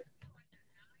I know.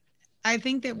 I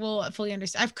think that we'll fully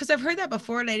understand, because I've heard that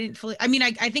before and I didn't fully, I mean,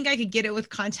 I think I could get it with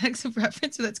context of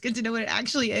reference, so that's good to know what it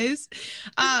actually is.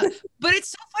 But it's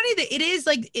so funny that it is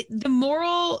like the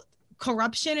moral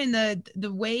corruption and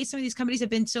the way some of these companies have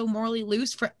been so morally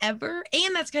loose forever,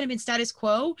 and that's kind of been status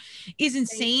quo, is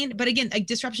insane. But again, a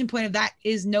disruption point of that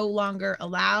is no longer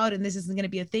allowed, and this isn't going to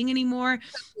be a thing anymore.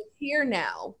 Here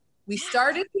now. We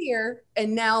started here,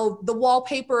 and now the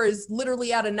wallpaper is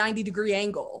literally at a 90-degree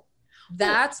angle.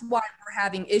 That's why we're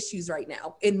having issues right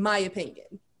now, in my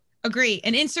opinion. Agree.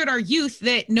 And insert our youth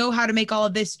that know how to make all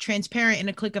of this transparent in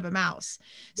a click of a mouse.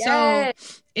 Yes.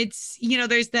 So it's,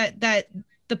 there's that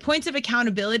the points of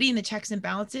accountability and the checks and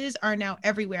balances are now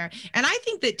everywhere. And I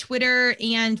think that Twitter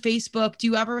and Facebook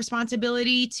do have a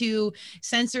responsibility to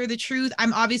censor the truth.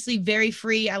 I'm obviously very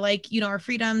free. I like, our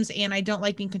freedoms, and I don't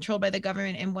like being controlled by the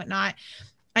government and whatnot.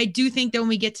 I do think that when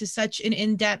we get to such an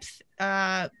in-depth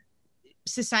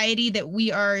society that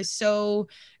we are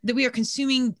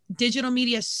consuming digital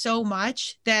media so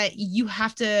much that you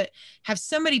have to have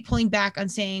somebody pulling back on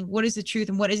saying what is the truth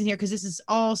and what isn't here, because this is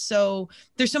also,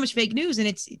 there's so much fake news and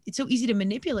it's so easy to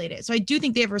manipulate it. So I do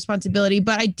think they have a responsibility,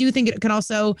 but I do think it can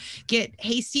also get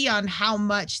hasty on how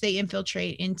much they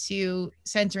infiltrate into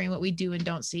censoring what we do and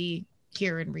don't see,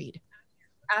 hear, and read.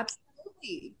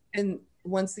 Absolutely. And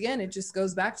once again, it just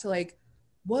goes back to like,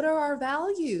 what are our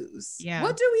values? Yeah.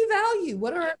 What do we value?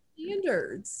 What are our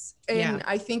standards? And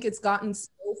I think it's gotten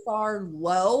so far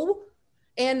low.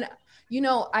 And,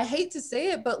 I hate to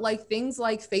say it, but like things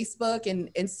like Facebook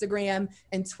and Instagram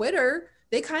and Twitter,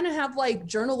 they kind of have like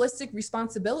journalistic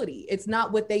responsibility. It's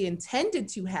not what they intended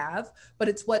to have, but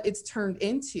it's what it's turned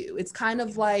into. It's kind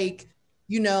of like,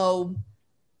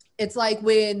 it's like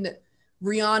when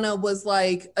Rihanna was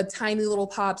like a tiny little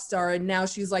pop star and now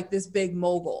she's like this big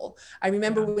mogul. I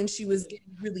remember when she was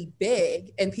getting really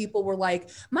big and people were like,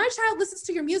 my child listens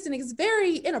to your music and it's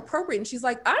very inappropriate. And she's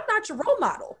like, I'm not your role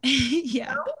model.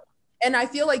 Yeah. And I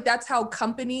feel like that's how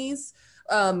companies,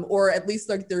 or at least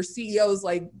like their CEOs,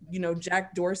 like,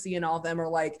 Jack Dorsey and all of them are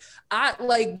like,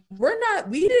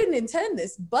 we didn't intend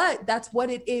this, but that's what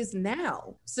it is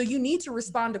now. So you need to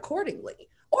respond accordingly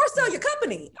or sell your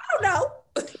company. I don't know.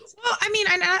 Well, I mean,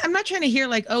 I'm not trying to hear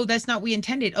like, oh, that's not what we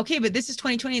intended. Okay, but this is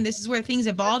 2020 and this is where things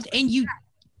evolved, and you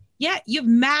have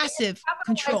massive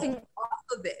control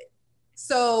off of it.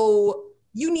 So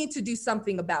you need to do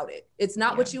something about it. It's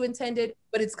not what you intended,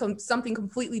 but it's something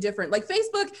completely different. Like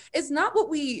Facebook is not what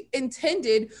we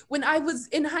intended when I was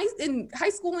in high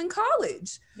school and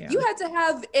college. Yeah. You had to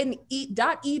have an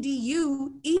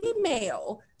 .edu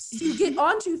email to get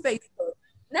onto Facebook.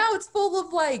 Now it's full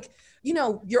of like,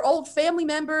 your old family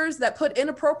members that put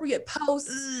inappropriate posts.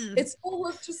 It's full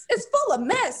of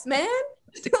mess, man.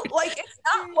 Like it's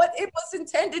not what it was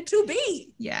intended to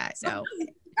be. Yeah, no.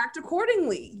 Act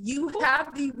accordingly. You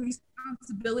have the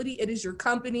responsibility. It is your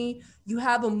company. You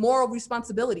have a moral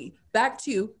responsibility. Back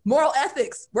to moral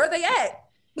ethics. Where are they at?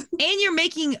 And you're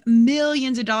making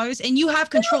millions of dollars and you have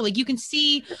control. Like you can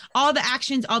see all the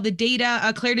actions, all the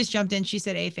data. Claire just jumped in. She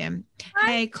said, hey fam.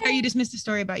 Hey Claire, you just missed a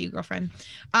story about you, girlfriend.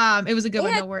 It was a good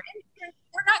one. Don't worry.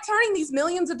 We're not turning these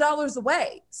millions of dollars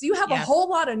away. So you have a whole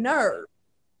lot of nerve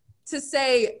to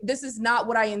say, this is not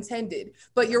what I intended,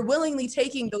 but you're willingly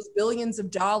taking those billions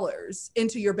of dollars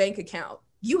into your bank account.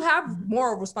 You have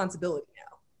moral responsibility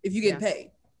now if you get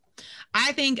paid.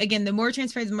 I think, again, the more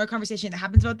transparency, the more conversation that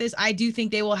happens about this, I do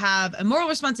think they will have a moral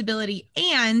responsibility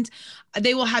and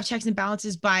they will have checks and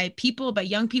balances by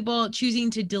young people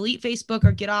choosing to delete Facebook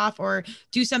or get off or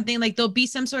do something. Like there'll be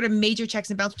some sort of major checks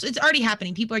and balances. It's already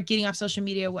happening. People are getting off social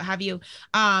media, what have you,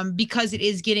 because it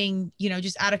is getting,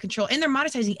 just out of control, and they're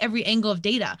monetizing every angle of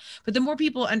data. But the more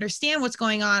people understand what's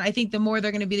going on, I think the more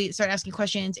they're going to start asking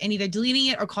questions and either deleting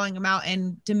it or calling them out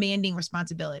and demanding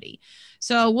responsibility.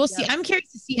 So we'll see. I'm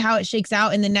curious to see how it shakes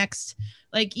out in the next,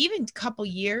 like even couple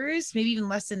years, maybe even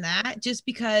less than that, just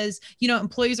because,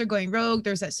 employees are going rogue.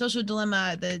 There's that social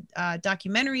dilemma, the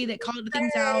documentary that called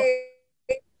things out.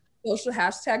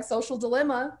 Social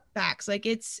dilemma. Facts. Like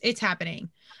it's happening.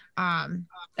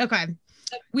 Okay.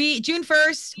 June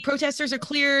 1st, protesters are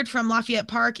cleared from Lafayette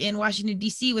Park in Washington,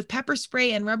 D.C. with pepper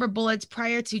spray and rubber bullets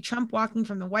prior to Trump walking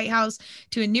from the White House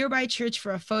to a nearby church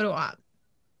for a photo op.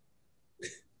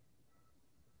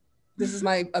 This is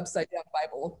my upside down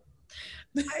Bible.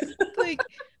 I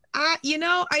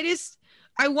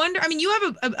wonder, I mean, you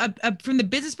have a from the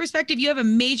business perspective, you have a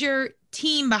major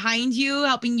team behind you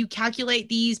helping you calculate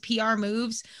these PR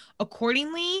moves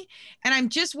accordingly. And I'm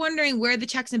just wondering where the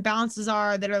checks and balances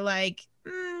are that are like,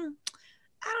 I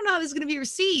don't know how this is going to be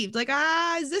received. Like,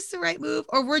 is this the right move?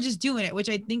 Or we're just doing it, which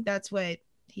I think that's what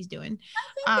he's doing.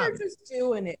 I think they're just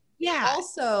doing it. Yeah.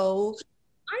 Also,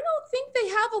 I don't think they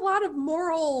have a lot of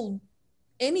moral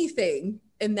anything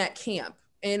in that camp.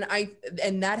 And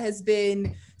that has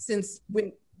been since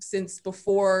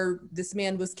before this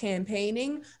man was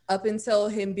campaigning up until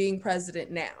him being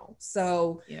president now.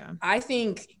 So yeah, I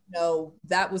think,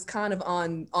 that was kind of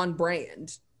on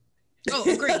brand. Oh,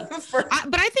 agree. But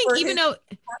I think even though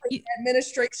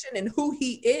administration and who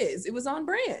he is, it was on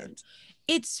brand.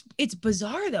 It's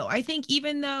bizarre though. I think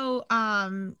even though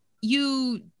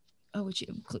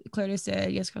Claire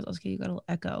said, yes, Carlos, okay, you got a little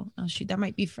echo. Oh shoot, that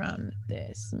might be from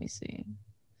this. Let me see.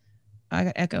 I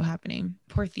got echo happening.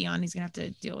 Poor Theon, he's gonna have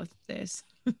to deal with this.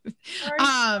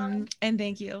 And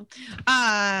thank you.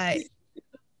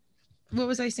 What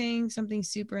was I saying? Something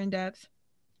super in depth.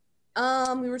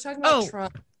 We were talking about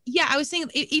Trump. Yeah, I was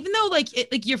saying, even though like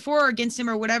you're for or against him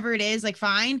or whatever it is, like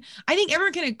fine. I think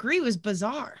everyone can agree it was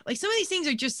bizarre. Like some of these things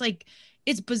are just like,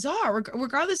 it's bizarre.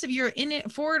 Regardless if you're in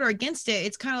it, for it or against it,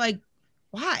 it's kind of like,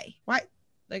 why?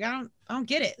 Like I don't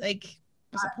get it. Like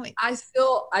what's the point? I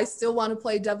still want to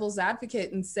play devil's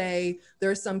advocate and say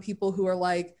there are some people who are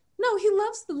like, no, he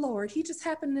loves the Lord. He just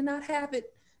happened to not have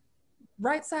it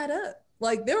right side up.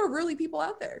 Like there are really people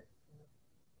out there.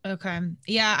 Okay.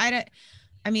 Yeah,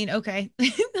 I mean, okay.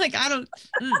 Like, I don't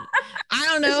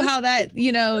know how that,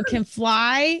 can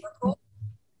fly.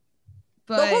 But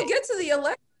we'll get to the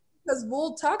election because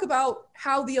we'll talk about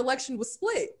how the election was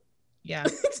split. Yeah.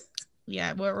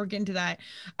 Yeah, we're getting to that.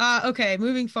 Okay,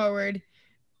 moving forward.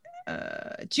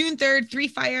 June 3rd, 3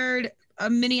 fired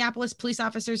Minneapolis police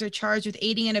officers are charged with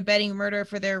aiding and abetting murder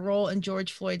for their role in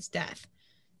George Floyd's death.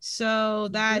 So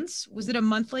that's, was it a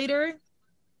month later?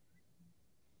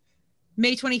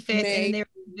 May 25th, and they were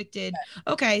convicted.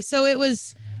 Okay, so it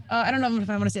was, I don't know if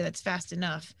I want to say that's fast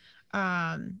enough.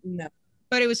 No.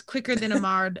 But it was quicker than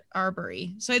Ahmaud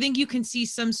Arbery. So I think you can see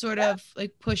some sort of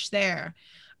like push there.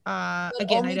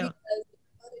 Again, I don't.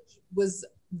 The footage was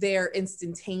there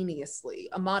instantaneously.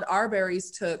 Ahmaud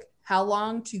Arbery's took how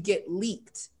long to get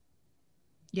leaked?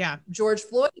 Yeah. George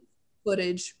Floyd's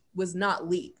footage was not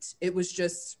leaked. It was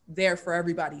just there for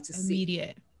everybody to see.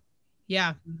 Immediate.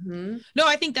 Yeah. Mm-hmm. No,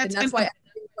 I think that's why I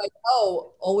think like,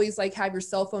 always like have your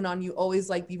cell phone on you, always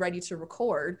like be ready to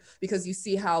record, because you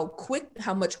see how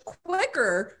much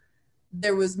quicker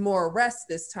there was more arrests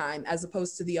this time as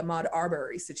opposed to the Ahmaud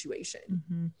Arbery situation.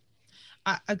 Mm-hmm.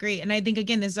 I agree. And I think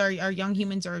again, this is our young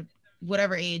humans or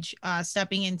whatever age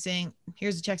stepping in saying,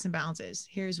 here's the checks and balances.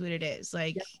 Here's what it is.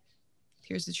 Like,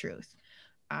 here's the truth.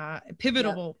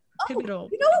 Pivotal. You know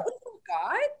what we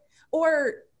forgot?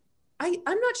 Or I'm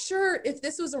not sure if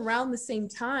this was around the same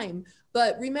time,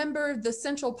 but remember the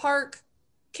Central Park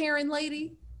Karen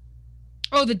lady?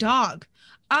 Oh, the dog.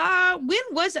 When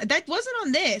was that? That wasn't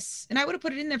on this, and I would have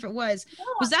put it in there if it was. No,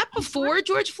 was that before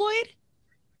George Floyd?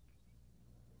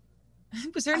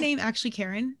 Was her name actually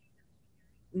Karen?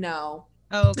 No.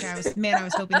 Oh, okay. I was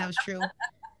hoping that was true.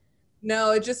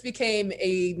 No, it just became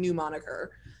a new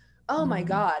moniker. Oh my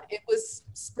God. It was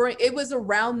spring. It was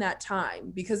around that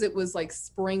time because it was like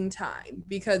springtime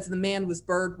because the man was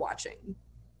bird watching.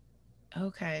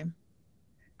 Okay.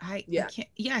 I can't,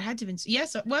 it had to have been.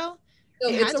 Yes. Well, so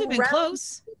it had to have been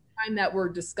close. The time that we're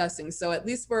discussing. So at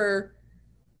least we're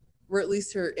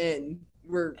in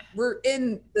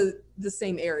the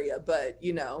same area, but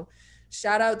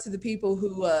shout out to the people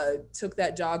who took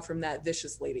that dog from that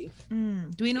vicious lady.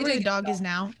 Do we know where the dog is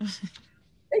now?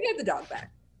 They gave the dog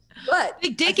back. But they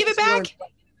did give it back?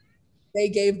 They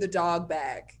gave the dog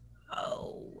back.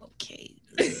 Oh, okay.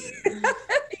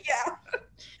 Yeah.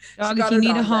 Dog, if you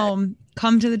need a home,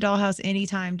 come to the dollhouse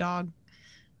anytime, dog.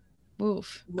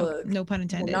 Oof. Look, no pun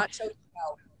intended. Will not choke you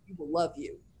out. We will love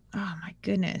you. Oh my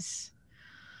goodness.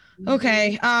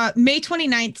 Okay. May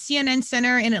 29th, CNN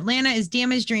Center in Atlanta is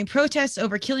damaged during protests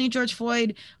over killing George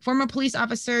Floyd. Former police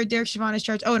officer Derek Chauvin is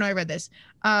charged. Oh, no, I read this.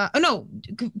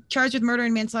 Charged with murder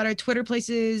and manslaughter. Twitter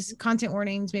places content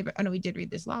warnings. Maybe. Oh, no, we did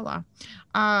read this. Here we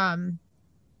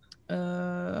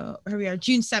are.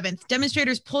 June 7th.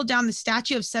 Demonstrators pulled down the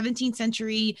statue of 17th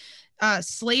century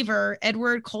slaver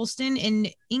Edward Colston in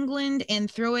England and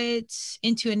throw it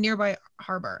into a nearby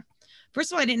harbor.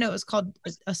 First of all, I didn't know it was called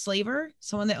a slaver,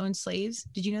 someone that owned slaves.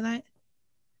 Did you know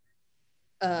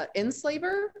that?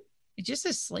 Enslaver? It just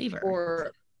says slaver.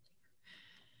 Or,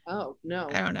 oh, no.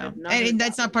 I don't know. And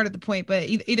that's not part of the point, but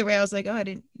either way, I was like, I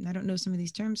don't know some of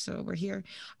these terms, so we're here.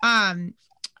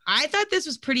 I thought this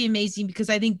was pretty amazing because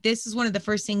I think this is one of the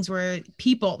first things where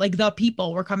people, like the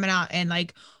people, were coming out and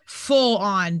like full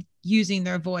on using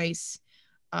their voice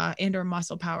and or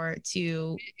muscle power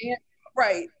to...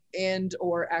 Right. And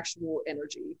or actual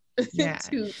energy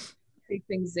to take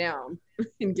things down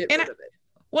and get rid of it.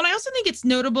 Well, I also think it's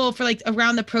notable for like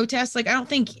around the protests. Like, I don't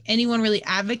think anyone really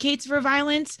advocates for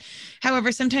violence.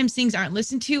 However, sometimes things aren't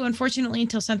listened to, unfortunately,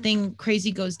 until something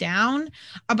crazy goes down.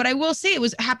 But I will say it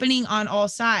was happening on all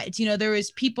sides. You know, there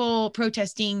was people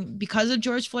protesting because of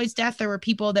George Floyd's death. There were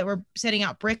people that were setting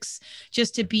out bricks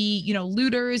just to be, you know,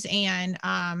 looters and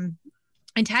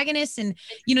antagonists. And,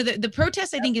 you know, the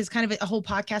protest, I think, is kind of a whole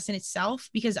podcast in itself,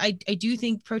 because I do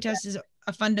think protest is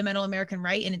a fundamental American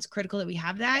right, and it's critical that we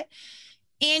have that.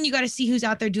 And you got to see who's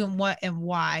out there doing what and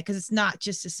why, because it's not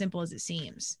just as simple as it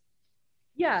seems.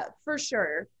 Yeah, for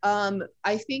sure.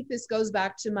 I think this goes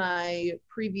back to my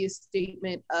previous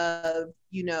statement of,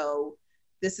 you know,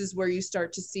 this is where you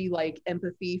start to see like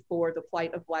empathy for the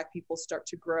plight of Black people start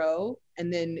to grow.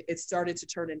 And then it started to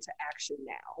turn into action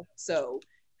now. So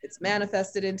it's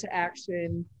manifested into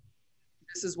action.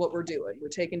 This is what we're doing. We're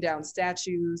taking down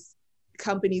statues.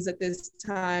 Companies at this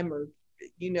time are,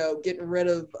 you know, getting rid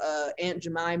of Aunt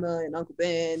Jemima and Uncle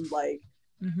Ben, like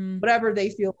whatever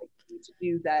they feel like they need to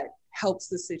do that helps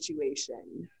the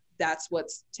situation. That's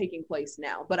what's taking place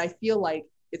now. But I feel like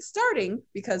it's starting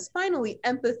because finally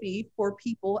empathy for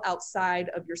people outside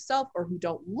of yourself or who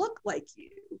don't look like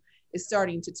you is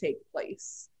starting to take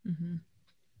place.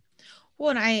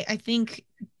 Well, and I think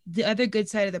the other good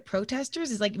side of the protesters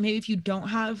is like, maybe if you don't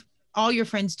have all your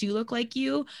friends do look like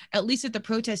you, at least at the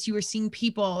protest, you were seeing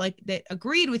people like that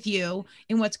agreed with you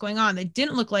in what's going on, that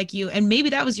didn't look like you. And maybe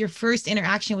that was your first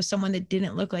interaction with someone that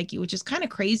didn't look like you, which is kind of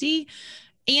crazy.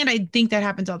 And I think that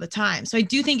happens all the time. So I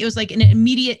do think it was like an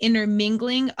immediate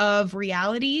intermingling of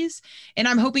realities. And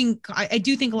I'm hoping, I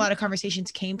do think a lot of conversations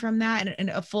came from that and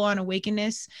a full on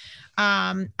awakenness.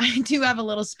 I do have a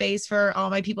little space for all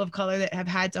my people of color that have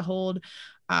had to hold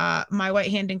my white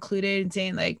hand included and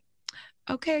saying like,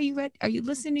 okay, are you ready? Are you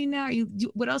listening now?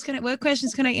 What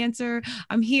questions can I answer?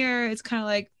 I'm here. It's kind of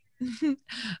like,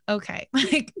 okay,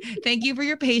 like, thank you for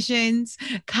your patience,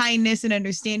 kindness, and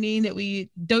understanding that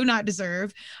we do not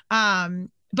deserve.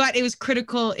 But it was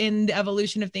critical in the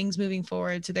evolution of things moving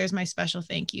forward. So there's my special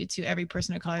thank you to every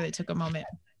person of color that took a moment.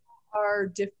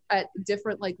 Are at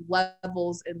different like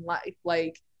levels in life.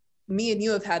 Like me and you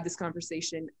have had this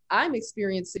conversation. I'm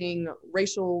experiencing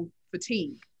racial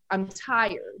fatigue. I'm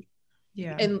tired.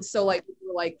 Yeah. And so like,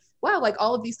 we're like, wow, like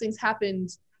all of these things happened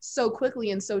so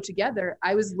quickly and so together.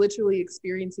 I was literally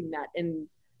experiencing that and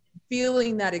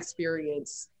feeling that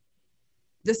experience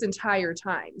this entire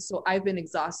time. So I've been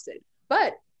exhausted.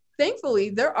 But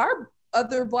thankfully, there are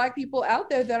other Black people out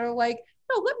there that are like,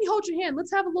 no, let me hold your hand.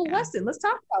 Let's have a little lesson. Let's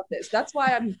talk about this. That's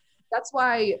why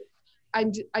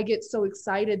I get so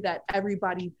excited that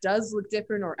everybody does look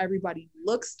different or everybody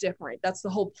looks different. That's the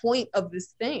whole point of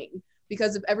this thing.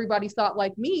 Because if everybody thought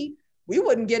like me, we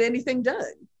wouldn't get anything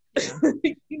done.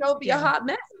 You know, be a hot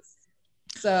mess.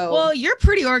 So, well, you're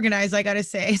pretty organized, I gotta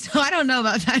say. So I don't know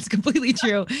about that's completely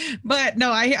true, but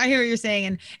no, I hear what you're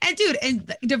saying. And dude,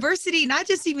 and diversity, not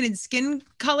just even in skin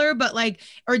color, but like,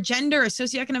 or gender or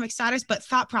socioeconomic status, but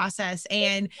thought process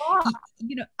and,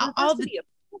 you know, all the,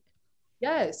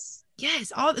 Yes.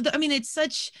 I mean, it's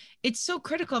so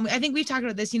critical. I mean, I think we've talked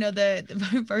about this, you know, the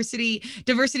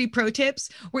diversity pro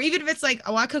tips, where even if it's like,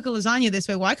 oh, I cook a lasagna this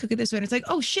way, well, I cook it this way. And it's like,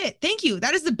 oh shit, thank you.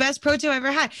 That is the best pro tip I've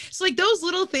ever had. So like those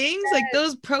little things, like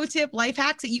those pro tip life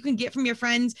hacks that you can get from your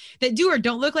friends that do or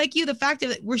don't look like you, the fact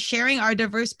that we're sharing our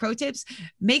diverse pro tips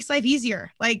makes life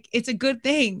easier. Like it's a good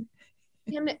thing.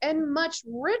 And much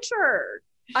richer.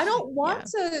 I don't want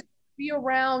to be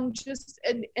around just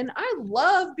and I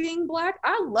love being Black.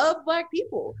 I love Black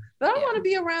people, but I don't want to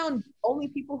be around only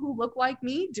people who look like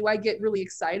me. Do I get really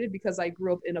excited because I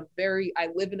live in a very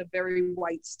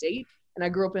white state and I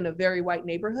grew up in a very white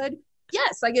neighborhood?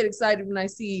 Yes, I get excited when I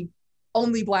see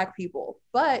only Black people,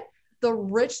 but the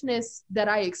richness that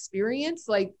I experience,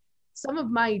 like some of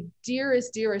my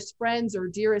dearest friends or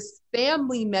dearest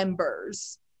family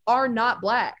members are not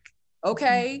Black.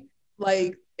 Okay.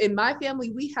 Like in my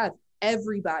family, we have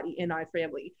everybody in our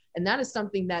family. And that is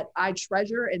something that I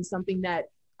treasure and something that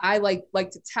I like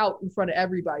to tout in front of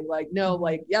everybody. Like, no,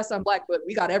 like, yes, I'm Black, but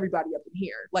we got everybody up in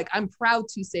here. Like, I'm proud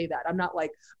to say that. I'm not like,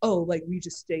 oh, like we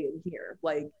just stay in here.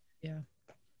 Like,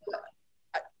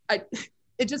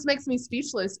 it just makes me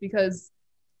speechless because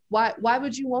why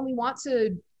would you only want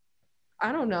to,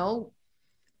 why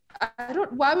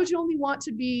would you only want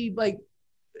to be like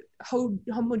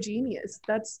homogeneous?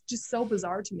 That's just so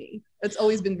bizarre to me. It's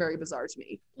always been very bizarre to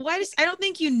me. Well, I don't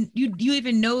think you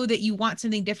even know that you want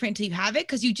something different until you have it,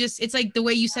 because it's like the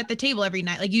way you set the table every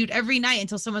night. Like every night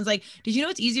until someone's like, did you know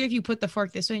it's easier if you put the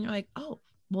fork this way? And you're like, oh,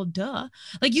 well, duh.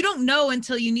 Like, you don't know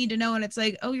until you need to know. And it's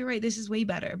like, oh, you're right, this is way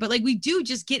better. But like, we do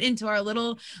just get into our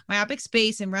little myopic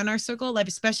space and run our circle of life,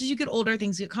 especially as you get older,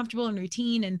 things get comfortable and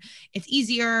routine, and it's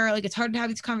easier. Like, it's hard to have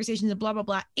these conversations and blah, blah,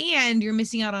 blah. And you're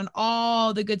missing out on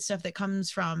all the good stuff that comes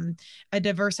from a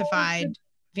diversified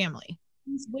family.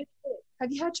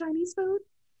 Have you had Chinese food?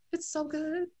 It's so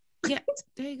good. Yeah,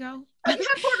 there you go. Have you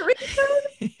had Puerto Rican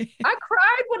food? I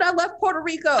cried when I left Puerto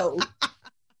Rico.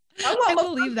 I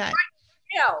believe that.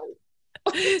 Yeah.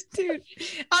 Dude,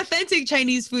 authentic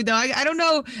Chinese food though. I don't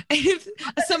know if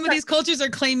some of these cultures are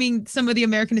claiming some of the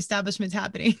American establishment's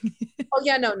happening. Oh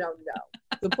yeah, no.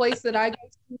 The place that I go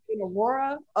to in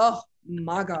Aurora, oh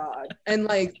my God. And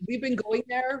like, we've been going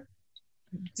there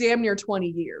damn near 20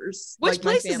 years. Which like,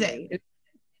 place is it?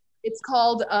 It's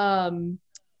called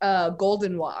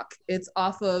Golden Walk. It's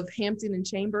off of Hampton and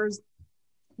Chambers.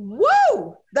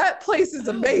 Woo! That place is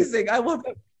amazing. I love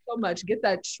it so much. Get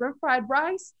that shrimp fried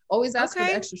rice. Always ask for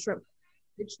the extra shrimp.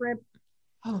 Big shrimp.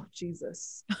 Oh,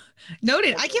 Jesus.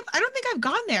 Noted. I don't think I've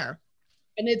gone there.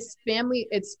 And it's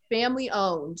family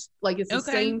owned. Like, it's the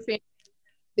same family.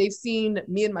 They've seen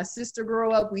me and my sister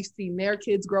grow up. We've seen their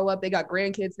kids grow up. They got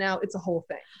grandkids now. It's a whole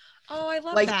thing. Oh, I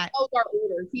love like, that. He knows our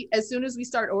order. As soon as we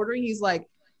start ordering, he's like,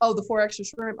 oh, the 4 extra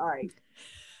shrimp. All right.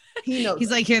 He knows.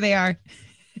 He's like, here they are.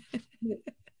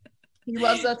 He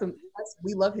loves us, and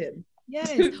we love him.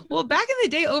 Yes. Well, back in the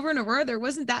day over in Aurora, there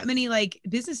wasn't that many like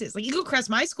businesses. Like, Eagle Crest,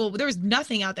 my school, there was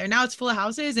nothing out there. Now it's full of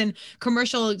houses and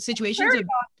commercial situations.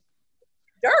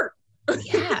 Dirt.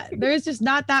 Yeah, there's just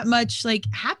not that much like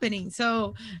happening.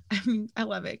 So I mean, I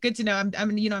love it. Good to know.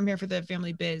 I'm here for the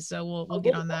family biz, so we'll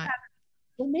get on that.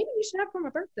 Well, maybe we should have for my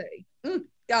birthday.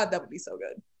 God, that would be so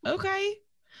good. Okay.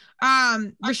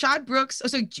 Rashad Brooks.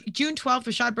 So June 12th,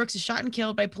 Rashad Brooks is shot and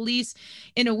killed by police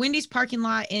in a Wendy's parking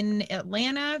lot in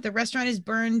Atlanta. The restaurant is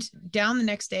burned down the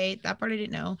next day. That part I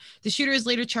didn't know. The shooter is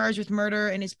later charged with murder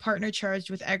and his partner charged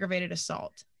with aggravated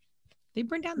assault. They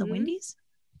burned down the Wendy's?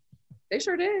 They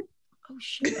sure did. Oh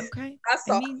shit. Okay. I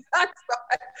saw it.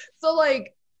 So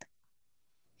like,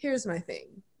 here's my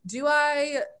thing. Do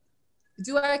I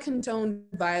condone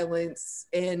violence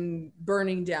and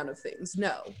burning down of things?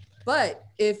 No. But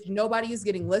if nobody is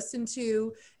getting listened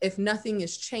to, if nothing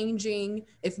is changing,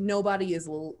 if nobody is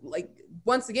like,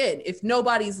 once again, if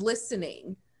nobody's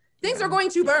listening, things are going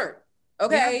to burn.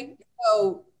 Okay. Yeah.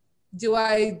 So do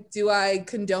I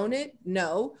condone it?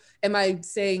 No. Am I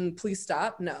saying please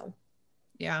stop? No.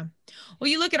 Yeah. Well,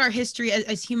 you look at our history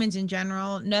as humans in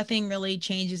general, nothing really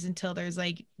changes until there's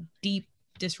like deep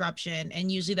disruption.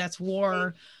 And usually that's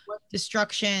war,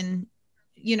 destruction,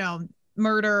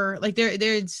 murder. Like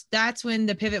that's when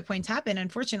the pivot points happen,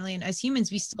 unfortunately. And as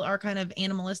humans, we still are kind of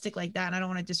animalistic like that. And I don't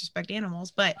want to disrespect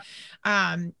animals, but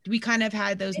we kind of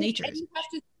had those natures. And you have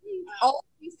to see all of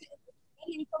these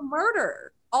things from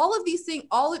murder. All of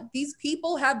these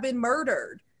people have been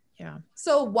murdered. Yeah.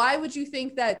 So why would you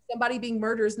think that somebody being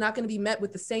murdered is not going to be met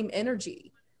with the same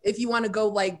energy? If you want to go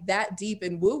like that deep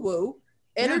and woo-woo,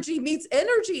 energy meets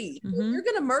energy. Mm-hmm. If you're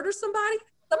going to murder somebody's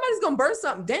going to burn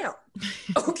something down.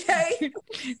 Okay.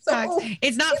 So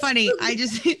it's not funny. I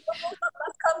just let's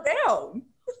come down.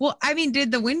 Well, I mean, did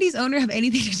the Wendy's owner have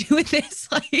anything to do with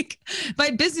this? Like,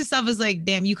 my business stuff was like,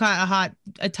 damn, you caught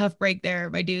a tough break there,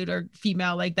 my dude or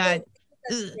female, like that.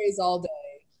 Days all day.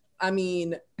 I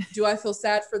mean, do I feel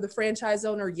sad for the franchise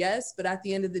owner? Yes. But at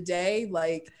the end of the day,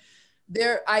 like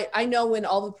I know when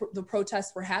all the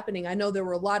protests were happening, I know there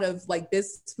were a lot of like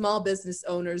small business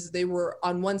owners. They were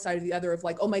on one side or the other of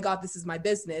like, oh my God, this is my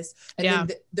business. And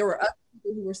then there were other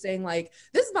people who were saying like,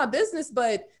 this is my business,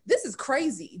 but this is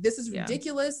crazy. This is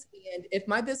ridiculous. And if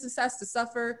my business has to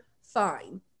suffer,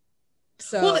 fine.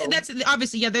 So well, that's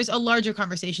obviously, there's a larger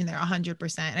conversation there,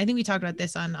 100%. I think we talked about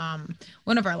this on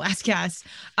one of our last casts.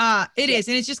 It is,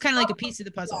 and it's just kind of like a piece of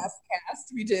the puzzle. Last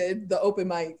cast we did the open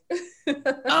mic.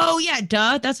 Oh yeah,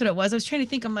 duh. That's what it was. I was trying to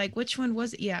think. I'm like, which one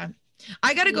was it? Yeah.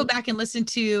 I got to go back and listen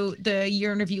to the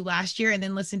year interview last year and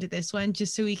then listen to this one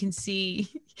just so we can see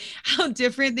how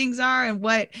different things are and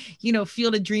what,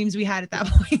 field of dreams we had at that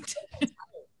point.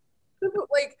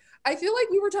 Like, I feel like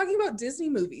we were talking about Disney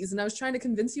movies and I was trying to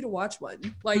convince you to watch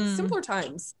one, like simpler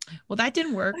times. Well, that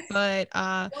didn't work, but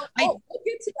we'll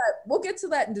get to that. We'll get to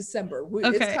that in December.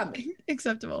 Okay. It's coming.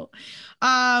 Acceptable.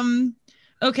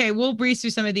 Okay, we'll breeze through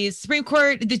some of these. Supreme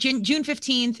Court, the June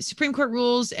 15th, Supreme Court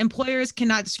rules employers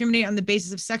cannot discriminate on the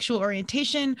basis of sexual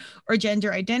orientation or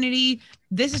gender identity.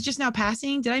 This is just now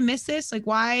passing. Did I miss this? Like,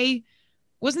 why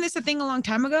wasn't this a thing a long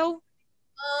time ago?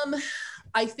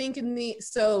 I think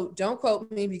so don't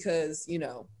quote me because,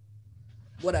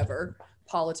 whatever,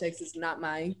 politics is not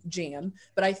my jam,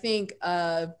 but I think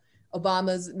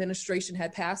Obama's administration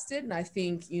had passed it. And I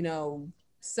think,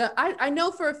 so I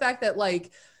know for a fact that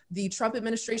like the Trump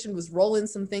administration was rolling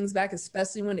some things back,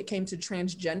 especially when it came to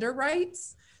transgender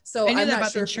rights. So I knew I'm that not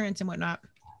about sure the insurance and whatnot.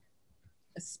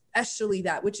 Especially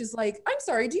that, which is like, I'm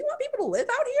sorry, do you want people to live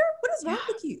out here? What is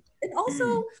wrong with you? And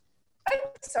also, I'm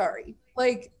sorry,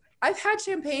 like I've had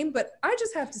champagne, but I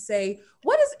just have to say,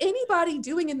 what does anybody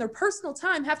doing in their personal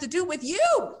time have to do with you?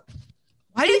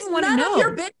 Why do you even want to know?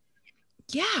 Your business.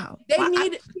 Yeah. They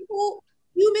need people,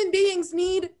 human beings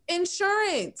need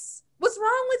insurance. What's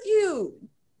wrong with you?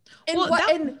 And why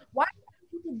do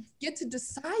people get to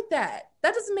decide that?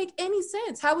 That doesn't make any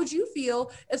sense. How would you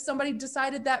feel if somebody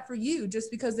decided that for you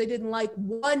just because they didn't like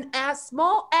one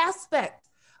small aspect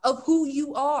of who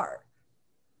you are?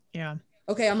 Yeah.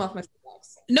 Okay, I'm off my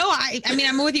soapbox. No, I mean,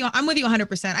 I'm with you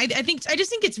 100%. I just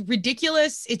think it's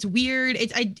ridiculous. It's weird.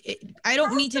 I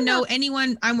don't need to know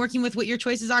anyone I'm working with what your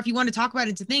choices are. If you want to talk about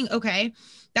it, it's a thing. Okay.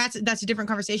 That's a different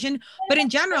conversation. But in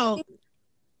general,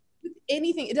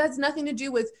 anything, it has nothing to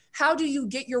do with how do you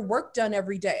get your work done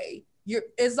every day.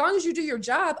 As long as you do your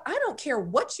job, I don't care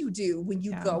what you do when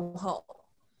you go home.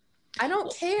 I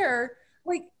don't care.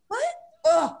 Like, what?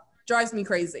 Ugh, drives me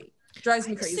crazy. I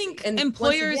think and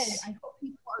employers, again, I hope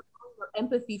people are showing more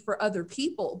empathy for other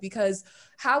people, because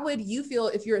how would you feel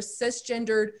if you're a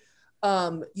cisgendered,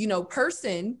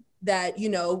 person that,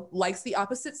 likes the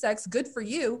opposite sex? Good for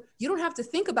you. You don't have to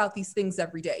think about these things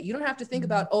every day. You don't have to think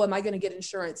about, oh, am I going to get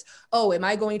insurance? Oh, am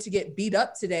I going to get beat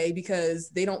up today because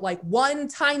they don't like one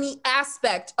tiny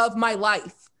aspect of my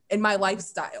life and my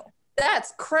lifestyle?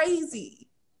 That's crazy.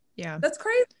 Yeah. That's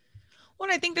crazy. Well,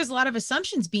 I think there's a lot of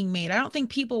assumptions being made. I don't think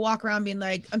people walk around being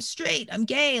like, I'm straight, I'm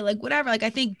gay, like whatever. Like,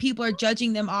 I think people are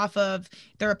judging them off of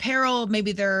their apparel,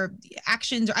 maybe their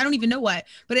actions, or I don't even know what,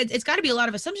 but it's got to be a lot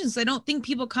of assumptions. So I don't think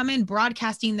people come in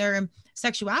broadcasting their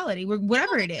sexuality,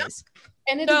 whatever it is.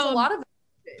 And it is a lot of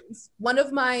things. One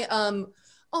of my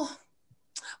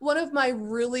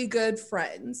really good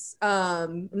friends,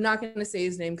 I'm not going to say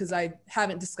his name because I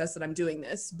haven't discussed that I'm doing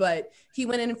this, but he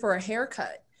went in for a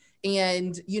haircut.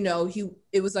 And,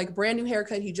 it was like a brand new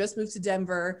haircut. He just moved to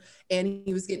Denver and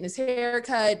he was getting his hair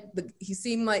cut. But he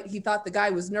seemed like he thought the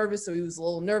guy was nervous. So he was a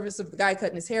little nervous of the guy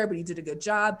cutting his hair, but he did a good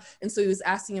job. And so he was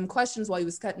asking him questions while he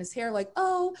was cutting his hair, like,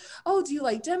 oh, do you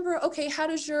like Denver? Okay, how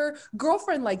does your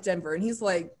girlfriend like Denver? And he's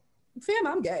like, fam,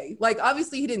 I'm gay. Like,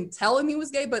 obviously he didn't tell him he was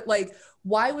gay, but like,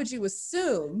 why would you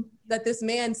assume that this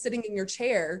man sitting in your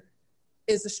chair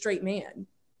is a straight man?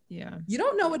 Yeah. You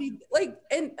don't know what he like.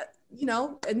 And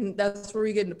that's where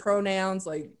we get into pronouns.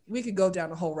 Like, we could go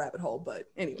down a whole rabbit hole, but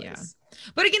anyways. Yeah.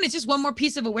 But again, it's just one more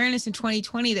piece of awareness in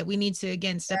 2020 that we need to,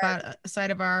 again, step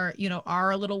outside of our,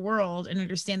 our little world and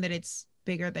understand that it's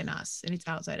bigger than us and it's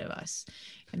outside of us.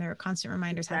 And there are constant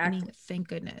reminders happening. Thank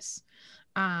goodness.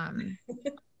 We're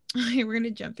going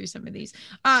to jump through some of these.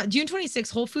 June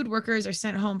 26th, Whole Food workers are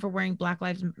sent home for wearing Black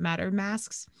Lives Matter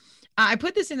masks. I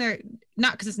put this in there,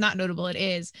 not because it's not notable, it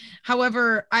is.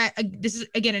 However, this is,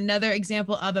 again, another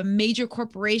example of a major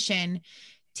corporation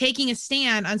taking a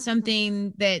stand on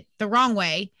something that the wrong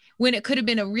way, when it could have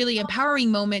been a really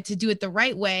empowering moment to do it the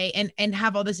right way and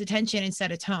have all this attention and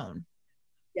set a tone.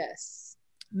 Yes.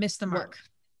 Missed the mark.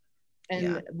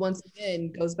 And once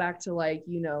again, goes back to like,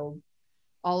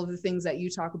 all of the things that you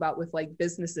talk about with like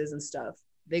businesses and stuff.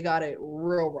 They got it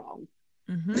real wrong.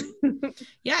 Mm-hmm.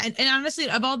 Yeah. And honestly,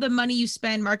 of all the money you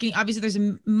spend marketing, obviously there's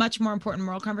a much more important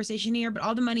moral conversation here, but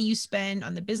all the money you spend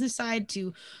on the business side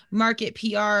to market,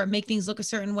 PR, make things look a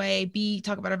certain way,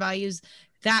 talk about our values,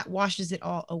 that washes it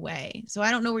all away. So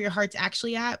I don't know where your heart's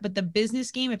actually at, but the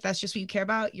business game, if that's just what you care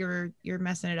about, you're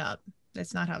messing it up.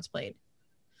 That's not how it's played.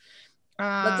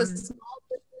 But the small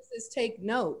businesses take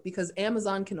note, because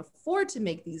Amazon can afford to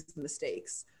make these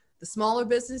mistakes. The smaller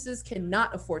businesses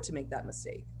cannot afford to make that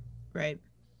mistake. Right.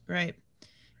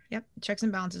 Yep. Checks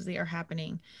and balances, they are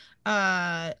happening.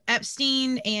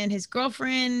 Epstein and his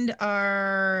girlfriend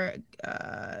are,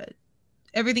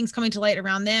 everything's coming to light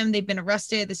around them. They've been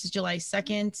arrested. This is July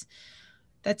 2nd.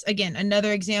 That's, again,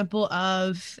 another example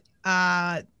of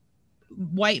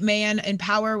white man in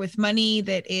power with money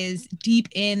that is deep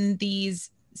in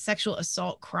these sexual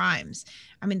assault crimes.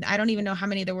 I mean, I don't even know how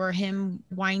many there were. Him,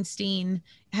 Weinstein,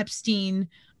 Epstein.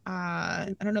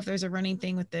 I don't know if there's a running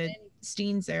thing with the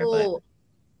Steens there, but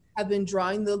I've been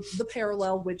drawing the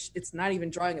parallel, which it's not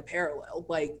even drawing a parallel.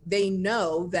 Like, they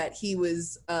know that he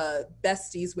was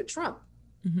besties with Trump.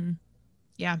 Mm-hmm.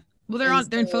 Yeah. Well,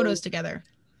 they're in photos together.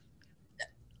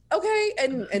 Okay.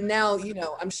 And now,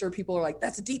 I'm sure people are like,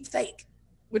 that's a deep fake,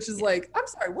 which is like, I'm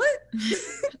sorry, what?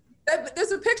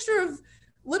 There's a picture of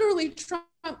literally Trump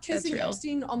kissing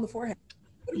Epstein on the forehead.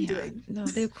 What are you doing? No,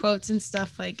 they have quotes and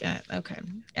stuff like, okay.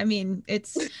 I mean, if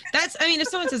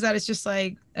someone says that, it's just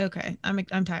like, okay,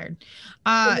 I'm tired.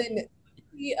 And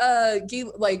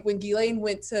then when Ghislaine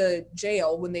went to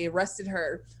jail, when they arrested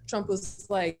her, Trump was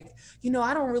like,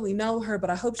 I don't really know her, but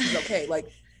I hope she's okay.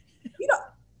 Like, you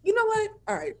know what?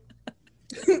 All right.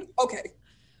 Okay.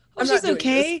 Oh, she's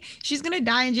okay. She's gonna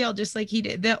die in jail just like he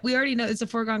did. That we already know. It's a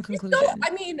foregone conclusion. I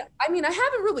mean, I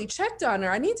haven't really checked on her.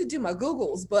 I need to do my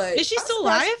Googles, but is she still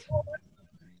alive?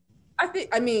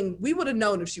 We would have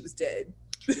known if she was dead.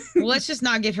 Well, let's just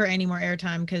not give her any more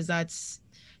airtime, because that's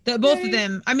both of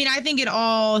them. I mean, I think it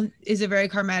all is a very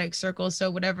karmatic circle.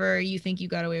 So whatever you think you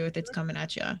got away with, it's coming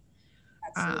at you.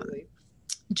 Absolutely.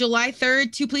 July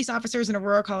 3rd, 2 police officers in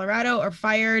Aurora, Colorado are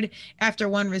fired after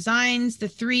one resigns. The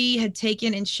 3 had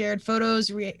taken and shared photos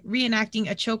reenacting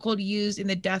a chokehold used in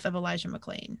the death of Elijah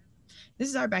McClain. This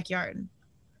is our backyard.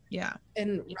 Yeah.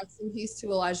 And rest in peace to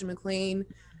Elijah McClain.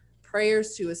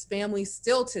 Prayers to his family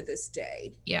still to this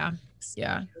day. Yeah.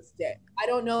 Yeah. I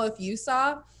don't know if you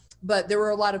saw, but there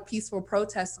were a lot of peaceful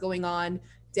protests going on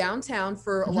downtown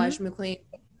for Elijah McClain,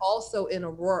 also in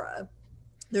Aurora.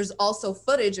 There's also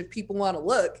footage, if people want to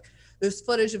look, there's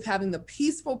footage of having the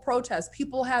peaceful protests,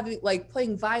 people having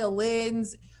playing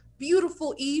violins,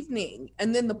 beautiful evening.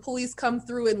 And then the police come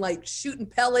through and shooting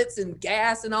pellets and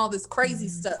gas and all this crazy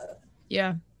stuff.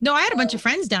 Yeah. No, I had a bunch of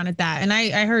friends down at that, and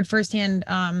I heard firsthand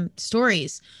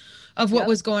stories of what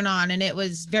was going on. And it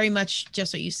was very much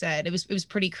just what you said. It was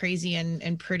pretty crazy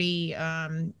and pretty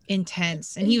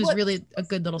intense. And he was really a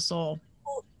good little soul.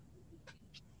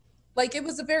 It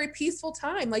was a very peaceful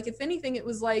time. If anything, it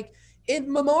was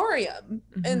in memoriam,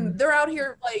 and they're out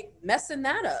here messing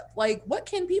that up. What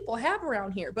can people have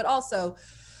around here? But also,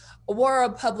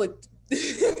 Aurora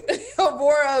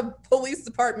Police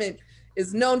Department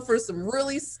is known for some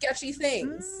really sketchy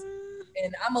things,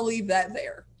 and I'm gonna leave that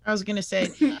there. I was gonna say,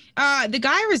 the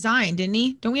guy resigned, didn't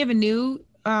he? Don't we have a new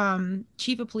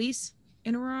chief of police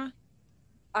in Aurora?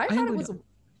 I thought it was.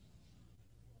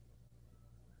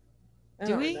 I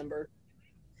don't remember.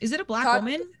 Is it a black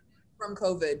woman? From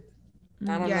COVID.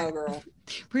 I don't know, girl.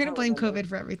 We're going to blame COVID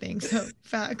for everything. So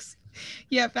facts.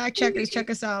 Yeah, fact checkers,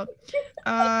 check us out.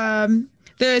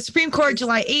 The Supreme Court,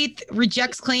 July 8th,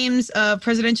 rejects claims of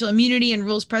presidential immunity and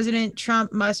rules President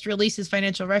Trump must release his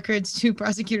financial records to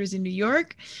prosecutors in New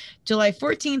York. July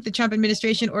 14th, the Trump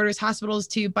administration orders hospitals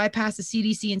to bypass the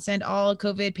CDC and send all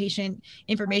COVID patient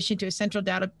information to a central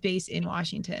database in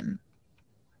Washington.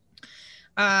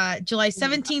 July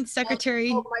 17th,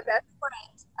 Secretary. Oh, my best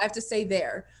friend. I have to say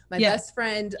my best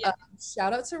friend,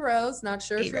 shout out to Rose. Not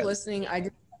sure if you're listening. I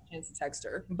didn't have a chance to text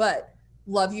her, but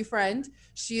love you, friend.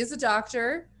 She is a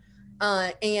doctor.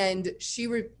 And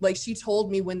she told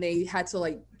me when they had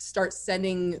to start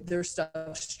sending their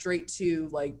stuff straight to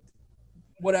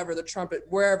wherever the Trump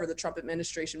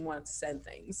administration wanted to send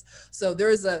things. So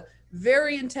there is a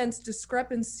very intense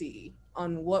discrepancy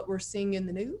on what we're seeing in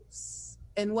the news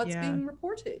and what's being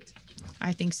reported.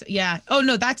 I think so. Yeah. Oh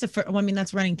no, that's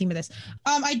that's running theme of this.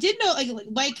 I did know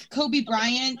like Kobe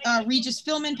Bryant, Regis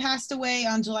Philbin passed away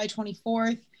on July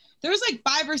 24th. There was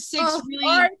 5 or 6 really.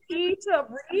 R.I.P. to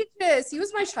Regis. He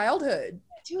was my childhood.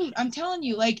 Dude, I'm telling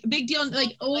you, big deal,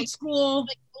 old school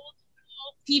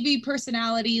TV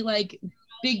personality,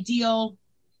 big deal.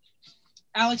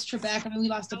 Alex Trebek. We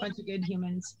lost a bunch of good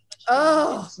humans.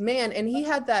 Oh man, and he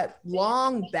had that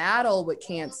long battle with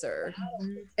cancer,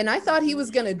 and I thought he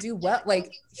was gonna do well.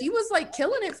 He was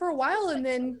killing it for a while, and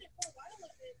then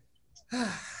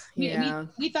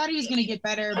we thought he was gonna get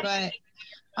better, but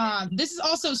this is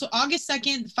also August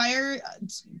 2nd. Fire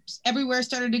everywhere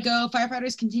started to go.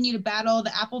 Firefighters continue to battle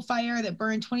the apple fire that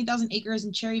burned 20,000 acres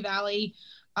in Cherry Valley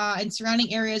and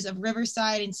surrounding areas of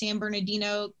Riverside and San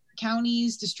Bernardino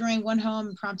counties, destroying one home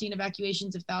and prompting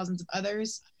evacuations of thousands of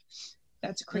others.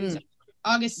 That's crazy.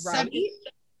 August 7th.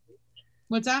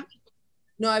 What's that?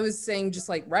 No, I was saying just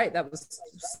that was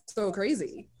so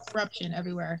crazy. Corruption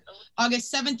everywhere.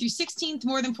 August 7th through 16th,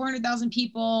 more than 400,000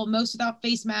 people, most without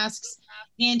face masks,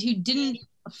 and who didn't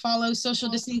follow social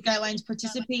distancing guidelines,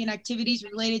 participate in activities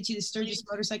related to the Sturgis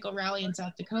motorcycle rally in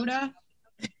South Dakota.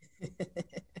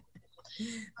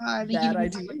 I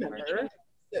do remember.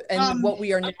 And what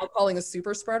we are now calling a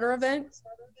super spreader event.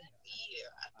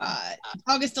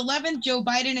 August 11th, Joe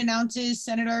Biden announces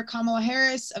Senator Kamala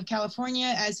Harris of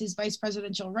California as his vice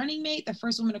presidential running mate, the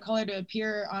first woman of color to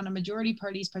appear on a majority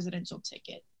party's presidential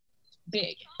ticket.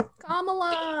 Big.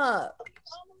 Kamala.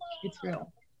 It's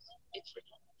real.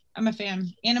 I'm a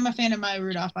fan. And I'm a fan of Maya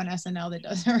Rudolph on SNL that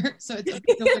does her. So it's a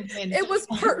win-win. It was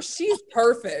she's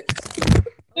perfect.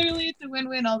 Literally, it's a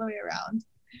win-win all the way around.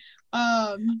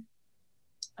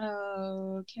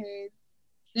 Okay.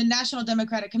 The National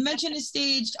Democratic Convention is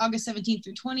staged August 17th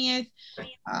through 20th.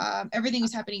 Everything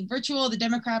is happening virtual. The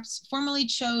Democrats formally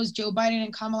chose Joe Biden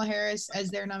and Kamala Harris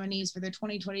as their nominees for their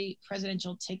 2020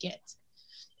 presidential ticket.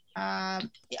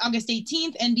 August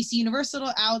 18th, NBC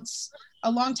Universal outs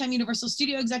a longtime Universal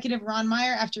Studio executive, Ron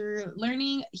Meyer, after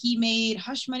learning he made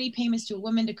hush money payments to a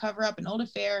woman to cover up an old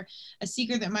affair, a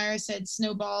secret that Meyer said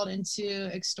snowballed into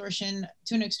an extortion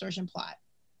plot.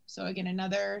 So again,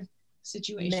 another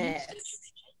situation.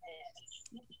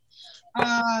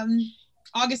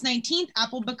 August 19th,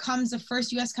 Apple becomes the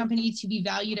first U.S. company to be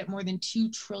valued at more than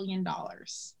 $2 trillion.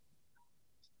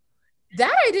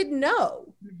 That I didn't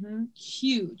know. Mm-hmm.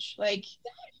 Huge. Like,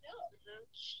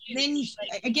 then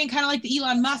again, kind of like the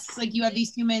Elon Musks, like you have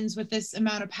these humans with this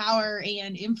amount of power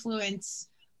and influence.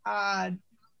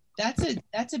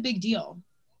 That's a big deal.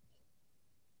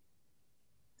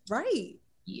 Right.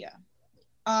 Yeah.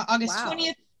 August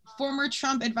 20th, former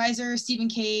Trump advisor Stephen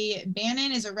K.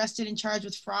 Bannon is arrested and charged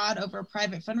with fraud over a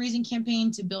private fundraising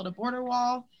campaign to build a border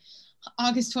wall.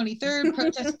 August 23rd,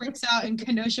 protest breaks out in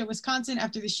Kenosha, Wisconsin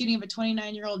after the shooting of a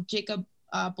 29-year-old Jacob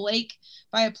Blake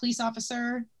by a police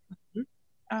officer.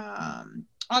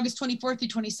 August 24th through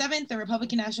 27th, the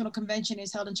Republican National Convention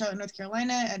is held in Charlotte, North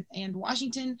Carolina and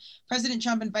Washington. President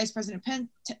Trump and Vice President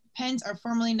Pence are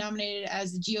formally nominated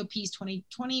as the GOP's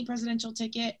 2020 presidential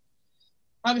ticket.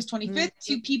 August 25th,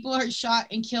 2 people are shot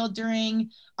and killed during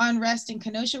unrest in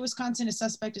Kenosha, Wisconsin. A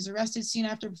suspect is arrested soon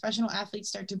after professional athletes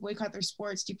start to boycott their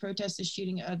sports to protest the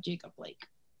shooting of Jacob Blake.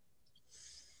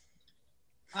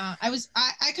 I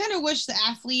kind of wish the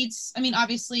athletes, I mean,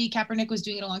 obviously Kaepernick was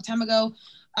doing it a long time ago,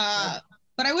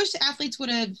 but I wish the athletes would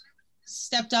have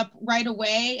stepped up right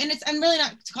away. And I'm really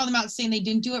not to call them out saying they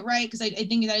didn't do it right, because I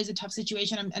think that is a tough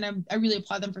situation, and I really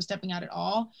applaud them for stepping out at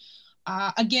all.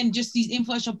 Again, just these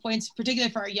influential points,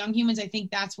 particularly for our young humans, I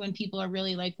think that's when people are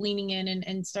really like leaning in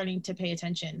and starting to pay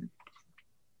attention.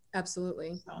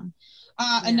 Absolutely. So,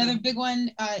 another big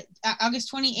one,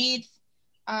 August 28th,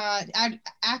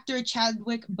 actor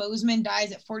Chadwick Boseman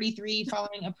dies at 43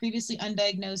 following a previously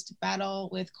undiagnosed battle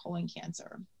with colon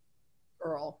cancer.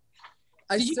 Girl,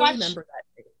 I still remember that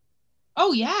day.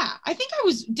 Oh yeah, I think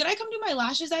did I come do my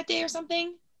lashes that day or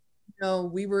something? No,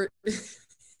 we were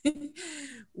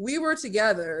we were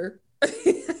together.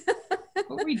 What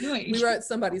were we doing? We were at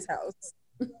somebody's house.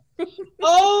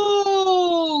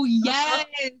 Oh yes.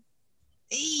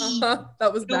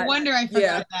 That was no wonder I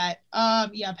forgot that.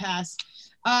 Yeah, pass.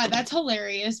 That's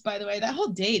hilarious, by the way. That whole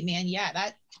date, man. Yeah,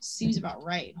 that seems about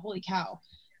right. Holy cow.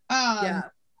 Yeah.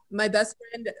 My best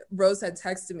friend Rose had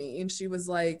texted me and she was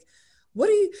like,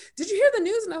 did you hear the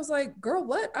news? And I was like, girl,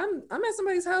 what? I'm at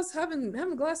somebody's house having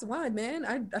a glass of wine,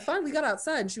 man. I finally got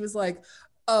outside. And she was like,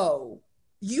 oh,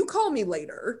 you call me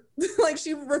later. Like,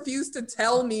 she refused to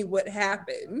tell me what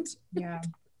happened. Yeah.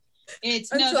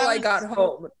 Until I got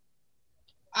home.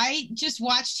 I just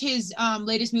watched his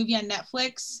latest movie on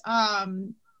Netflix. Oh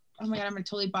my God, I'm gonna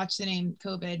totally botch the name.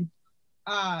 COVID.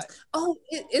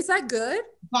 Is that good?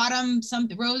 Bottom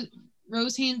something,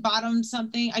 Rose hand bottom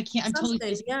something. I can't. I'm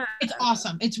totally. Yeah. It's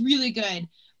awesome. It's really good.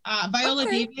 Viola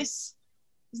Davis,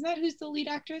 isn't that who's the lead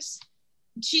actress?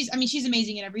 She's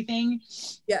amazing in everything.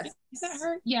 Yes. Is that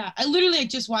her? Yeah. I literally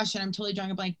just watched it. I'm totally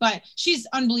drawing a blank, but she's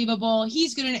unbelievable.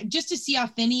 He's good in it. Just to see how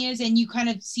thin he is, and you kind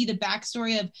of see the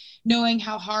backstory of knowing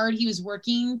how hard he was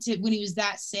working when he was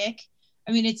that sick.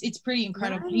 I mean, it's pretty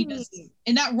incredible. Right. He does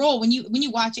in that role. When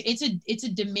you watch it, it's a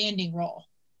demanding role,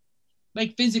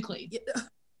 like physically.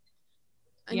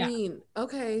 Yeah. I mean,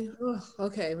 okay.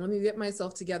 Let me get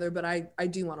myself together, but I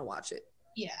do want to watch it.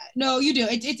 Yeah, no, you do.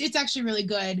 It's actually really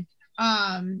good.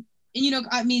 And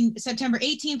September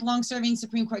 18th, long-serving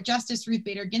Supreme Court Justice Ruth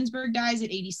Bader Ginsburg dies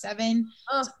at 87.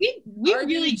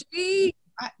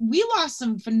 We lost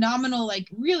some phenomenal, like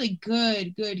really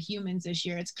good humans this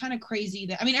year. It's kind of crazy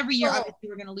that, every year obviously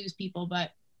we're going to lose people,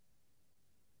 but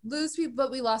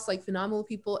we lost like phenomenal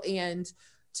people. And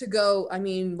to go,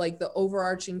 like the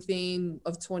overarching theme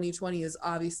of 2020 is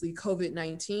obviously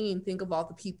COVID-19. Think of all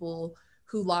the people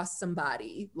who lost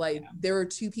somebody. Like there were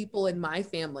 2 people in my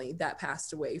family that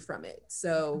passed away from it.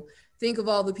 So think of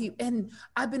all the people. And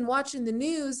I've been watching the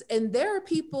news, and there are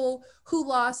people who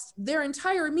lost their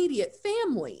entire immediate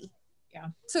family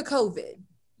to COVID.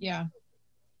 Yeah.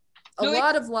 A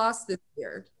lot of loss this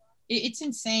year. It's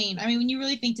insane. When you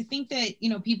really think that,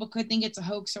 people could think it's a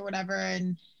hoax or whatever.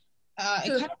 And it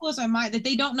kind of blows my mind that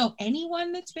they don't know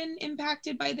anyone that's been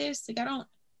impacted by this. Like,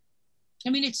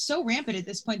 it's so rampant at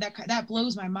this point that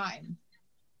blows my mind.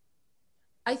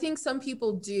 I think some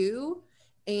people do.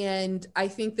 And I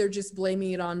think they're just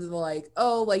blaming it on the like,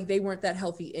 oh, like they weren't that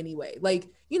healthy anyway. Like,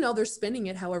 they're spinning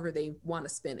it however they want to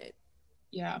spin it.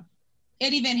 Yeah.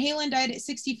 Eddie Van Halen died at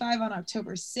 65 on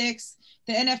October 6th.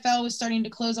 The NFL was starting to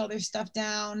close all their stuff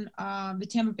down. The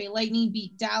Tampa Bay Lightning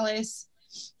beat Dallas.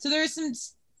 So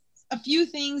there's a few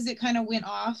things that kind of went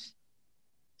off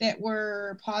that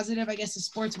were positive. I guess the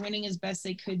sports winning as best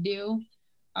they could do.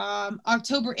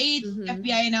 October 8th,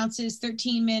 FBI announces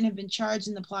 13 men have been charged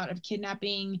in the plot of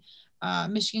kidnapping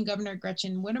Michigan Governor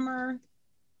Gretchen Whitmer.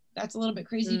 That's a little bit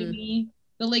crazy to me.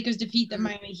 The Lakers defeat the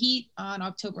Miami Heat on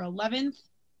October 11th.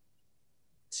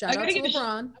 Shout out to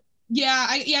LeBron.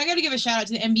 I got to give a shout out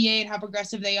to the NBA and how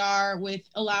progressive they are with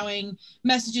allowing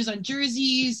messages on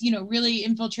jerseys, really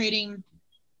infiltrating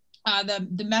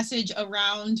the message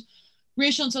around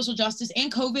racial and social justice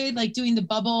and COVID, like doing the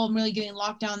bubble and really getting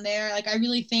locked down there. Like I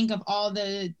really think of all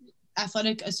the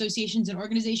athletic associations and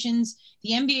organizations,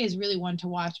 the NBA is really one to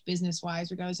watch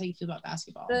business-wise, regardless of how you feel about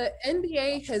basketball. The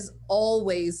NBA has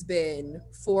always been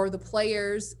for the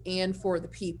players and for the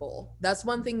people. That's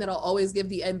one thing that I'll always give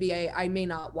the NBA. I may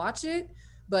not watch it,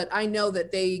 but I know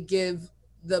that they give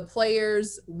the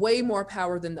players way more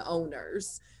power than the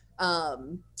owners.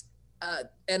 NFL,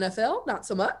 not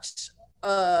so much.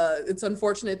 It's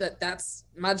unfortunate that that's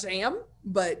my jam,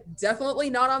 but definitely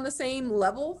not on the same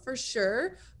level for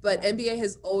sure. But NBA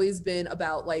has always been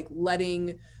about like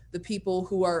letting the people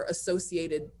who are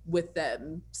associated with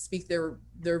them speak their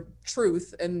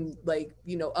truth and like,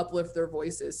 uplift their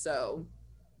voices. So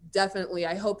definitely,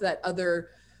 I hope that other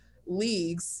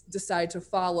leagues decide to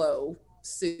follow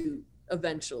suit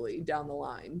eventually down the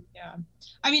line. Yeah.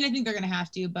 I mean, I think they're going to have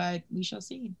to, but we shall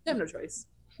see. They have no choice.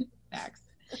 Facts.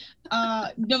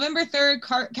 November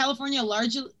 3rd, California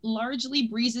largely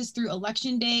breezes through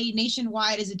election day.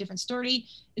 Nationwide is a different story.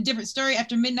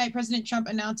 After midnight, President Trump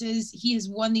announces he has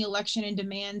won the election and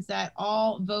demands that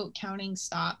all vote counting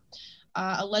stop,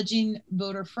 alleging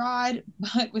voter fraud.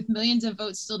 But with millions of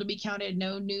votes still to be counted,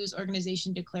 no news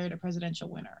organization declared a presidential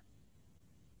winner.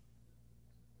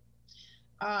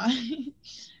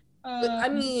 I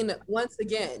mean, once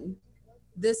again,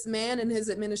 this man and his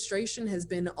administration has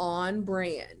been on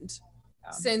brand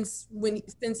since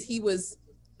he was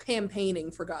campaigning,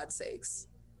 for God's sakes.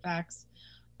 Facts.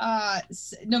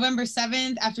 November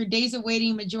 7th, after days of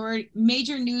waiting,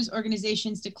 major news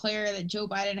organizations declare that Joe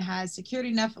Biden has secured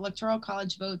enough electoral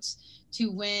college votes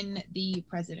to win the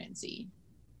presidency.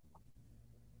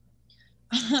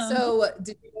 So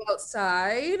did you go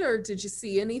outside or did you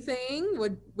see anything?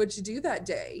 What'd you do that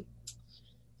day?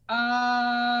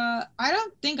 I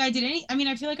don't think I did any. I mean,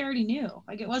 I feel like I already knew.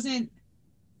 Like it wasn't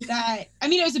that. I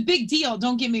mean, it was a big deal.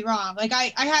 Don't get me wrong. Like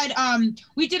I had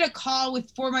we did a call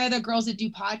with 4 of my other girls that do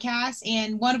podcasts,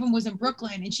 and one of them was in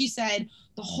Brooklyn, and she said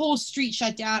the whole street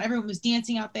shut down. Everyone was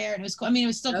dancing out there, and it was cool. I mean, it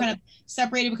was still kind of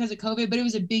separated because of COVID, but it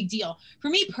was a big deal for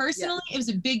me personally. It was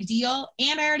a big deal,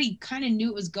 and I already kind of knew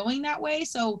it was going that way.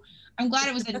 So I'm glad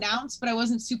it was announced, but I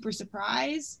wasn't super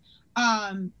surprised.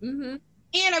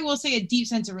 And I will say a deep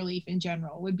sense of relief in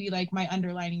general would be like my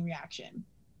underlining reaction.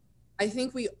 I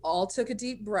think we all took a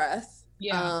deep breath.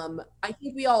 Yeah. I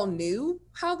think we all knew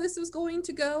how this was going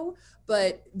to go,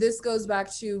 but this goes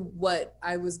back to what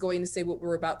I was going to say, what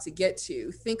we're about to get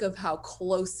to. Think of how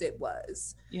close it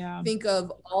was. Yeah. Think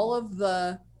of all of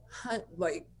the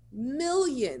like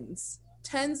millions,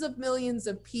 tens of millions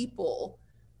of people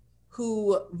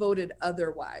who voted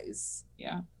otherwise.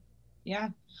 Yeah. Yeah.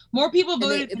 More people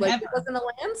voted than ever. It wasn't a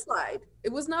landslide.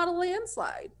 It was not a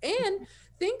landslide. And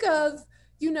think of,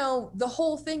 the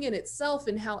whole thing in itself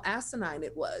and how asinine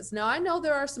it was. Now, I know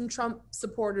there are some Trump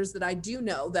supporters that I do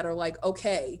know that are like,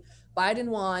 okay, Biden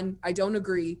won. I don't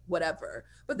agree, whatever.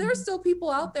 But there are still people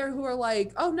out there who are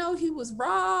like, oh, no, he was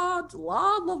robbed,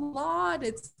 la, la, la. And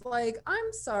it's like,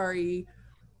 I'm sorry.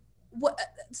 What?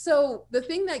 So the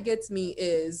thing that gets me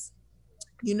is,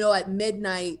 at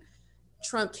midnight,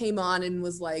 Trump came on and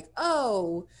was like,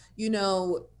 oh,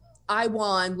 I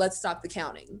won, let's stop the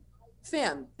counting.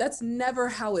 Fam, that's never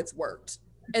how it's worked.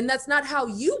 And that's not how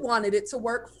you wanted it to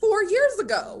work 4 years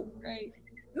ago. Right.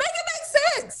 Make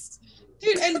it make sense.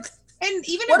 Dude, and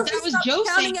even if that was Joe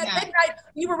saying at that. Midnight,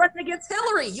 you were running against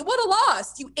Hillary. You would have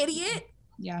lost, you idiot.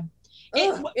 Yeah.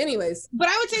 Anyways. But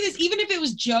I would say this, even if it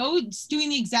was Joe doing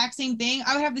the exact same thing,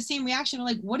 I would have the same reaction.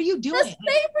 Like, what are you doing? The same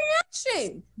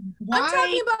reaction. Why? I'm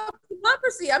talking about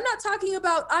democracy. I'm not talking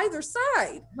about either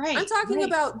side. Right. I'm talking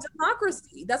about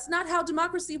democracy. That's not how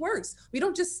democracy works. We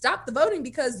don't just stop the voting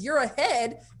because you're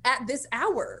ahead at this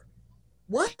hour.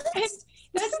 What? And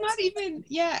that's not even,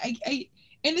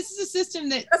 and this is a system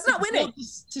that's not winning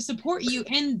to support you,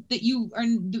 and that you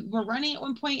were running at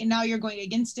one point and now you're going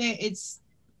against it.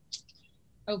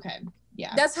 Okay.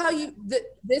 Yeah. That's how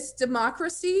this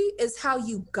democracy is how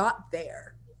you got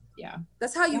there. Yeah.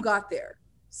 That's how you got there.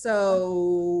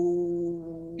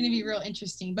 So it's going to be real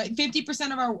interesting. But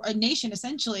 50% of our nation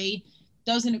essentially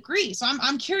doesn't agree. So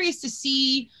I'm curious to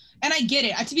see, and I get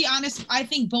it. To be honest, I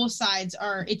think both sides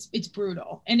are, it's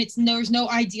brutal, and there's no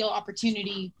ideal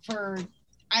opportunity for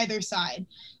either side.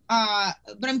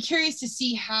 But I'm curious to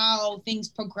see how things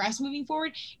progress moving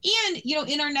forward. And, you know,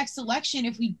 in our next election,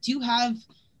 if we do have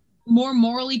more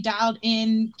morally dialed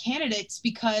in candidates,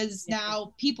 because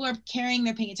now people are caring,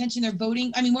 they're paying attention, they're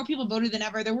voting. I mean, more people voted than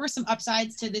ever. There were some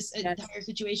upsides to this entire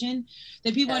situation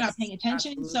that people are not paying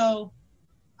attention. Absolutely. So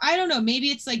I don't know, maybe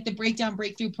it's like the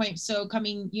breakthrough point. So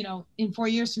coming, you know, in 4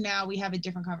 years from now, we have a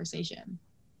different conversation.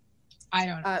 I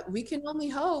don't know. We can only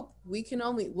hope.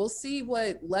 We'll see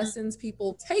what lessons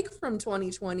people take from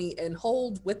 2020 and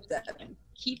hold with them.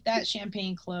 Keep that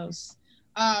champagne close.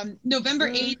 November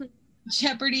 8th,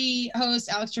 Jeopardy host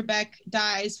Alex Trebek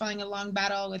dies following a long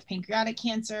battle with pancreatic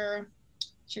cancer.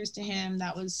 Cheers to him.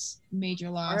 That was major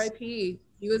loss. R.I.P.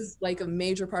 He was like a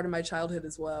major part of my childhood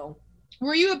as well.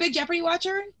 Were you a big Jeopardy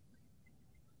watcher?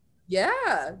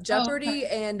 Yeah, Jeopardy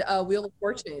and Wheel of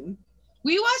Fortune.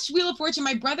 We watched Wheel of Fortune.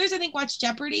 My brothers, I think, watched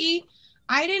Jeopardy.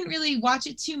 I didn't really watch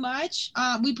it too much.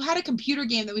 We had a computer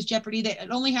game that was Jeopardy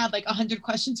that only had like 100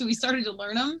 questions, so we started to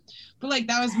learn them. But like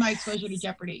that was my exposure to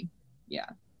Jeopardy. Yeah.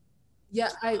 Yeah,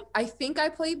 I think I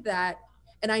played that,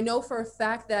 and I know for a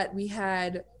fact that we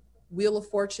had Wheel of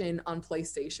Fortune on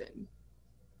PlayStation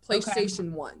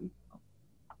 1.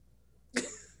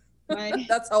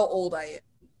 That's how old I am.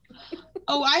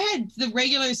 Oh, I had the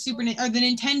regular the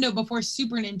Nintendo before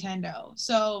Super Nintendo.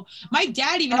 So my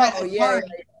dad even had a card,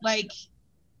 like.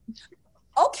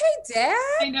 Okay, Dad.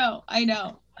 I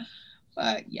know.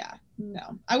 But yeah,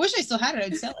 no. I wish I still had it.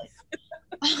 I'd sell it.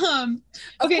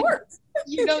 Okay, of course.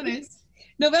 You know this.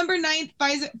 November 9th,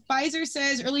 Pfizer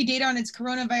says early data on its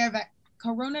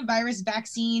coronavirus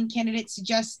vaccine candidate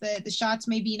suggests that the shots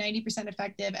may be 90%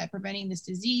 effective at preventing this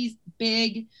disease.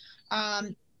 Big.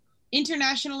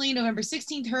 Internationally, November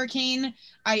 16th, Hurricane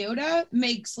Iota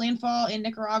makes landfall in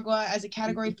Nicaragua as a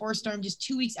Category 4 storm just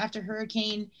 2 weeks after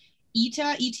Hurricane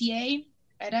ETA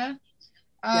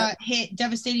hit,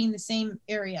 devastating the same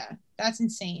area. That's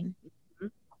insane.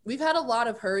 We've had a lot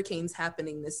of hurricanes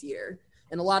happening this year,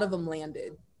 and a lot of them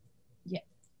landed. Yeah.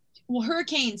 Well,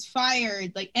 hurricanes, fire,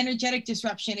 like energetic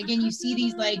disruption. Again, you see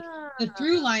these, like the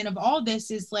through line of all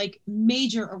this is like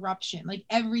major eruption. Like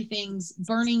everything's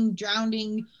burning,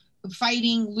 drowning,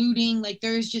 fighting, looting. Like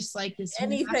there's just like this.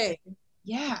 Anything.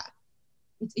 Yeah.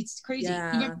 It's crazy.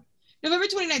 Yeah. November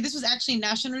 29th, this was actually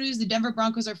national news. The Denver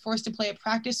Broncos are forced to play a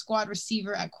practice squad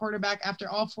receiver at quarterback after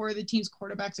all 4 of the team's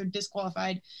quarterbacks are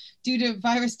disqualified due to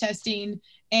virus testing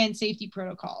and safety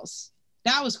protocols.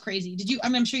 That was crazy.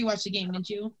 I'm sure you watched the game, didn't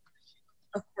you?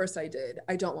 Of course I did.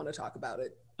 I don't want to talk about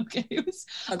it. Okay.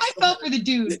 I felt for the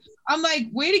dude. I'm like,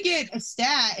 way to get a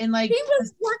stat, and like he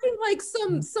was working like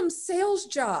some sales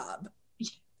job.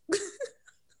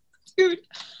 Dude.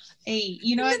 Hey,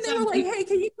 you know what? And they were like, hey,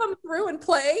 can you come through and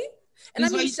play? And I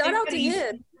mean, shout out to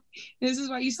him. This is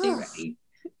why you stay ready.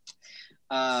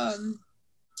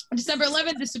 December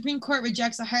 11th, the Supreme Court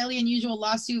rejects a highly unusual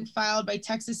lawsuit filed by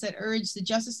Texas that urged the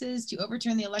justices to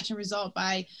overturn the election result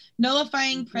by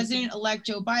nullifying President-elect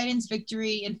Joe Biden's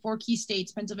victory in 4 key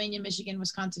states, Pennsylvania, Michigan,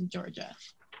 Wisconsin, Georgia.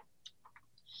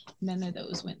 None of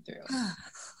those went through.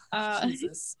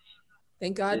 Jesus.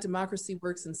 Thank God democracy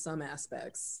works in some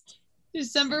aspects.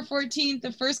 December 14th,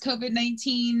 the first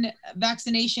COVID-19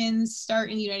 vaccinations start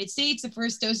in the United States. The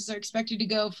first doses are expected to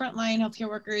go frontline healthcare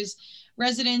workers,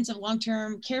 residents of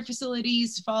long-term care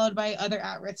facilities, followed by other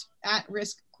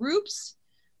at-risk groups.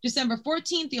 December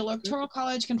 14th, the Electoral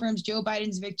College confirms Joe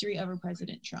Biden's victory over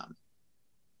President Trump.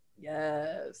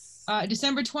 Yes.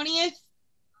 December 20th,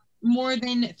 more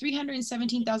than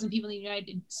 317,000 people in the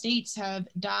United States have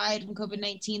died from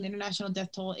COVID-19. The international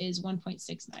death toll is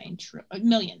 1.69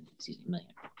 million.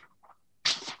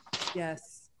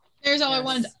 Yes. There's all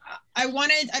yes. I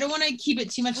don't want to keep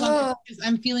it too much longer because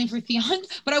I'm feeling for Theon,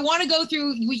 but I want to go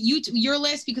through your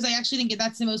list because I actually think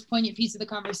that's the most poignant piece of the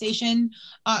conversation.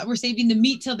 We're saving the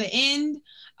meat till the end.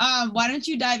 Why don't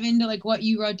you dive into like what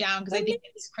you wrote down? Because I think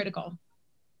it's critical.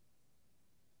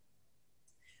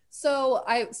 So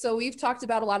we've talked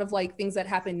about a lot of like things that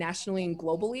happen nationally and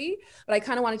globally, but I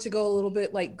kind of wanted to go a little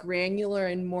bit like granular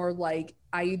and more like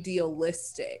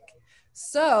idealistic.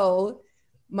 So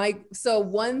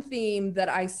one theme that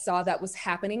I saw that was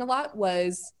happening a lot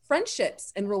was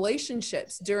friendships and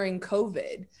relationships during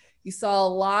COVID. You saw a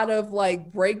lot of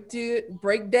like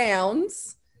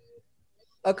breakdowns,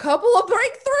 a couple of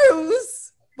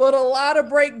breakthroughs, but a lot of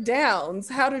breakdowns.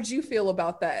 How did you feel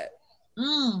about that?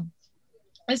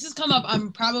 This has come up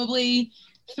on probably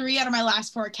 3 out of my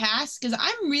last 4 casts, because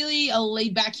I'm really a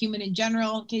laid back human in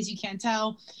general, in case you can't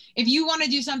tell. If you want to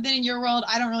do something in your world,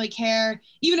 I don't really care.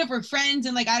 Even if we're friends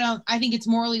and like, I think it's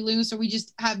morally loose, or we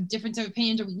just have different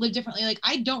opinions, or we live differently. Like,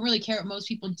 I don't really care what most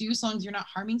people do, so long as you're not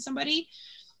harming somebody.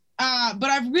 But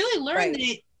I've really learned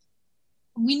that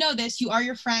we know this, you are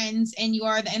your friends and you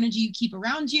are the energy you keep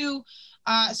around you.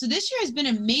 So this year has been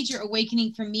a major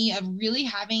awakening for me of really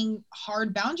having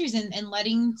hard boundaries and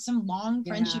letting some long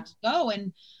friendships go.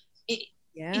 And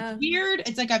it's weird.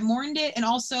 It's like I've mourned it. And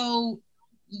also,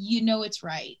 it's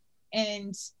right.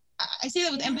 And I say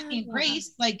that with empathy and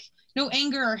grace, like no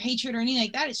anger or hatred or anything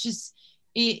like that. It's just,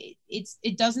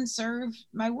 it doesn't serve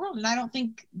my world. And I don't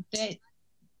think that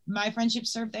my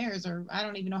friendships serve theirs, or I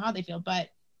don't even know how they feel, but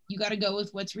you got to go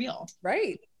with what's real.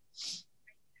 Right.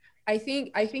 I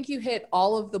think you hit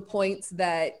all of the points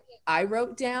that I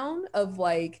wrote down of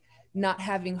like not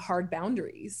having hard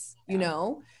boundaries,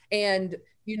 and,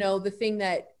 the thing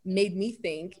that made me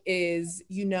think is,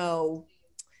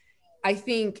 I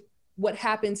think what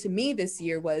happened to me this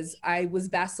year was I was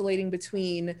vacillating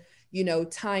between,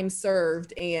 time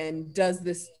served and does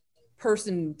this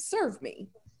person serve me?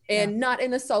 And not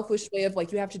in a selfish way of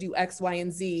like, you have to do X, Y,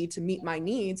 and Z to meet my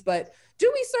needs, but do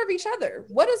we serve each other?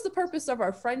 What is the purpose of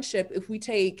our friendship if we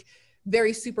take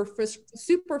very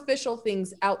superficial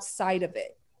things outside of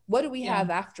it? What do we have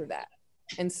after that?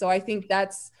 And so I think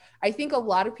a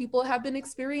lot of people have been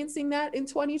experiencing that in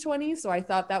 2020. So I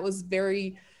thought that was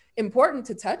very important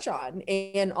to touch on,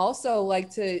 and also like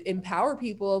to empower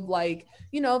people of like,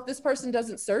 if this person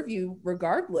doesn't serve you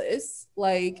regardless,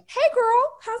 like, hey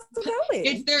girl, how's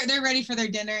it going? They're ready for their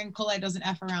dinner and Colette doesn't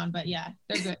F around, but yeah,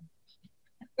 they're good.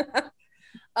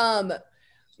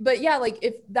 But yeah, like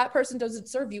if that person doesn't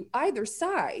serve you either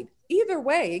side, either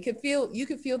way, you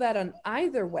could feel that on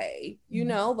either way,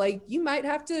 like you might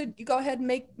have to go ahead and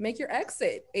make your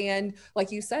exit. And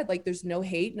like you said, like there's no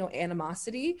hate, no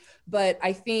animosity, but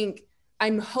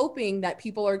I'm hoping that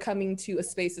people are coming to a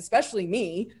space, especially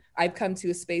me, I've come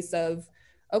to a space of,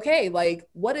 okay, like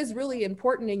what is really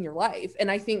important in your life?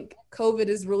 And I think COVID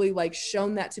has really like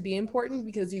shown that to be important,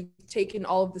 because you've taken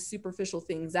all of the superficial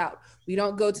things out. We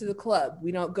don't go to the club.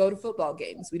 We don't go to football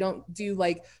games. We don't do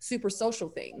like super social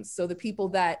things. So the people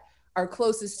that are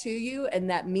closest to you and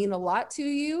that mean a lot to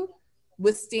you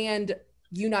withstand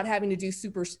you not having to do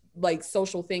super like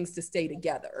social things to stay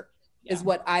together is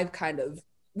what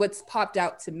what's popped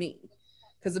out to me.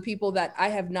 Because the people that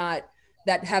have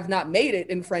not made it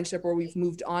in friendship, or we've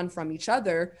moved on from each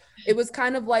other, it was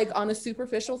kind of like on a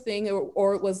superficial thing,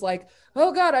 or it was like,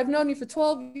 oh God, I've known you for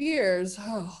 12 years.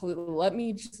 Oh,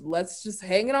 let's just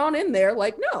hang it on in there.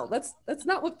 Like, no, that's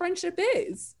not what friendship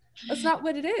is. That's not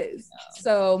what it is.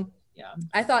 So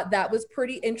I thought that was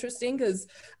pretty interesting, because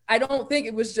I don't think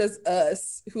it was just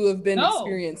us who have been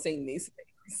experiencing these things.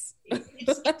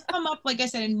 It's come up, like I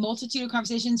said, in multitude of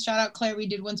conversations. Shout out Claire. We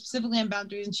did one specifically on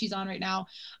boundaries and she's on right now.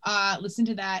 Listen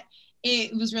to that.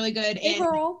 It was really good. Hey, and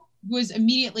girl. Was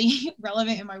immediately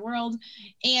relevant in my world.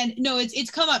 And no,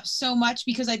 it's come up so much,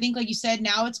 because I think, like you said,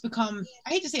 now it's become,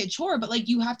 I hate to say a chore, but like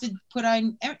you have to put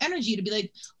on energy to be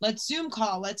like, let's Zoom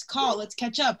call, let's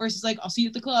catch up, versus like, I'll see you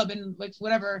at the club and like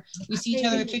whatever, we see each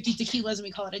other at 50 tequilas and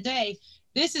we call it a day.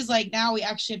 This is like, now we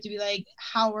actually have to be like,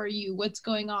 how are you? What's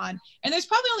going on? And there's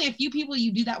probably only a few people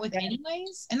you do that with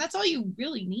anyways. And that's all you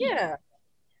really need. Yeah.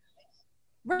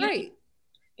 Right.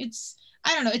 It's,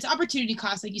 I don't know, it's opportunity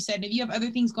cost, like you said. If you have other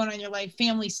things going on in your life,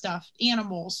 family stuff,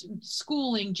 animals,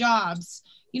 schooling, jobs,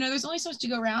 there's only so much to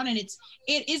go around. And it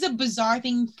is a bizarre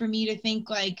thing for me to think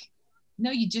like,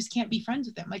 no, you just can't be friends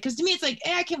with them. Like, cause to me, it's like,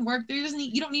 I can work.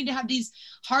 You don't need to have these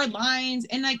hard lines.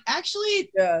 And like,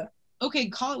 actually, okay,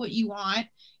 call it what you want,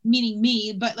 meaning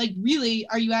me, but like, really,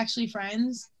 are you actually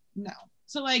friends? No.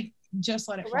 So like, just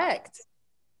let it correct.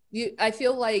 I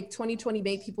feel like 2020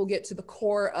 made people get to the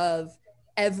core of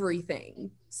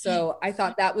everything. So I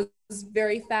thought that was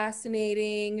very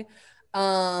fascinating.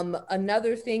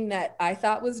 Another thing that I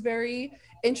thought was very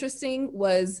interesting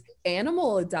was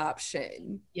animal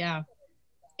adoption. Yeah.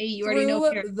 Hey, you already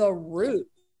know the root.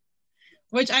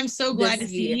 Which I'm so glad to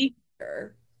see.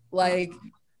 Like,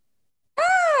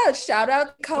 shout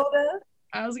out Dakota.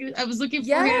 I was looking for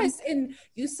him. Yes, and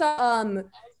you saw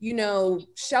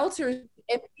shelters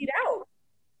emptied out.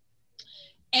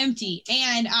 Empty.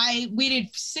 And I waited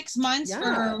 6 months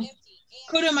for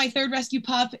Coda, my third rescue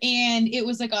pup, and it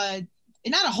was like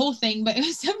not a whole thing, but it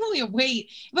was definitely a wait.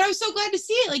 But I was so glad to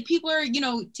see it. Like, people are,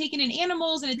 taking in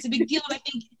animals, and it's a big deal. And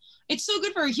I think it's so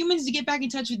good for humans to get back in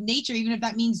touch with nature, even if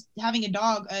that means having a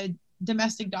dog, a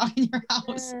domestic dog in your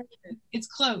house. It's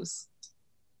close.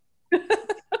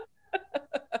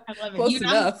 I love it. Close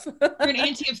enough. You're an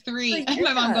auntie of 3. And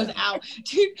my mom goes, ow.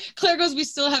 Dude, Claire goes, we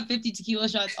still have 50 tequila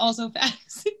shots. Also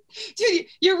facts. Dude,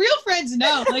 your real friends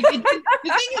know. Like, the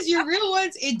thing is, your real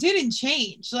ones, it didn't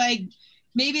change. Like,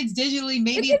 maybe it's digitally,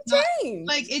 maybe it's not. Change.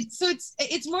 Like,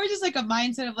 it's more just like a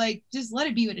mindset of like, just let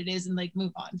it be what it is and like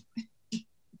move on.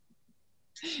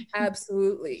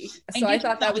 Absolutely. So I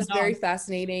thought that was very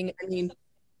fascinating. I mean,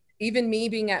 even me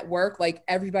being at work, like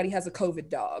everybody has a COVID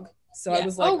dog. So I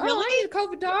was like, really? I need a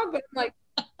COVID dog. But I'm like,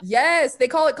 yes, they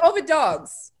call it COVID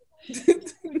dogs.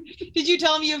 Did you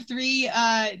tell me you have 3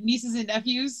 nieces and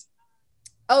nephews?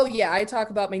 Oh yeah, I talk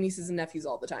about my nieces and nephews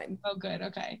all the time. Oh good,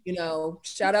 okay. You know,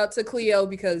 shout out to Cleo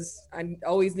because I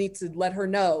always need to let her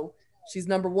know she's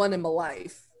number 1 in my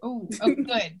life. Oh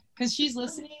good, because she's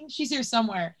listening. She's here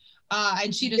somewhere,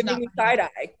 and she does not. Side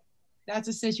eye. That's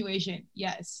a situation.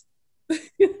 Yes. So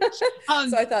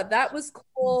I thought that was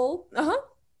cool.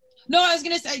 No, I was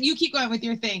gonna say you keep going with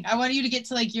your thing. I want you to get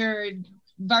to like your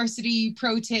varsity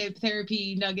pro tip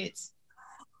therapy nuggets.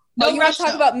 No, you want to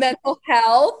talk about mental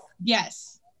health?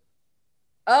 Yes.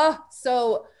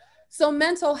 So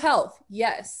mental health.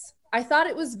 Yes. I thought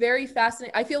it was very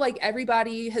fascinating. I feel like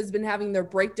everybody has been having their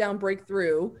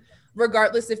breakthrough,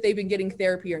 regardless if they've been getting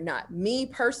therapy or not. Me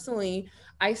personally,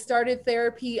 I started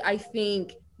therapy, I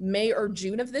think May or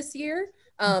June of this year.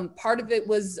 Part of it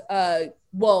was,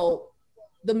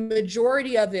 the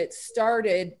majority of it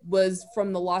was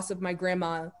from the loss of my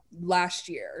grandma last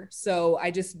year. So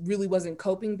I just really wasn't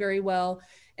coping very well.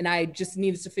 And I just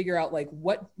needed to figure out like,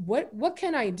 what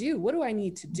can I do? What do I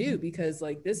need to do? Because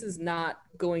like, this is not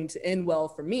going to end well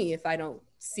for me if I don't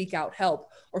seek out help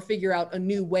or figure out a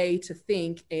new way to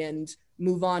think and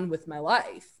move on with my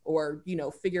life, or, you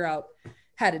know, figure out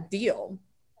how to deal.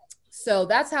 So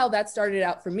that's how that started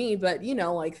out for me. But, you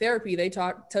know, like therapy, they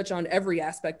touch on every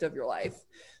aspect of your life.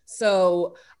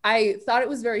 So I thought it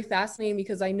was very fascinating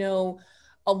because I know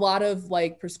a lot of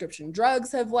like prescription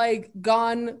drugs have like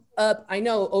gone up. I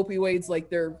know opioids, like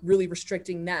they're really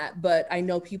restricting that, but I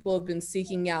know people have been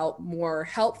seeking out more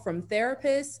help from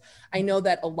therapists. I know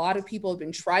that a lot of people have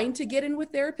been trying to get in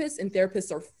with therapists and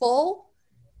therapists are full.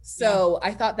 So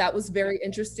I thought that was very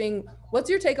interesting. What's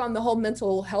your take on the whole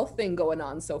mental health thing going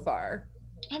on so far?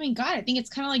 I mean, God, I think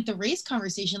it's kind of like the race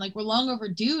conversation. Like we're long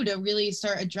overdue to really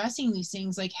start addressing these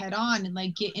things like head on and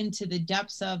like get into the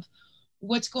depths of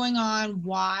what's going on,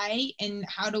 why, and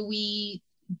how do we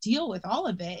deal with all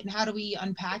of it, and how do we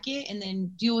unpack it and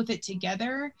then deal with it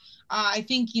together. I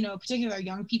think, you know, particularly our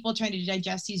young people trying to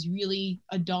digest these really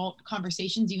adult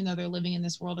conversations, even though they're living in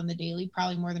this world on the daily,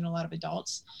 probably more than a lot of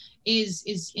adults,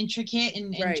 is intricate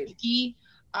and tricky.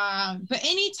 But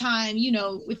anytime, you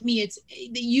know, with me, it's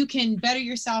that you can better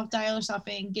yourself, dial yourself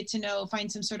in, get to know,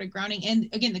 find some sort of grounding. And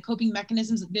again, the coping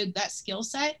mechanisms, that skill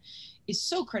set is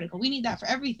so critical. We need that for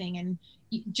everything. And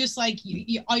just like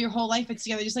all your whole life it's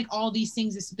together, just like all these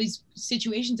things, these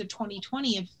situations of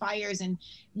 2020 of fires and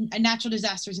natural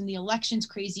disasters and the elections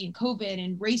crazy and COVID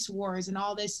and race wars and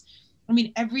all this. I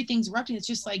mean, everything's erupting. It's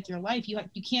just like your life. You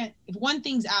can't, if one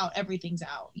thing's out, everything's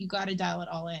out. You got to dial it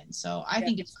all in. So I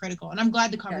think it's critical, and I'm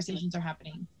glad the conversations are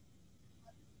happening.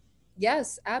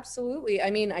 Yes, absolutely.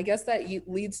 I mean, I guess that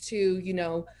leads to, you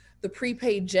know, the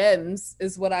prepaid gems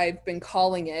is what I've been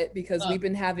calling it, because we've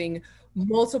been having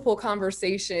multiple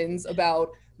conversations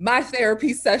about my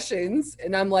therapy sessions,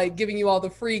 and I'm like giving you all the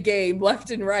free game left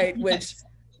and right, which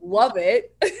love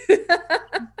it.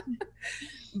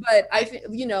 But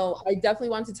you know, I definitely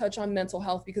want to touch on mental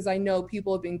health because I know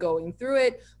people have been going through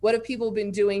it. What have people been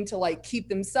doing to like keep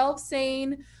themselves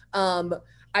sane?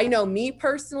 I know me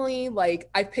personally, like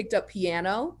I picked up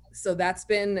piano. So that's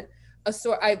been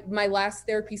my last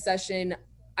therapy session,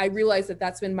 I realized that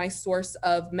that's been my source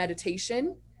of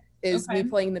meditation is me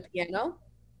playing the piano.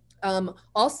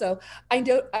 Also, I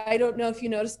don't know if you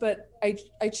noticed, but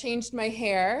I changed my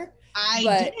hair.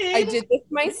 I did this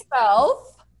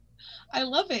myself. I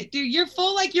love it, dude. You're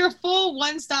full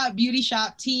one-stop beauty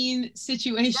shop teen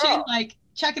situation. Girl, like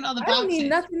checking all the boxes. I don't need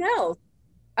nothing else.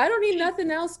 I don't need nothing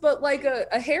else but like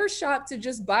a hair shop to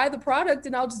just buy the product,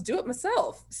 and I'll just do it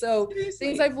myself. So seriously,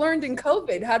 things I've learned in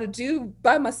COVID, how to do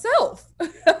by myself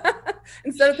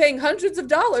instead of paying hundreds of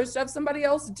dollars to have somebody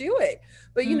else do it.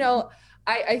 But you know,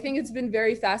 I think it's been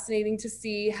very fascinating to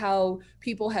see how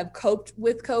people have coped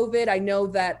with COVID. I know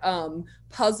that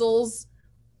puzzles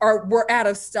were out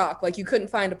of stock. Like you couldn't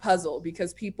find a puzzle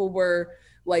because people were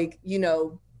like, you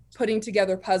know, putting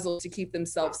together puzzles to keep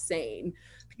themselves sane.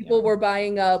 People were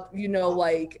buying up, you know,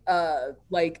 like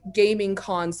gaming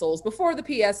consoles before the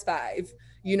PS5,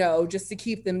 you know, just to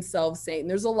keep themselves sane.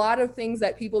 There's a lot of things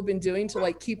that people have been doing to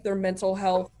like keep their mental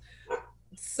health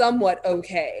somewhat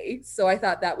okay. So I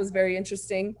thought that was very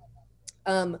interesting.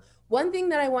 One thing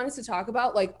that I wanted to talk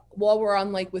about, like while we're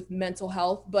on like with mental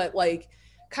health, but like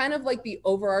kind of like the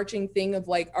overarching thing of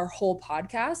like our whole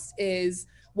podcast, is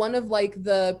one of like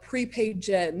the prepaid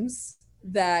gems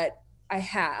that I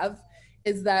have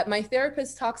is that my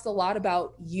therapist talks a lot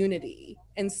about unity.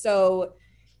 And so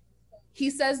he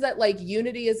says that like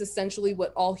unity is essentially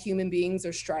what all human beings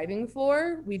are striving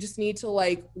for. We just need to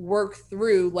like work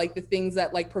through like the things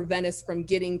that like prevent us from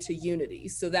getting to unity.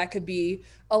 So that could be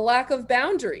a lack of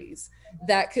boundaries.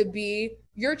 That could be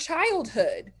your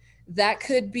childhood. That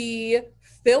could be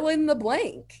fill in the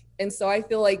blank. And so I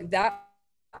feel like that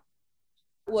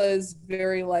was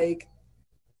very like,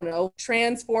 you know,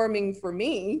 transforming for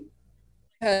me,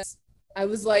 because I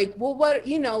was like, well, what,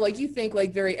 you know, like you think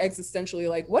like very existentially,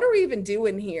 like, what are we even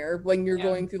doing here when you're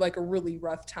going through like a really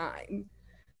rough time?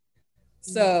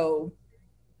 So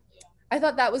I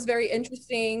thought that was very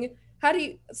interesting. How do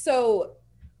you, so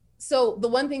the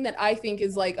one thing that I think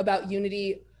is like about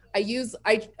unity, I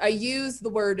use the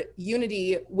word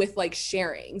unity with like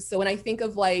sharing. So when I think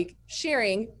of like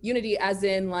sharing, unity as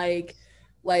in like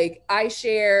I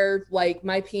share like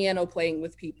my piano playing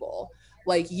with people,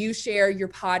 like you share your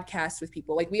podcast with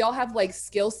people, like we all have like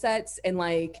skill sets and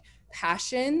like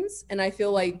passions, and I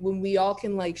feel like when we all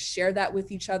can like share that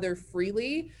with each other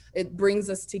freely, it brings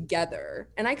us together.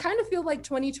 And I kind of feel like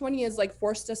 2020 has like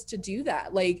forced us to do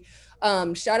that. Like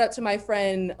shout out to my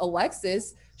friend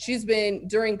Alexis. She's been,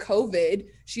 during COVID,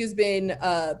 she's been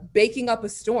baking up a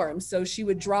storm. So she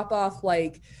would drop off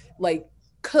like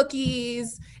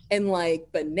cookies and like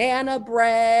banana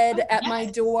bread at my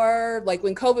door. Like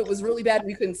when COVID was really bad,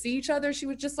 we couldn't see each other, she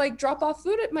would just like drop off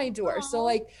food at my door. Aww. So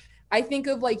like, I think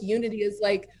of like unity as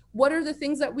like, what are the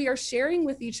things that we are sharing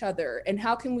with each other and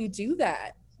how can we do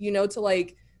that, you know, to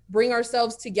like bring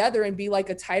ourselves together and be like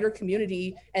a tighter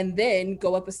community, and then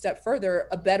go up a step further,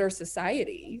 a better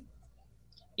society.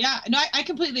 Yeah, no, I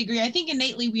completely agree. I think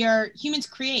innately humans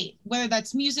create, whether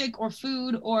that's music or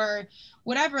food or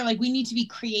whatever, like we need to be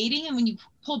creating. And when you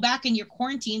pull back and you're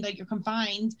quarantined, like you're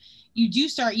confined, you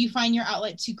find your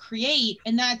outlet to create.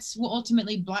 And that's what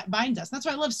ultimately binds us. That's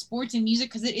why I love sports and music,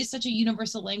 because it is such a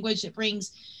universal language that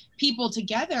brings people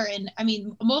together. And I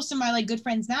mean, most of my like good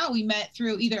friends now, we met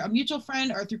through either a mutual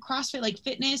friend or through CrossFit, like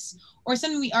fitness, or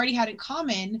something we already had in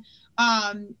common.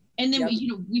 And then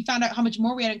we found out how much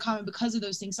more we had in common because of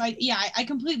those things. So I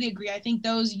completely agree. I think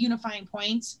those unifying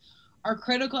points are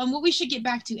critical, and what we should get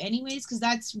back to anyways, because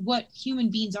that's what human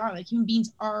beings are. Like human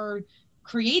beings are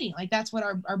creating, like that's what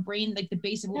our brain, like the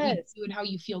base of what we do and how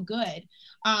you feel good.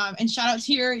 And shout out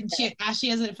to Ashley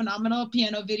has a phenomenal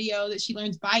piano video that she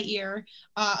learns by ear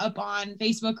up on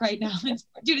Facebook right now.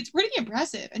 It's pretty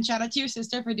impressive. And shout out to your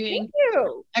sister for doing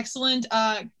excellent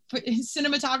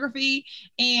cinematography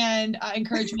and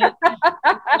encouragement.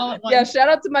 Yeah, shout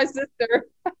out to my sister.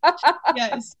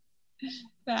 Yes,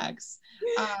 facts.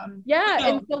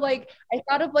 And so like I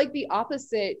thought of like the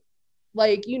opposite.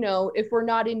 Like, you know, if we're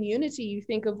not in unity, you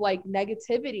think of like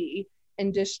negativity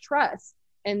and distrust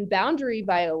and boundary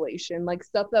violation, like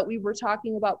stuff that we were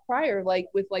talking about prior, like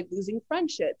with like losing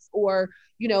friendships or,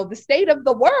 you know, the state of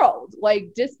the world,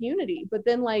 like disunity. But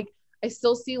then like, I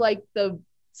still see like the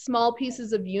small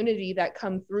pieces of unity that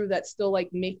come through that still like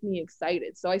make me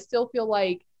excited. So I still feel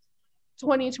like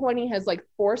 2020 has like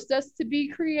forced us to be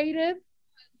creative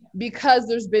because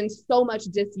there's been so much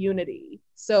disunity.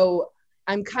 So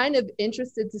I'm kind of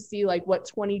interested to see like what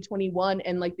 2021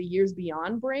 and like the years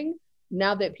beyond bring,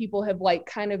 now that people have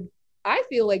like I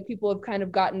feel like people have kind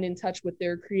of gotten in touch with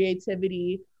their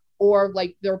creativity or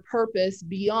like their purpose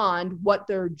beyond what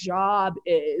their job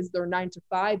is, their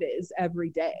 9-to-5 is every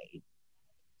day.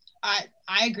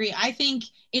 I agree. I think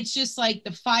it's just like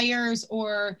the fires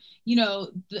or, you know,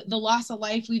 the loss of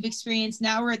life we've experienced.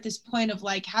 Now we're at this point of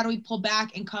like, how do we pull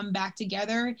back and come back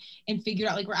together and figure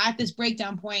out, like, we're at this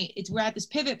breakdown point. We're at this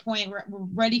pivot point. We're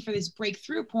ready for this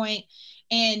breakthrough point.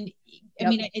 And I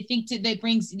mean, I think that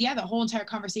brings, the whole entire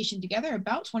conversation together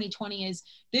about 2020 is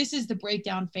this is the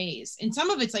breakdown phase. And some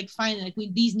of it's like, finally,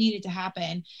 like these needed to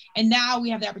happen. And now we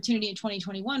have the opportunity in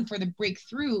 2021 for the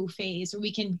breakthrough phase where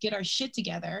we can get our shit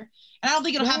together. And I don't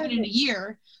think it'll happen in a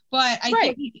year, but I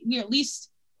think we at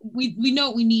least we know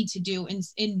what we need to do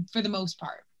in for the most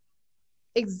part.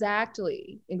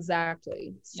 Exactly.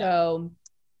 So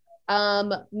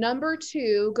number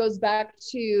 2 goes back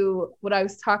to what I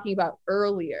was talking about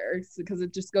earlier, because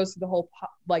it just goes to the whole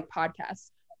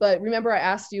podcast. But remember I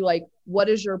asked you like, what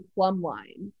is your plumb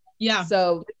line? Yeah.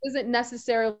 So this isn't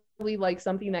necessarily like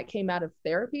something that came out of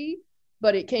therapy,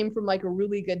 but it came from like a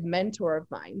really good mentor of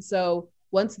mine. So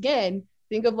once again,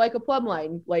 think of like a plumb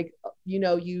line, like, you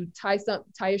know, you tie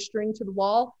a string to the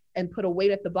wall and put a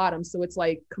weight at the bottom. So it's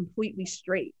like completely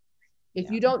straight. If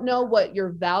you don't know what your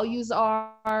values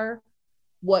are,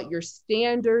 what your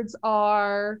standards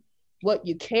are, what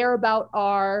you care about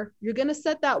are, you're going to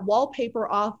set that wallpaper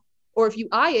off. Or if you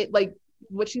eye it, like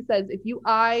what she says, if you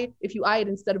eye it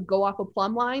instead of go off a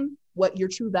plumb line, what your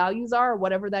true values are, or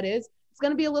whatever that is, it's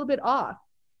going to be a little bit off.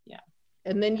 Yeah.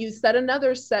 And then you set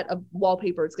another set of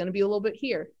wallpaper. It's going to be a little bit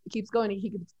here. It keeps going.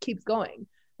 He keeps going.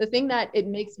 The thing that it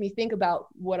makes me think about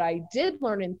what I did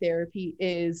learn in therapy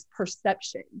is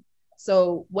perception.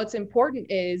 So what's important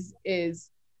is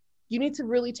you need to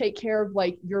really take care of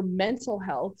like your mental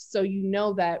health. So you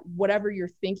know that whatever you're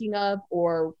thinking of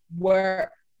or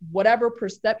whatever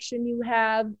perception you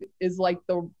have is like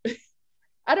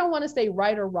I don't want to say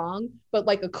right or wrong, but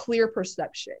like a clear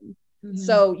perception. Mm-hmm.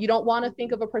 So you don't want to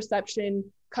think of a perception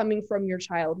coming from your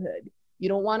childhood. You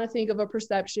don't want to think of a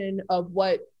perception of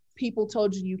what people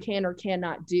told you can or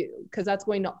cannot do, because that's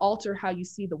going to alter how you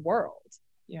see the world.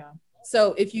 Yeah.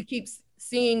 So if you keep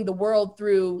seeing the world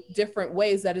through different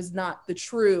ways, that is not the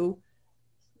true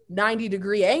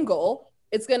 90-degree angle,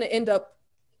 it's going to end up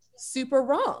super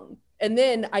wrong. And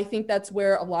then I think that's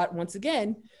where once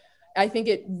again, I think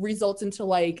it results into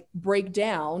like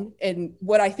breakdown and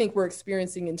what I think we're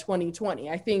experiencing in 2020.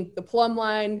 I think the plumb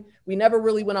line, we never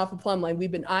really went off a plumb line.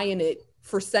 We've been eyeing it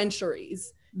for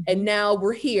centuries. Mm-hmm. And now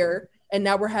we're here and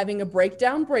now we're having a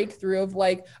breakthrough of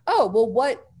like, oh, well,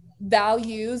 what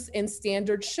values and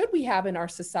standards should we have in our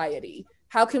society?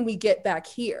 How can we get back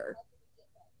here?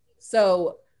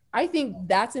 So I think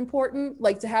that's important,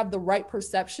 like to have the right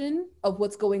perception of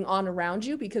what's going on around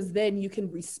you, because then you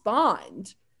can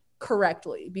respond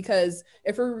correctly. Because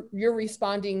if you're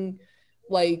responding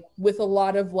like with a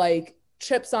lot of like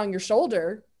chips on your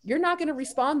shoulder, you're not going to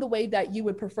respond the way that you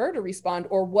would prefer to respond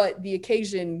or what the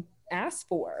occasion asks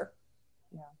for.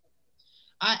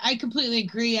 I completely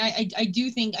agree. I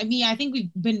do think, I think we've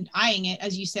been eyeing it,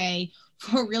 as you say,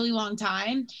 for a really long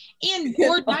time. And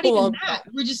or not even that.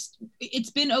 It's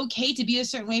been okay to be a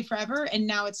certain way forever, and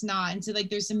now it's not. And so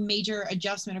like there's some major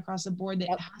adjustment across the board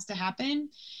that has to happen.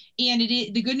 And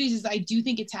the good news is I do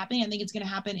think it's happening. I think it's going to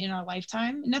happen in our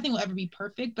lifetime. Nothing will ever be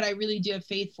perfect, but I really do have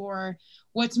faith for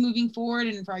what's moving forward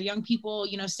and for our young people,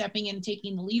 you know, stepping in and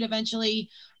taking the lead eventually.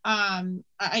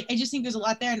 I just think there's a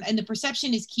lot there. And the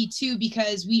perception is key too,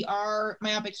 because we are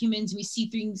myopic humans and we see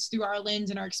things through our lens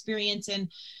and our experience,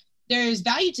 and there's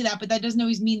value to that, but that doesn't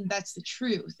always mean that's the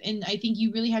truth. And I think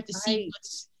you really have to see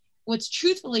what's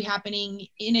truthfully happening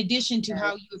in addition to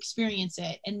how you experience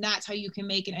it. And that's how you can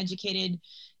make an educated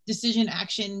decision,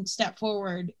 action, step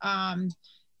forward.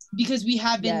 Because we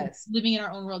have been living in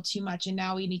our own world too much, and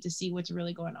now we need to see what's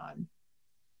really going on.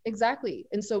 Exactly.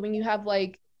 And so when you have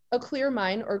like a clear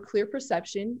mind or clear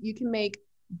perception, you can make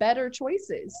better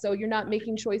choices. So you're not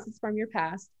making choices from your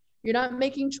past. You're not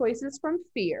making choices from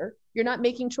fear. You're not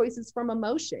making choices from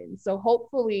emotion. So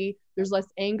hopefully there's less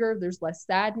anger, there's less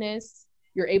sadness.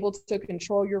 You're able to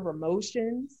control your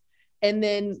emotions. And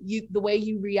then the way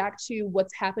you react to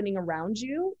what's happening around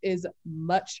you is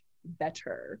much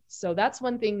better. So that's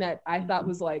one thing that I thought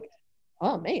was like,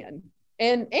 oh man.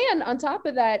 And on top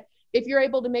of that, if you're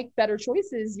able to make better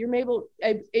choices, you're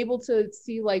able to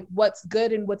see like what's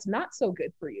good and what's not so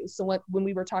good for you. So when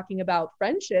we were talking about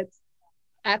friendships,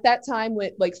 at that time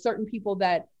with like certain people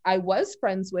that I was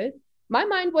friends with, my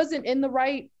mind wasn't in the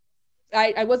right,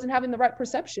 I wasn't having the right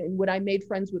perception when I made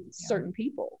friends with certain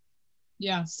people.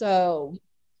 Yeah. So,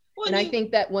 I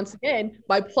think that once again,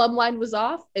 my plumb line was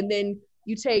off, and then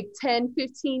you take 10,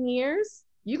 15 years,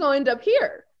 you're going to end up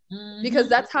here. Mm-hmm. Because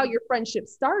that's how your friendship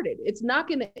started. It's not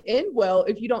going to end well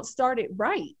if you don't start it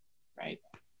right.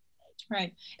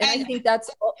 Right. And I think that's,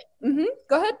 go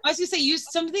ahead. I was going to say,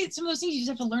 some of those things you just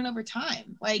have to learn over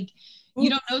time. Like you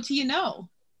don't know till you know.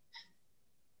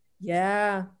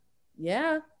 Yeah.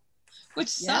 Which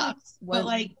sucks. But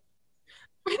like,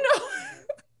 I know.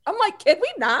 I'm like, can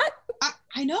we not?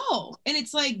 I know. And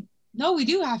it's like, no, we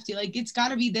do have to. Like, it's got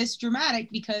to be this dramatic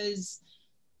because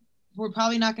we're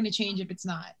probably not going to change if it's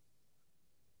not.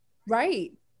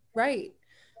 Right.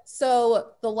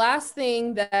 So the last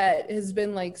thing that has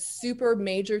been like super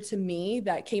major to me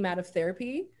that came out of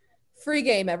therapy, free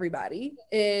game, everybody,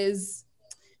 is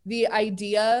the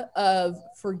idea of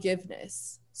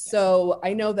forgiveness. So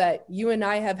I know that you and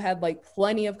I have had like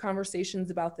plenty of conversations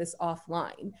about this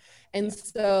offline. And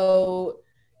so,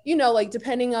 you know, like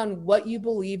depending on what you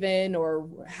believe in or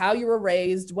how you were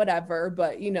raised, whatever,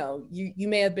 but you know, you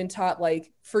may have been taught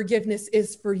like forgiveness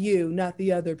is for you, not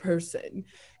the other person.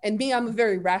 And me, I'm a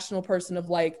very rational person of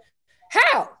like,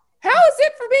 how is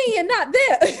it for me and not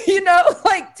them? You know,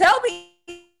 like tell me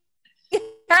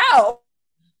how.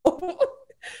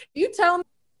 You tell me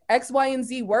X, Y, and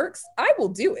Z works, I will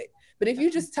do it. But if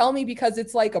you just tell me because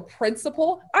it's like a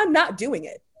principle, I'm not doing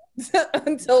it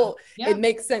until it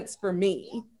makes sense for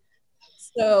me.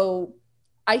 So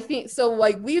I think, so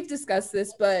like we've discussed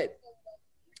this, but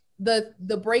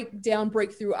the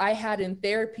breakthrough I had in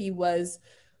therapy was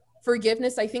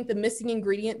forgiveness. I think the missing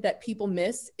ingredient that people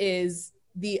miss is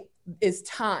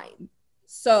time.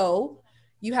 So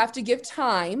you have to give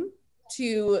time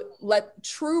to let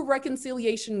true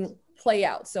reconciliation play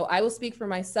out. So I will speak for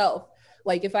myself.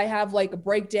 Like if I have like a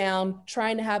breakdown,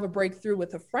 trying to have a breakthrough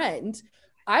with a friend,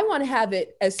 I want to have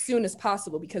it as soon as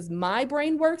possible because my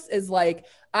brain works is like,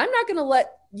 I'm not going to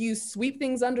let you sweep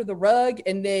things under the rug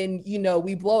and then, you know,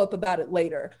 we blow up about it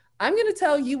later. I'm going to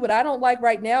tell you what I don't like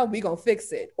right now. We're going to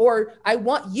fix it. Or I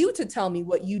want you to tell me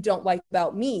what you don't like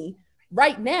about me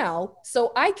right now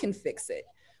so I can fix it.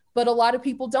 But a lot of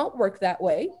people don't work that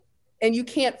way. And you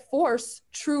can't force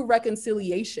true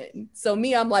reconciliation. So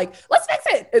me, I'm like, let's fix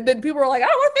it. And then people are like, I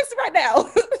don't want to fix it right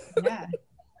now. Yeah.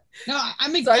 No, I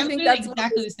think that's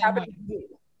exactly the same way.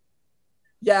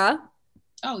 Yeah.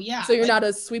 Oh yeah. So you're not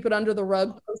a sweep it under the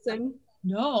rug person?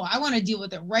 No, I want to deal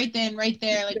with it right then, right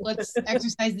there. Like let's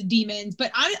exercise the demons.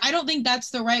 But I don't think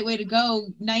that's the right way to go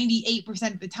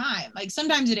 98% of the time. Like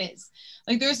sometimes it is.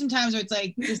 Like there are some times where it's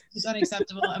like, this is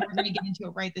unacceptable and we're going to get into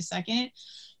it right this second.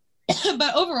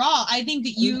 But overall, I think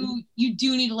that you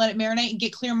do need to let it marinate and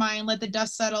get clear mind, let the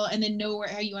dust settle, and then know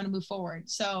how you want to move forward.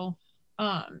 So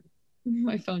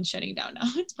my phone's shutting down now.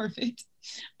 It's perfect.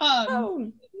 I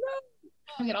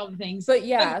get all the things. But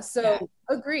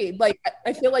agreed. Like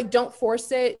I feel like don't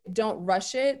force it, don't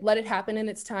rush it, let it happen in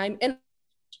its time. And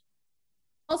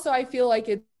also I feel like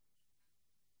it's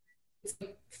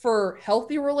for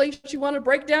healthy relations, you want to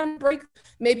break.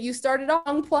 Maybe you started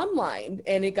on plumb line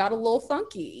and it got a little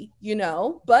funky, you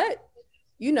know, but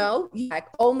you know,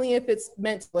 only if it's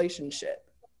meant relationship.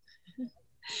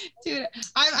 Dude,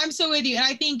 I'm so with you. And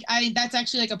I think that's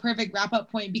actually like a perfect wrap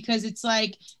up point because it's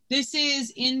like,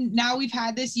 now we've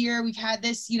had this year, we've had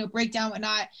this, you know, breakdown,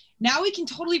 whatnot. Now we can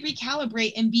totally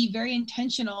recalibrate and be very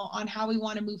intentional on how we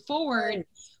want to move forward,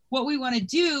 what we want to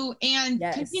do, and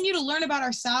continue to learn about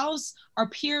ourselves, our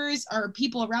peers, our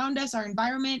people around us, our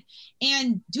environment,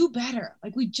 and do better.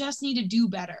 Like we just need to do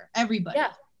better, everybody.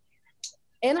 Yeah.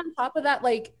 And on top of that,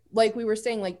 like we were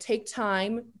saying, like take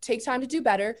time to do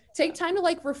better, take time to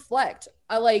like reflect.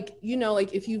 You know,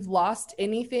 like if you've lost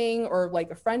anything or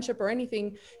like a friendship or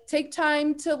anything, take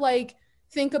time to like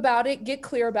think about it, get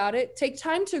clear about it, take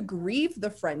time to grieve the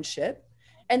friendship,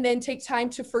 and then take time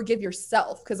to forgive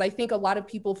yourself. Because I think a lot of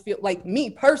people feel like,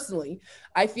 me personally,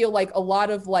 I feel like a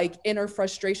lot of like inner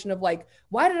frustration of like,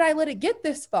 why did I let it get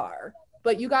this far?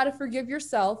 But you got to forgive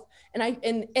yourself.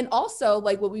 And also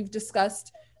like what we've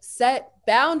discussed, set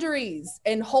boundaries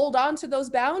and hold on to those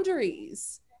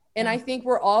boundaries. And I think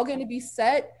we're all going to be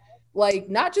set, like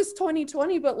not just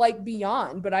 2020, but like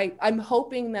beyond. But I'm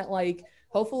hoping that like,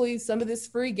 hopefully some of this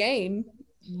free game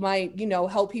might, you know,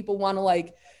 help people want to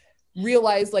like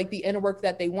realize like the inner work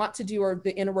that they want to do or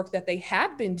the inner work that they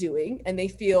have been doing, and they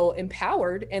feel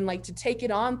empowered and like to take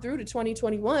it on through to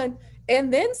 2021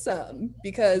 and then some,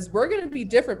 because we're going to be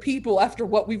different people after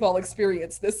what we've all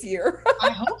experienced this year. I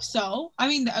hope so. I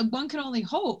mean, one can only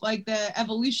hope, like the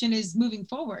evolution is moving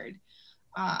forward.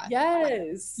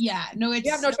 Yes. Yeah, no,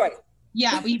 you have no choice.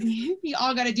 Yeah, we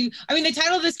all got to do. I mean, the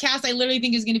title of this cast, I literally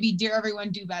think is going to be "Dear Everyone,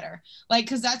 Do Better," like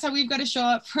because that's how we've got to show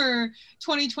up for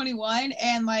 2021,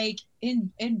 and like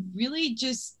and really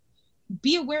just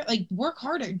be aware, like work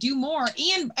harder, do more,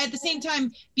 and at the same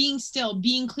time being still,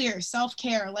 being clear,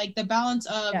 self-care, like the balance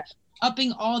of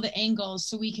upping all the angles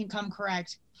so we can come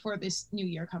correct for this new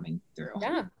year coming through.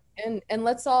 Yeah. And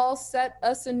let's all set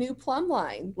us a new plumb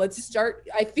line. Let's start.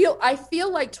 I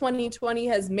feel like 2020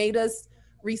 has made us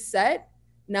reset.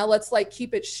 Now let's like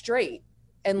keep it straight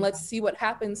and let's see what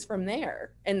happens from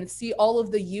there and see all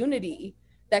of the unity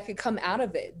that could come out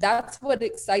of it. That's what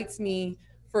excites me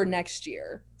for next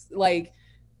year. Like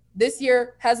this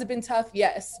year, has it been tough?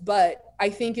 Yes, but I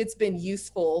think it's been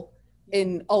useful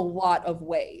in a lot of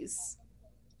ways.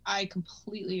 I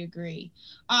completely agree.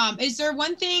 Is there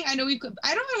one thing, I don't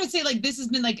want to say like this has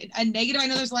been like a negative. I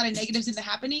know there's a lot of negatives in the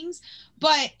happenings,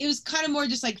 but it was kind of more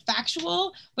just like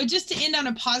factual. But just to end on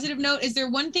a positive note, is there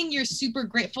one thing you're super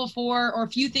grateful for, or a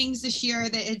few things this year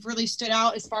that have really stood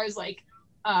out as far as like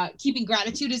keeping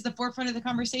gratitude as the forefront of the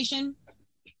conversation?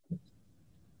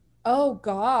 Oh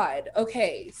God.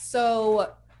 Okay.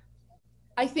 So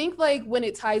I think like when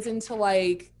it ties into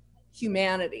like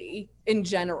humanity in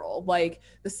general, like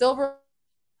the silver,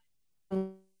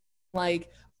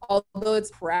 like although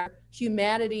it's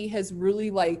humanity has really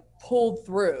like pulled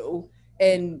through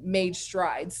and made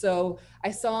strides. So I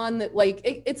saw on that, like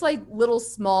it's like little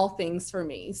small things for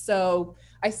me. So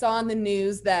I saw on the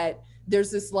news that there's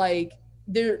this like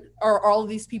there are all of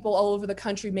these people all over the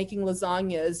country making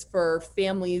lasagnas for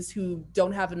families who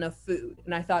don't have enough food,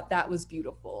 and I thought that was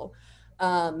beautiful.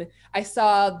 I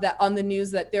saw that on the news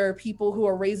that there are people who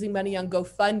are raising money on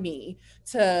GoFundMe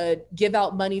to give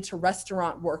out money to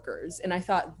restaurant workers. And I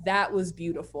thought that was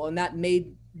beautiful. And that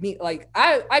made me like,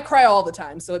 I cry all the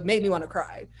time. So it made me want to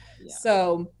cry. Yeah.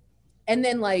 So, and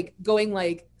then like going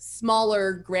like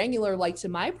smaller, granular, like to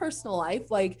my personal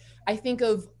life, like I think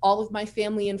of all of my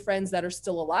family and friends that are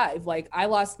still alive. Like I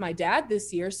lost my dad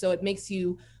this year. So it makes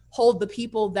you hold the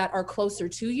people that are closer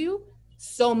to you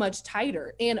so much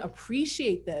tighter and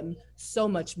appreciate them so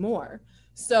much more.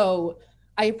 So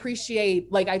I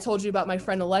appreciate, like I told you about my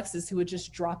friend Alexis, who would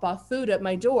just drop off food at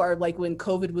my door. Like when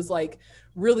COVID was like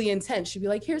really intense, she'd be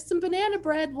like, here's some banana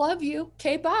bread. Love you.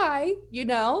 Okay, bye. You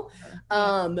know?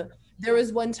 There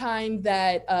was one time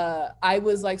that I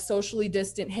was like socially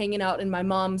distant hanging out in my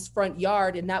mom's front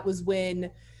yard. And that was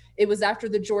when it was after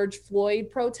the George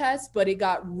Floyd protest, but it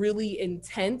got really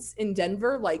intense in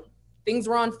Denver. Like things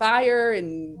were on fire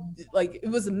and like it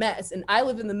was a mess. And I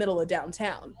live in the middle of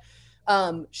downtown.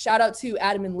 Shout out to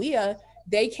Adam and Leah.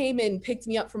 They came and picked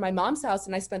me up from my mom's house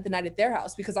and I spent the night at their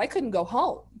house because I couldn't go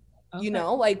home. Okay. You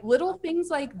know, like little things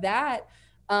like that.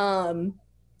 And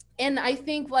I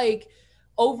think like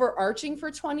overarching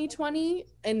for 2020,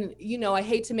 and you know, I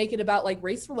hate to make it about like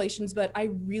race relations, but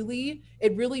it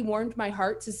really warmed my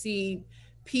heart to see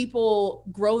people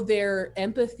grow their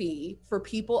empathy for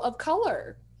people of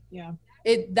color. Yeah.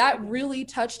 That really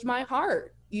touched my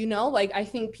heart. You know, like I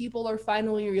think people are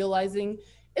finally realizing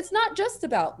it's not just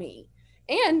about me.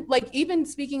 And like, even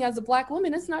speaking as a Black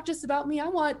woman, it's not just about me. I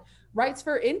want rights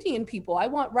for Indian people. I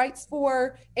want rights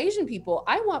for Asian people.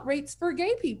 I want rights for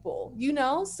gay people, you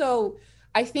know? So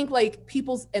I think like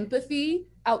people's empathy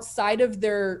outside of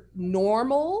their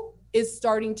normal is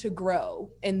starting to grow.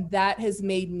 And that has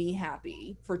made me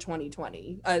happy for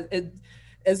 2020.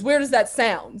 As weird as that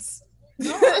sounds.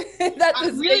 No, that's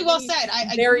really well said.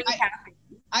 Happy.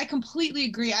 I completely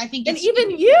agree. I think, and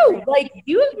even you, like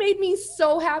you have made me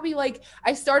so happy. Like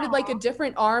I started like a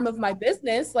different arm of my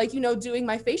business, like, you know, doing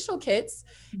my facial kits,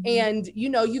 and, you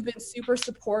know, you've been super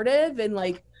supportive and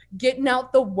like getting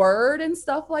out the word and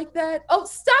stuff like that. Oh,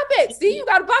 stop it. See, you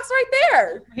got a box right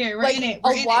there. Here, we're like, in it.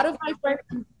 A lot of my friends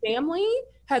and family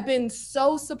have been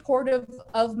so supportive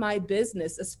of my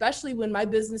business, especially when my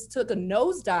business took a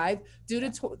nosedive due to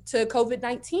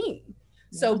COVID-19. Yeah.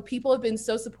 So people have been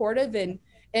so supportive,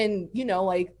 and you know,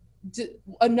 like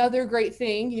another great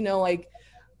thing, you know, like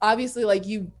obviously like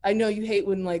I know you hate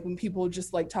when people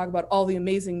just like talk about all the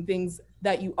amazing things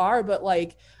that you are, but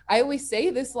like I always say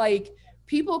this, like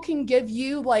people can give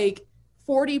you like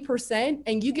 40%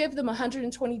 and you give them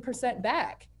 120%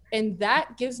 back. And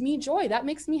that gives me joy. That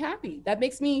makes me happy. That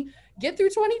makes me get through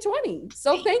 2020.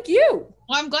 So thank you.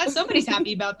 Well, I'm glad somebody's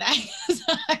happy about that.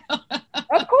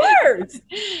 Of course.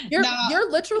 You're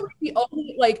literally the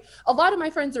only, like a lot of my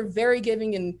friends are very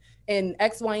giving in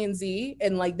X, Y, and Z,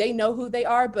 and like they know who they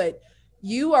are, but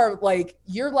you're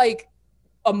like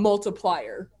a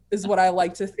multiplier is what I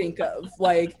like to think of.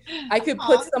 Like I could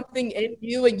put something in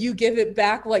you and you give it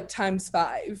back like times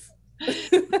 5.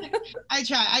 I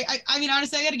try. I mean,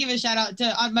 honestly, I got to give a shout out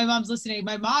to my mom's listening.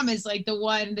 My mom is like the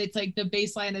one that's like the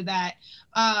baseline of that.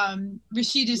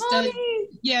 She just does.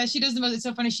 Yeah, she does the most. It's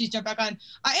so funny. She's jumped back on.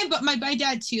 But my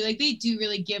dad too. Like they do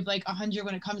really give like 100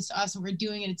 when it comes to us and we're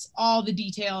doing it. It's all the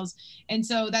details. And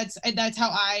so that's how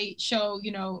I show,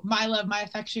 you know, my love, my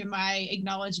affection, my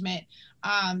acknowledgement.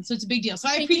 So it's a big deal. So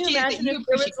I appreciate that. If there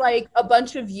was like a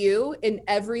bunch of you in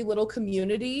every little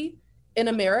community in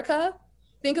America.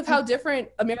 Think of how different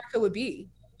America would be.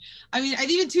 I mean,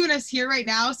 even 2 of us here right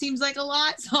now seems like a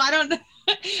lot. So I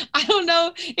don't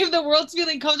know if the world's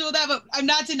feeling comfortable with that, but I'm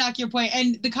not to knock your point.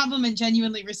 And the compliment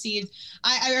genuinely received,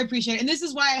 I appreciate it. And this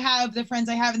is why I have the friends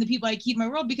I have and the people I keep in my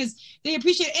world, because they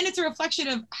appreciate it. And it's a reflection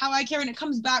of how I care, and it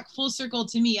comes back full circle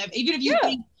to me. Even if you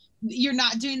think you're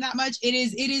not doing that much, it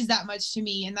is that much to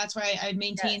me. And that's why I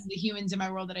maintain the humans in my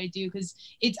world that I do, because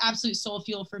it's absolute soul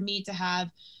fuel for me to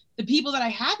have the people that I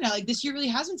have now. Like this year really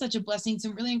has been such a blessing.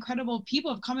 Some really incredible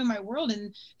people have come in my world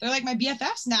and they're like my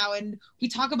BFFs now. And we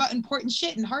talk about important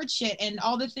shit and hard shit and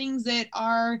all the things that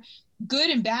are good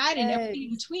and bad and everything in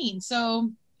between.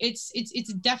 So it's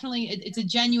definitely, it's a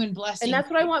genuine blessing. And that's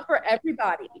what I want for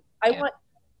everybody. I want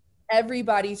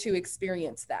everybody to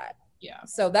experience that. Yeah.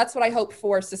 So that's what I hope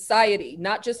for society,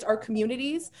 not just our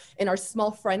communities and our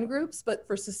small friend groups, but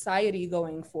for society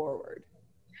going forward.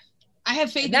 I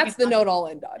have faith. And that's the note I'll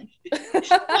end on.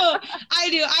 Oh, I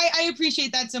do. I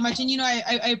appreciate that so much. And, you know,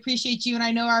 I appreciate you. And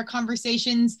I know our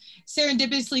conversations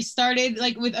serendipitously started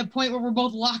like with a point where we're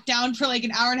both locked down for like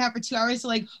an hour and a half or 2 hours to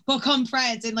like become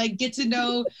friends and like get to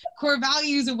know core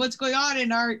values and what's going on in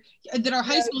that our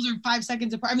high schools are 5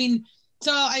 seconds apart. I mean,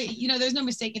 so you know, there's no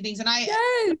mistaking things. And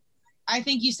I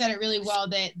think you said it really well,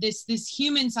 that this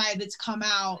human side that's come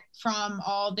out from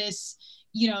all this,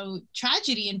 you know,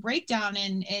 tragedy and breakdown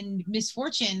and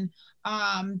misfortune,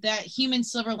 that human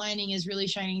silver lining is really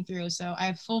shining through. So I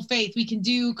have full faith we can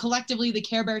do collectively the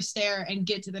Care Bear stare and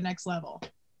get to the next level.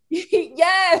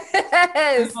 Yes.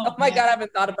 Oh my God, I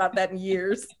haven't thought about that in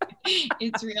years.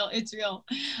 It's real. It's real.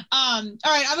 All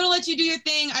right, I'm gonna let you do your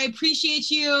thing. I appreciate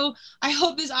you. I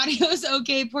hope this audio is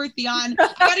okay. Poor Theon.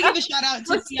 I gotta give a shout out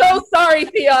to Theon. So sorry,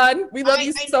 Theon. We love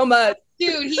you so much.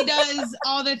 Dude, he does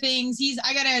all the things.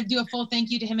 I gotta do a full thank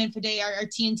you to him and Fade, our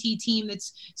TNT team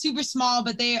that's super small,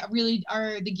 but they really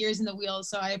are the gears in the wheels.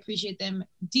 So I appreciate them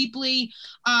deeply.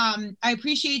 I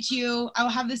appreciate you. I will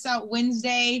have this out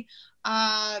Wednesday.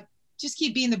 Just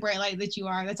keep being the bright light that you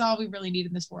are. That's all we really need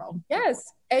in this world.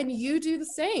 Yes. And you do the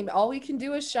same. All we can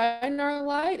do is shine our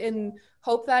light and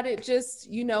hope that it just,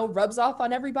 you know, rubs off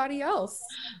on everybody else.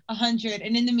 100.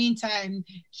 And in the meantime,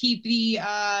 keep the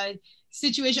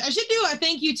situation. I should do a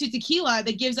thank you to TEQUILA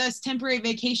that gives us temporary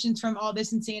vacations from all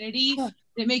this insanity.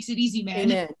 It makes it easy,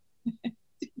 man. Amen.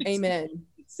 Amen.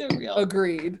 So real.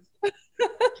 Agreed.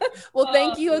 Well,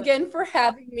 thank you again for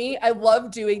having me. I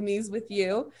love doing these with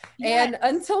you. Yes. And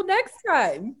until next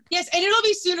time. Yes, and it'll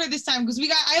be sooner this time because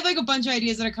I have like a bunch of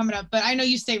ideas that are coming up, but I know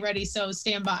you stay ready, so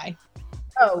stand by.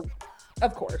 Oh,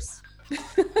 of course.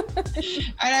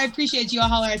 I appreciate you. I'll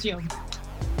holler at you.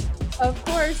 Of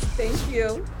course. Thank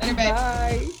you. Later,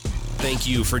 bye. Thank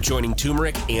you for joining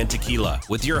Turmeric and Tequila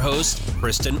with your host,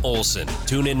 Kristen Olson.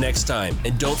 Tune in next time,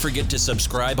 and don't forget to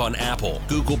subscribe on Apple,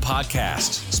 Google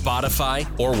Podcasts, Spotify,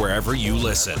 or wherever you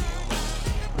listen.